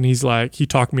me up and he's like, he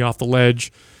talked me off the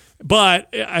ledge.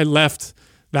 But I left.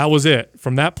 That was it.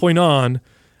 From that point on,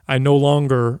 I no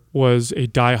longer was a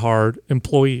diehard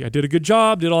employee. I did a good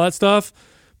job, did all that stuff,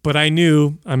 but I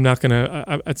knew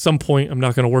at some point, I'm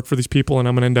not going to work for these people and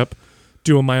I'm going to end up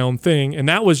doing my own thing. And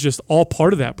that was just all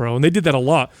part of that, bro. And they did that a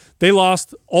lot. They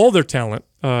lost all their talent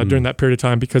during that period of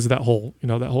time because of that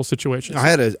whole situation. I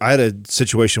had a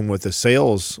situation with the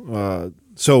sales.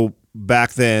 So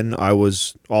back then I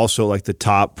was also like the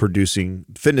top producing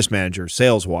fitness manager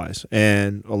sales wise.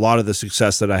 And a lot of the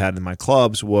success that I had in my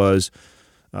clubs was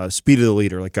speed of the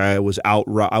leader. Like, I was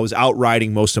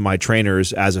outriding most of my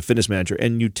trainers as a fitness manager.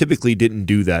 And you typically didn't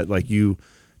do that. Like, you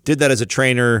did that as a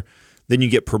trainer, then you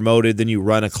get promoted, then you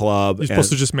run a club. You're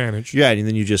supposed to just manage. Yeah, and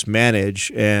then you just manage.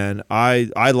 And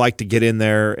I like to get in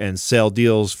there and sell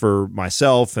deals for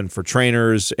myself and for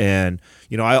trainers. And,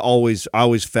 I always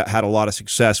had a lot of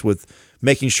success with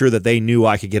making sure that they knew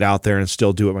I could get out there and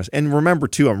still do it myself. And remember,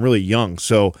 too, I'm really young.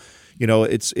 So,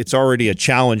 it's already a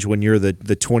challenge when you're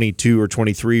the 22 or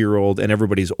 23-year-old and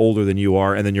everybody's older than you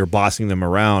are, and then you're bossing them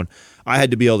around. I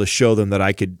had to be able to show them that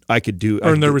I could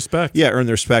earn their respect. Yeah, earn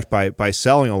their respect by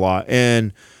selling a lot.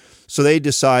 And so they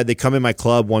come in my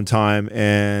club one time,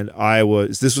 and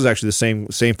this was actually the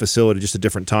same facility, just a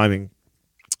different timing.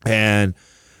 And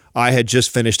I had just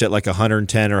finished at like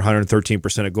 110 or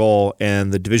 113% of goal,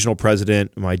 and the divisional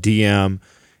president, my DM,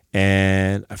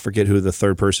 and I forget who the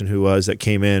third person who was that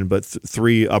came in, but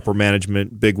three upper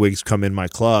management bigwigs come in my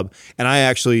club. And I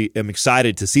actually am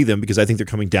excited to see them because I think they're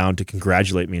coming down to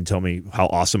congratulate me and tell me how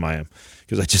awesome I am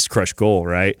because I just crushed goal,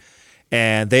 right?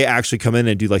 And they actually come in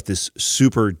and do like this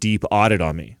super deep audit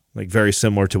on me, like very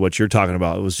similar to what you're talking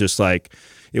about. It was just like,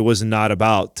 it was not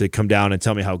about to come down and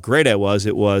tell me how great I was.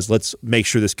 It was, let's make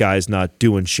sure this guy's not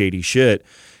doing shady shit.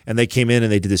 And they came in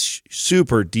and they did this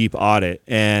super deep audit.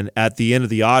 And at the end of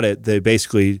the audit, they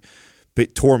basically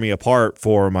tore me apart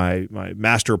for my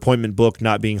master appointment book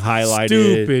not being highlighted.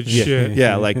 Stupid shit.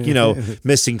 Yeah, like,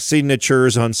 missing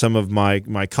signatures on some of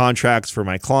my contracts for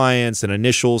my clients and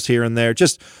initials here and there.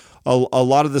 Just a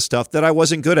lot of the stuff that I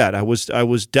wasn't good at. I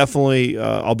was definitely,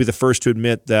 I'll be the first to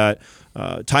admit that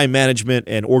time management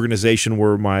and organization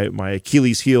were my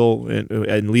Achilles heel,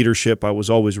 and leadership. I was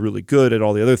always really good at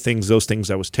all the other things. Those things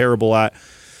I was terrible at,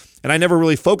 and I never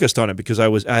really focused on it because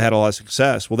I had a lot of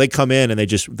success. Well, they come in and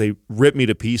they rip me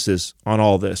to pieces on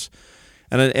all this,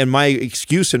 and my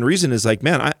excuse and reason is like,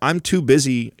 man, I'm too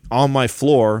busy on my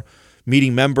floor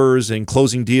meeting members and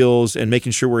closing deals and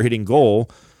making sure we're hitting goal.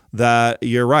 That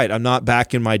you're right. I'm not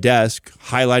back in my desk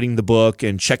highlighting the book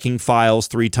and checking files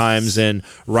 3 times and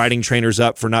writing trainers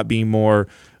up for not being more,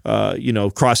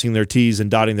 crossing their T's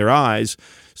and dotting their I's.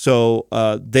 So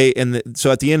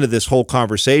so at the end of this whole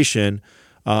conversation,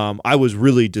 I was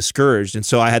really discouraged, and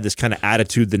so I had this kind of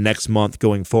attitude the next month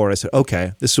going forward. I said,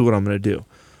 okay, this is what I'm going to do.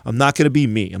 I'm not going to be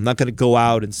me. I'm not going to go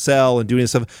out and sell and do any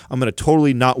stuff. I'm going to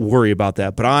totally not worry about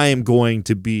that, but I am going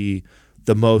to be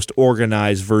the most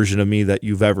organized version of me that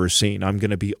you've ever seen. I'm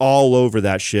going to be all over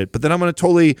that shit, but then I'm going to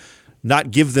totally not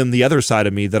give them the other side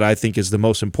of me that I think is the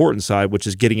most important side, which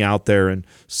is getting out there and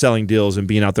selling deals and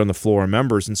being out there on the floor and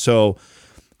members. And so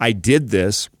I did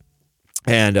this,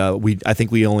 and I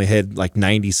think we only hit like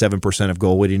 97% of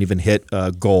goal. We didn't even hit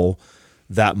a goal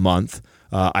that month.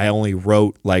 I only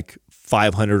wrote like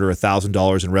 $500 or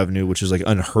 $1,000 in revenue, which is like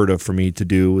unheard of for me to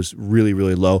do. It was really,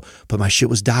 really low, but my shit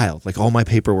was dialed. Like all my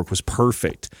paperwork was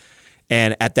perfect.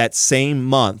 And at that same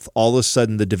month, all of a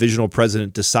sudden the divisional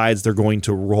president decides they're going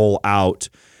to roll out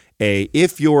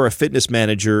if you're a fitness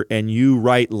manager and you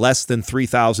write less than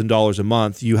 $3,000 a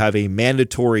month, you have a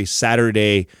mandatory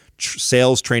Saturday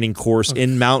sales training course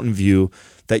in Mountain View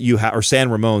that or San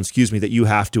Ramon, that you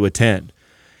have to attend.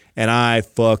 And I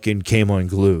fucking came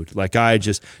unglued. Like I've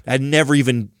never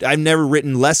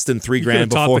written less than $3,000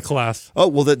 before. Taught the class. Oh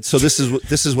well, so this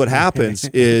is what happens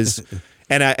is,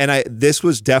 and this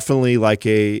was definitely like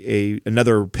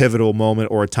another pivotal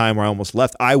moment or a time where I almost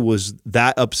left. I was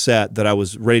that upset that I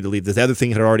was ready to leave. The other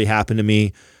thing had already happened to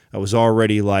me. I was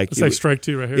already like, it's like strike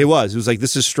 2 right here. It was like,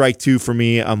 this is strike 2 for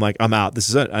me. I'm like, I'm out. This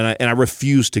is it, and I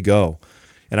refused to go.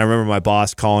 And I remember my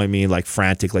boss calling me like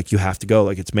frantic, like, you have to go,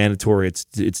 like it's mandatory, it's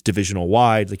divisional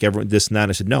wide, like everyone this and that. And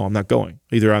I said, no, I'm not going.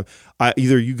 Either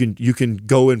you can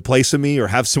go in place of me or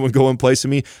have someone go in place of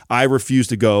me. I refuse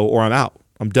to go, or I'm out.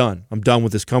 I'm done. I'm done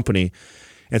with this company.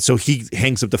 And so he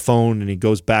hangs up the phone and he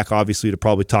goes back, obviously, to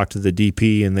probably talk to the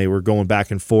DP, and they were going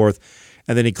back and forth.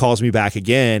 And then he calls me back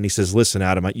again. He says, listen,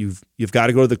 Adam, you've got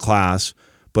to go to the class,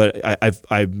 but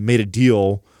I've made a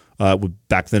deal.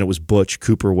 Back then it was Butch.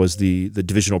 Cooper was the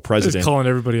divisional president. Just calling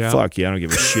everybody out. Fuck yeah, I don't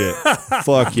give a shit.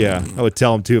 Fuck yeah, I would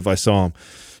tell him too if I saw him.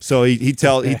 So he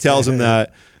tells him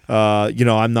that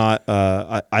I'm not.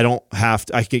 I don't have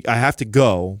to. I have to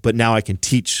go, but now I can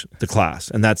teach the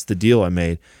class, and that's the deal I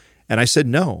made. And I said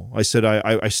no. I said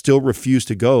I still refuse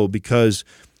to go because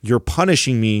you're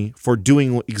punishing me for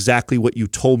doing exactly what you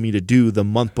told me to do the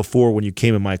month before when you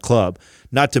came in my club.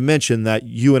 Not to mention that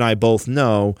you and I both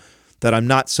know that I'm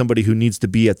not somebody who needs to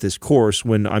be at this course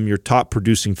when I'm your top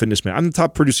producing fitness man. I'm the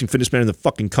top producing fitness man in the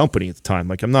fucking company at the time.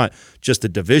 Like, I'm not just a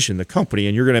division, the company,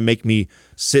 and you're going to make me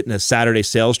sit in a Saturday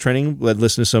sales training,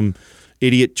 listen to some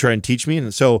idiot try and teach me.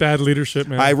 And so bad leadership,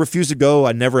 man. I refused to go.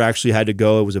 I never actually had to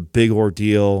go. It was a big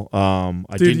ordeal.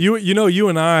 You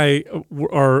and I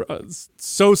are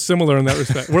so similar in that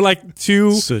respect. We're like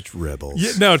two such rebels.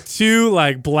 Two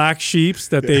like black sheeps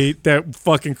that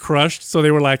fucking crushed. So they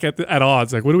were like at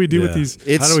odds. Like, what do we do with these?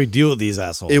 How do we deal with these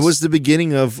assholes? It was the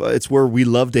beginning of it's where We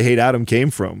Love to Hate Adam came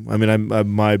from. I mean,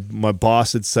 my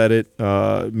boss had said it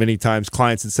many times.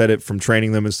 Clients had said it from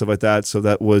training them and stuff like that. So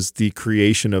that was the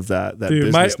creation of that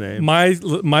business name.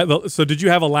 So did you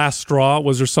have a last straw?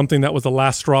 Was there something that was the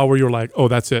last straw where you were like, oh,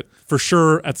 that's it for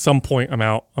sure? At some point, I'm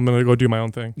out. I'm going to go do my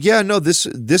own thing. Yeah, no. This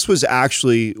was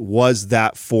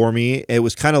that for me. It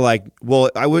was kind of like, well,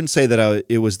 I wouldn't say that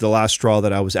it was the last straw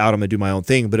that I was out. I'm going to do my own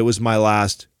thing, but it was my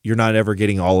last. You're not ever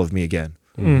getting all of me again.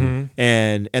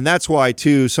 And that's why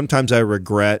too, sometimes I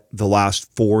regret the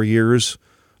last 4 years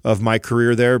of my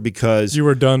career there, because You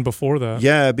were done before that.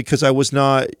 yeah, because I was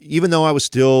not, even though I was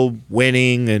still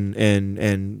winning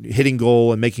and hitting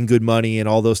goal and making good money and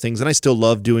all those things, and I still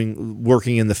loved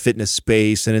working in the fitness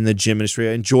space and in the gym industry.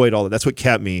 I enjoyed all that. That's what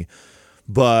kept me.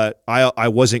 But I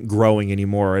wasn't growing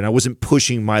anymore, and I wasn't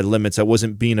pushing my limits. I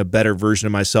wasn't being a better version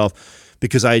of myself,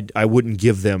 because I wouldn't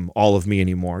give them all of me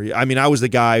anymore. I mean, I was the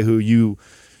guy who you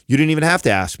didn't even have to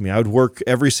ask me. I would work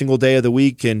every single day of the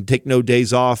week and take no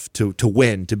days off to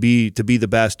win, to be the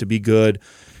best, to be good.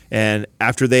 And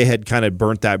after they had kind of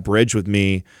burnt that bridge with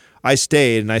me, I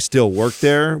stayed and I still worked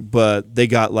there, but they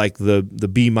got like the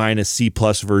B- C+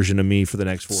 version of me for the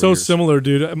next 4 So years. similar,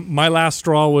 dude. My last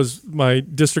straw was my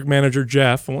district manager,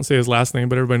 Jeff. I won't say his last name,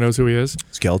 but everybody knows who he is.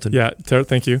 Skeleton. Yeah,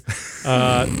 thank you.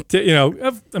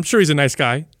 I'm sure he's a nice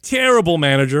guy. Terrible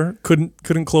manager.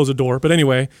 Couldn't close a door. But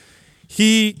anyway,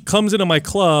 he comes into my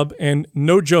club, and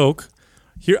no joke,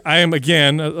 here I am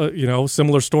again.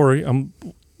 Similar story. I'm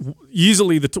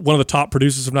easily one of the top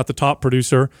producers, if not the top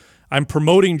producer. I'm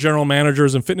promoting general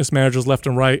managers and fitness managers left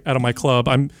and right out of my club.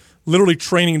 I'm literally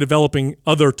training and developing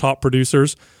other top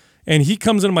producers. And he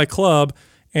comes into my club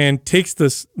and takes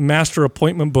this master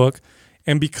appointment book.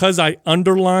 And because I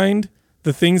underlined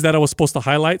the things that I was supposed to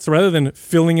highlight, so rather than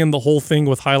filling in the whole thing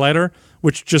with highlighter,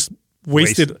 which just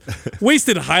wasted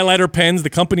highlighter pens, the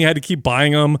company had to keep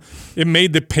buying them. It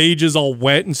made the pages all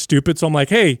wet and stupid. So I'm like,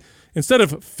 hey, instead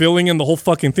of filling in the whole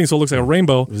fucking thing so it looks like a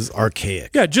rainbow. This is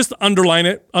archaic. Yeah, just underline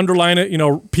it.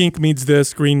 Pink means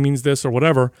this, green means this, or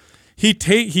whatever.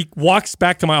 He walks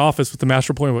back to my office with the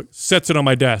master appointment book, sets it on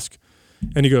my desk,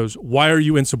 and he goes, "Why are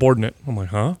you insubordinate?" I'm like,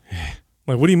 "Huh?" I'm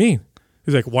like, "What do you mean?"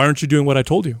 He's like, "Why aren't you doing what I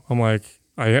told you?" I'm like,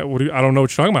 I don't know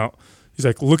what you're talking about." He's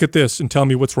like, "Look at this and tell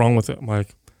me what's wrong with it." I'm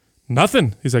like,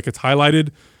 "Nothing." He's like, "It's highlighted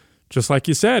just like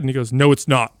you said." And he goes, "No, it's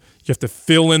not. You have to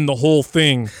fill in the whole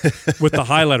thing with the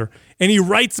highlighter." And he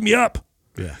writes me up.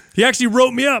 Yeah. He actually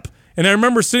wrote me up. And I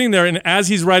remember sitting there, and as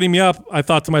he's writing me up, I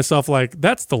thought to myself, like,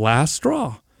 that's the last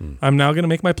straw. I'm now going to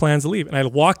make my plans to leave. And I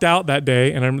walked out that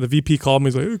day, and the VP called me.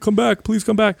 He's like, "Hey, come back. Please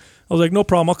come back." I was like, "No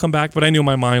problem. I'll come back." But I knew in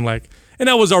my mind, like, and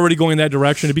I was already going that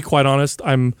direction. To be quite honest,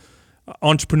 I'm an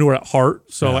entrepreneur at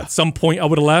heart. So at some point I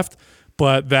would have left.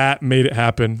 But that made it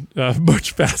happen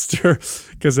much faster,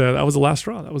 because that was the last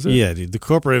straw. That was it. Yeah, dude. The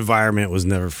corporate environment was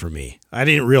never for me. I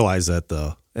didn't realize that,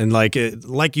 though. And like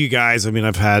you guys, I mean,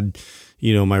 I've had,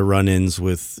 my run-ins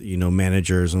with,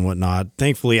 managers and whatnot.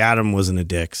 Thankfully, Adam wasn't a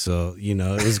dick. So,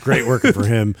 it was great working for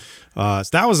him. So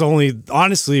that was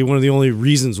honestly, one of the only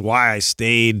reasons why I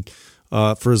stayed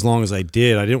for as long as I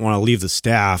did. I didn't want to leave the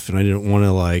staff, and I didn't want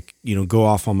to go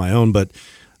off on my own. But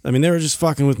I mean, they were just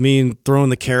fucking with me and throwing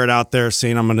the carrot out there,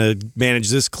 saying I'm going to manage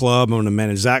this club, I'm going to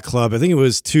manage that club. I think it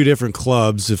was 2 different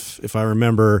clubs, if I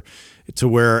remember, to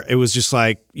where it was just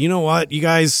like, you know what, you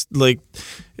guys, like,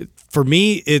 for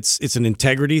me, it's an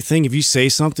integrity thing. If you say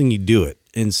something, you do it.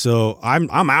 And so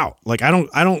I'm out. Like, I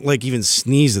don't like even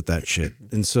sneeze at that shit.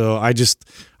 And so I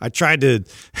tried to,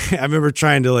 I remember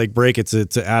trying to like break it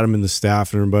to Adam and the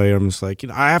staff and everybody. I'm just like,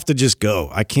 I have to just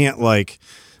go. I can't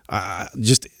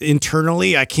just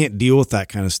internally, I can't deal with that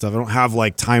kind of stuff. I don't have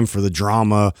like time for the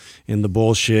drama and the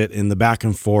bullshit and the back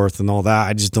and forth and all that.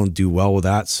 I just don't do well with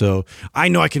that. So I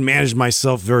know I can manage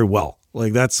myself very well.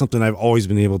 Like, that's something I've always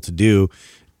been able to do.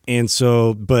 And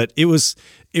so, but it was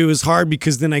hard,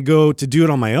 because then I go to do it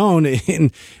on my own,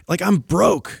 and like, I'm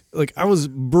broke. Like, I was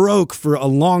broke for a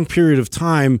long period of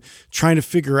time trying to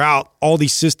figure out all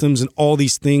these systems and all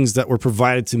these things that were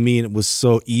provided to me, and it was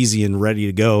so easy and ready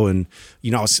to go. And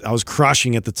I was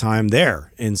crushing at the time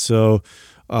there, and so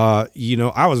I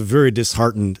was very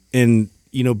disheartened. And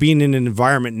being in an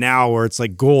environment now where it's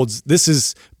like Gold's, this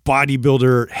is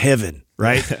bodybuilder heaven,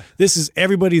 right? This is,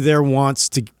 everybody there wants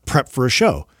to prep for a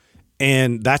show.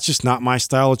 And that's just not my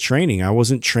style of training. I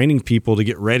wasn't training people to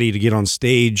get ready to get on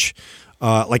stage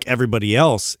like everybody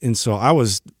else. And so I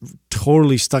was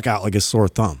totally stuck out like a sore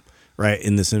thumb, right,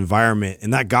 in this environment.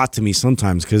 And that got to me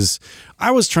sometimes, because I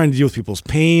was trying to deal with people's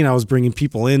pain. I was bringing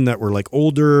people in that were like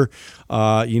older,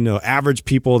 average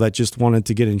people that just wanted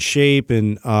to get in shape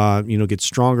and, get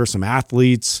stronger, some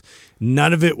athletes.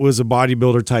 None of it was a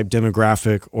bodybuilder type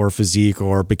demographic or physique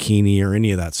or bikini or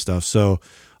any of that stuff. So,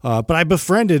 but I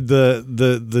befriended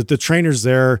the trainers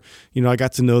there. I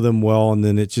got to know them well, and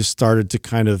then it just started to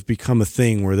kind of become a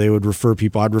thing where they would refer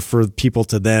people. I'd refer people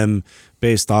to them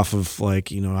based off of like,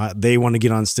 they want to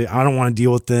get on stage. I don't want to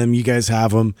deal with them. You guys have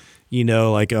them.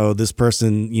 Like, oh, this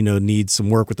person, needs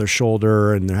some work with their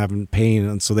shoulder and they're having pain,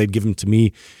 and so they'd give them to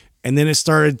me. And then I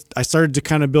started to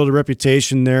kind of build a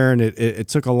reputation there, and it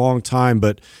took a long time,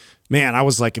 but man, I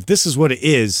was like, if this is what it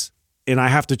is, and I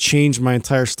have to change my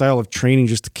entire style of training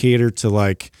just to cater to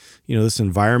like, this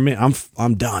environment,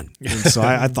 I'm done. And so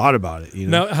I thought about it.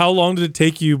 Now, how long did it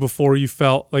take you before you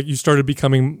felt like you started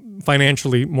becoming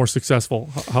financially more successful?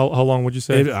 How long would you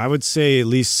say? I would say at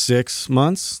least 6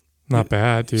 months. Not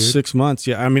bad, dude. 6 months.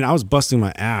 Yeah. I mean, I was busting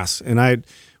my ass, and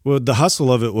the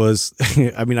hustle of it was,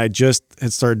 I mean, I just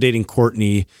had started dating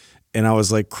Courtney, and I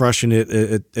was like crushing it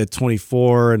at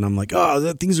 24, and I'm like,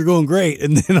 oh, things are going great.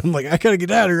 And then I'm like, I gotta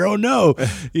get out of here. Oh no,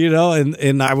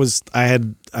 and I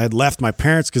had left my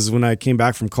parents, because when I came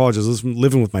back from college, I was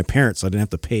living with my parents, so I didn't have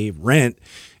to pay rent.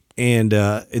 And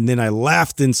then I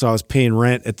left, and so I was paying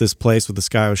rent at this place with this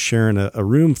guy I was sharing a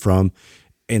room from.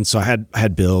 And so I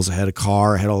had bills, I had a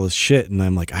car, I had all this shit, and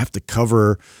I'm like, I have to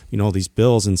cover, all these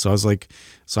bills. And so I was like,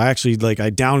 I actually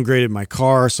I downgraded my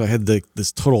car, so I had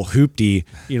this total hoopty,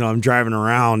 I'm driving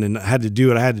around, and I had to do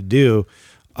what I had to do.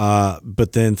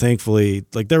 But then thankfully,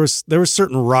 like there were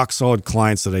certain rock solid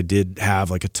clients that I did have,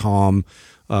 like a Tom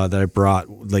that I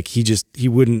brought. Like he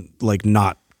wouldn't like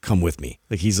not come with me.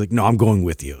 Like he's like, no, I'm going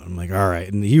with you. I'm like, all right.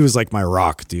 And he was like my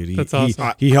rock, dude. That's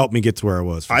awesome. He helped me get to where I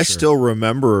was. I still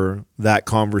remember that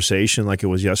conversation like it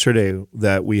was yesterday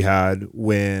that we had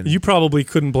when you probably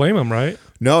couldn't blame him, right?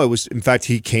 No, it was, in fact,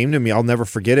 he came to me. I'll never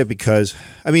forget it, because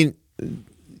I mean,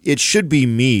 it should be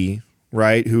me,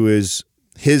 right, who is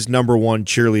his number one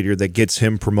cheerleader that gets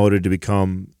him promoted to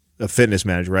become a fitness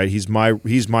manager, right? He's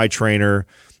my trainer.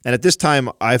 And at this time,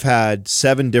 I've had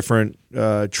 7 different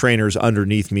trainers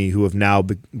underneath me who have now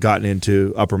gotten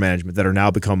into upper management, that are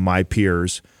now become my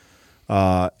peers.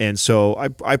 And so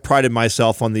I prided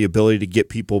myself on the ability to get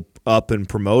people up and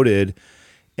promoted.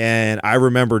 And I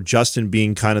remember Justin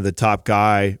being kind of the top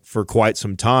guy for quite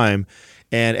some time.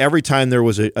 And every time there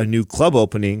was a new club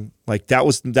opening, like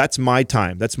that's my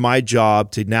time. That's my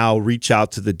job to now reach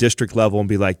out to the district level and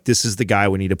be like, this is the guy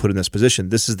we need to put in this position.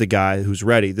 This is the guy who's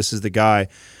ready. This is the guy.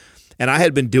 And I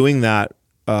had been doing that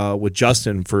with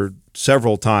Justin for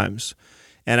several times.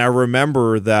 And I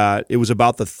remember that it was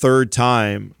about the 3rd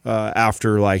time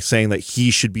after like saying that he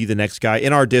should be the next guy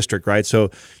in our district, right?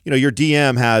 So, your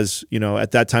DM has,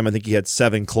 at that time, I think he had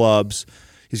 7 clubs.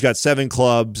 He's got 7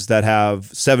 clubs that have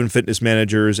 7 fitness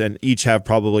managers, and each have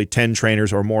probably 10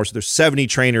 trainers or more. So there's 70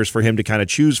 trainers for him to kind of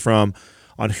choose from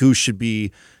on who should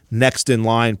be next in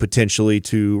line potentially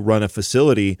to run a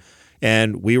facility.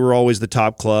 And we were always the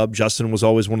top club. Justin was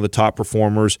always one of the top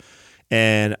performers.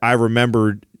 And I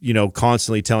remembered,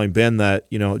 constantly telling Ben that,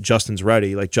 Justin's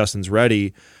ready.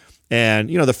 And,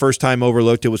 the first time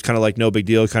overlooked, it was kind of like no big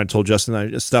deal. Kind of told Justin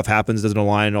that stuff happens, doesn't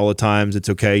align all the times. It's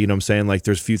okay. You know what I'm saying? Like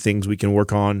there's a few things we can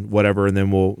work on, whatever. And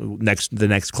then the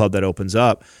next club that opens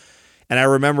up. And I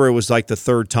remember it was like the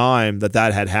 3rd time that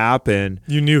had happened.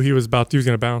 You knew he was going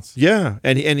to bounce. Yeah,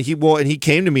 and he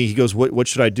came to me. He goes, "What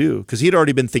should I do?" Because he had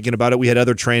already been thinking about it. We had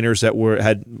other trainers that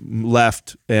had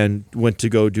left and went to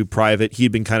go do private.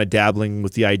 He'd been kind of dabbling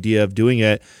with the idea of doing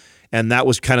it, and that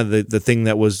was kind of the thing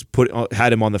that was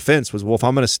had him on the fence. Was, well, if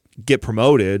I'm going to get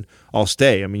promoted, I'll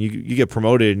stay. I mean, you get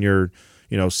promoted and you're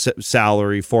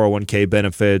salary, 401k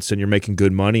benefits, and you're making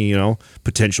good money.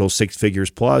 Potential 6 figures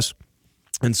plus.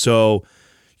 And so,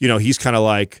 he's kind of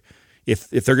like, if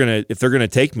they're gonna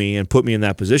take me and put me in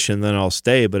that position, then I'll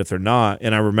stay. But if they're not,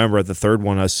 and I remember at the 3rd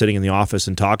one, I was sitting in the office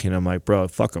and talking. And I'm like, bro,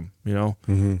 fuck them,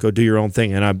 go do your own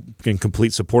thing. And I'm in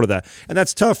complete support of that. And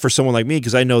that's tough for someone like me,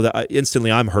 because I know that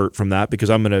instantly I'm hurt from that, because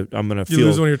I'm gonna feel you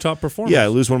lose one of your top performers. Yeah, I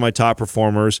lose one of my top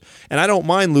performers, and I don't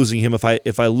mind losing him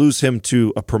if I lose him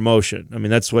to a promotion. I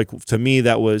mean, that's like, to me,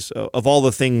 that was of all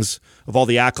the things, of all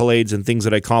the accolades and things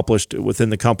that I accomplished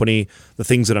within the company, the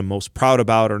things that I'm most proud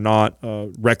about are not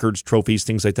records, trophies,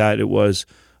 things like that. It was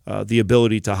the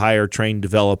ability to hire, train,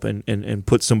 develop, and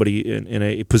put somebody in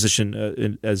a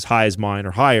position as high as mine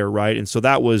or higher, right? And so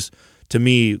that was, to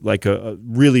me, like a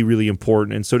really, really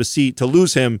important. And so to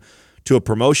lose him to a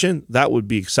promotion, that would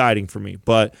be exciting for me.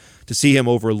 But to see him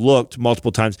overlooked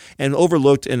multiple times, and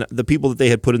the people that they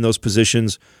had put in those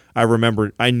positions, I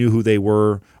remember, I knew who they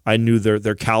were. I knew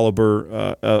their caliber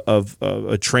of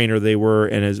a trainer they were,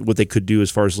 and what they could do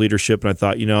as far as leadership. And I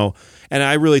thought, and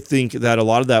I really think that a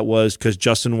lot of that was because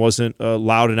Justin wasn't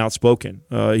loud and outspoken.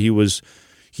 He was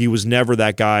never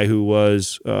that guy who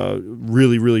was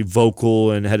really, really vocal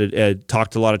and had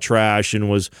talked a lot of trash and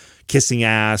was kissing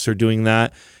ass or doing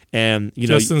that. And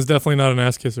Justin's definitely not an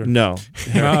ass kisser. No,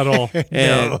 not at all.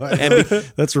 And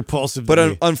that's repulsive.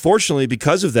 But unfortunately,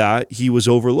 because of that, he was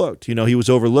overlooked. He was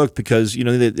overlooked because and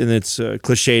it's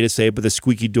cliche to say, but the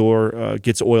squeaky door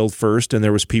gets oiled first, and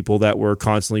there was people that were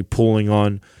constantly pulling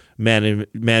on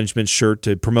management shirt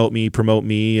to promote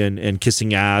me and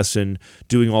kissing ass and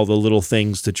doing all the little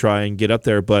things to try and get up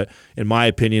there. But in my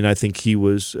opinion, I think he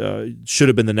was should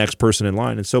have been the next person in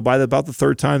line. And so by about the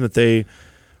third time that they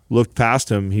looked past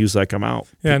him, he was like, I'm out.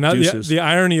 Yeah, now the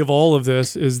irony of all of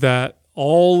this is that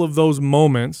all of those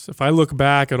moments, if I look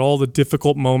back at all the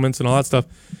difficult moments and all that stuff,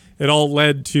 it all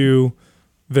led to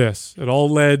this. It all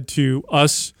led to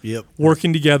us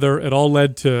working together. It all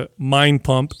led to Mind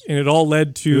Pump, and it all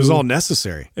led to... It was all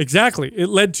necessary. Exactly. It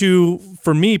led to,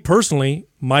 for me personally,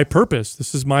 my purpose.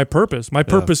 This is my purpose. My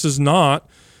purpose was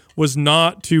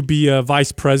not to be a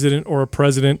vice president or a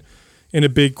president in a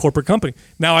big corporate company.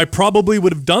 Now, I probably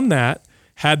would have done that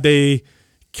had they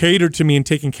catered to me and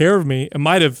taken care of me. It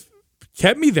might have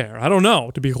kept me there. I don't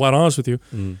know, to be quite honest with you.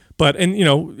 But, and you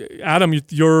know, Adam,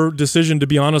 your decision to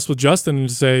be honest with Justin and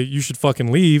to say you should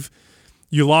fucking leave,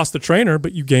 you lost the trainer,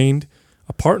 but you gained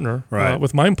a partner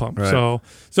with Mind Pump. Right. So,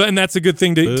 and that's a good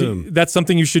thing. That's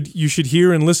something you should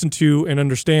hear and listen to and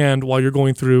understand while you're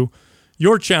going through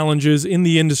your challenges in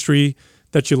the industry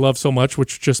that you love so much,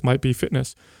 which just might be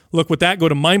fitness. Look, with that, go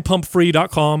to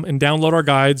mindpumpfree.com and download our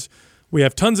guides. We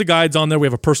have tons of guides on there. We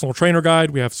have a personal trainer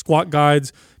guide. We have squat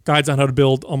guides, guides on how to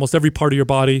build almost every part of your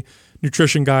body,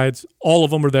 nutrition guides. All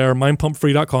of them are there,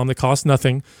 mindpumpfree.com. They cost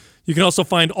nothing. You can also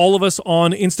find all of us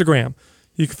on Instagram.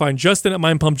 You can find Justin at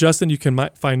mindpumpjustin. You can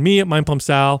find me at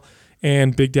mindpumpsal.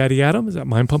 And Big Daddy Adam is at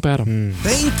Mind Pump Adam.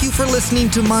 Thank you for listening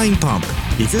to Mind Pump.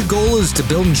 If your goal is to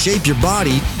build and shape your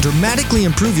body, dramatically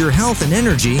improve your health and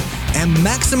energy, and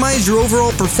maximize your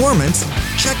overall performance,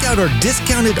 check out our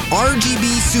discounted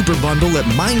RGB Super Bundle at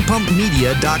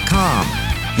mindpumpmedia.com.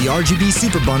 The RGB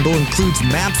Super Bundle includes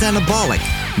MAPS Anabolic,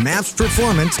 MAPS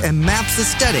Performance, and MAPS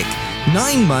Aesthetic.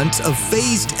 9 months of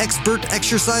phased expert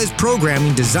exercise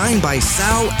programming designed by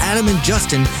Sal, Adam, and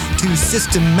Justin to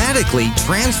systematically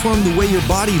transform the way your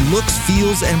body looks,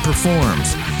 feels, and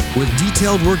performs. With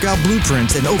detailed workout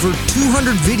blueprints and over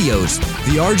 200 videos,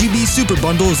 the RGB Super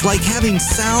Bundle is like having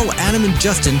Sal, Adam, and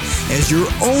Justin as your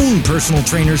own personal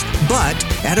trainers, but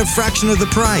at a fraction of the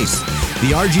price.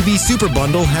 The RGB Super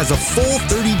Bundle has a full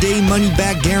 30-day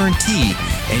money-back guarantee,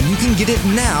 and you can get it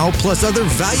now plus other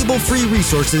valuable free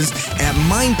resources at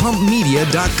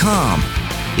mindpumpmedia.com.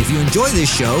 If you enjoy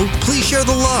this show, please share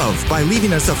the love by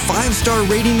leaving us a 5-star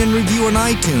rating and review on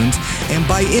iTunes and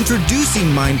by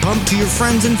introducing Mind Pump to your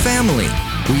friends and family.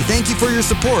 We thank you for your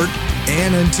support,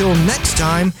 and until next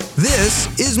time, this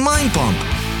is Mind Pump.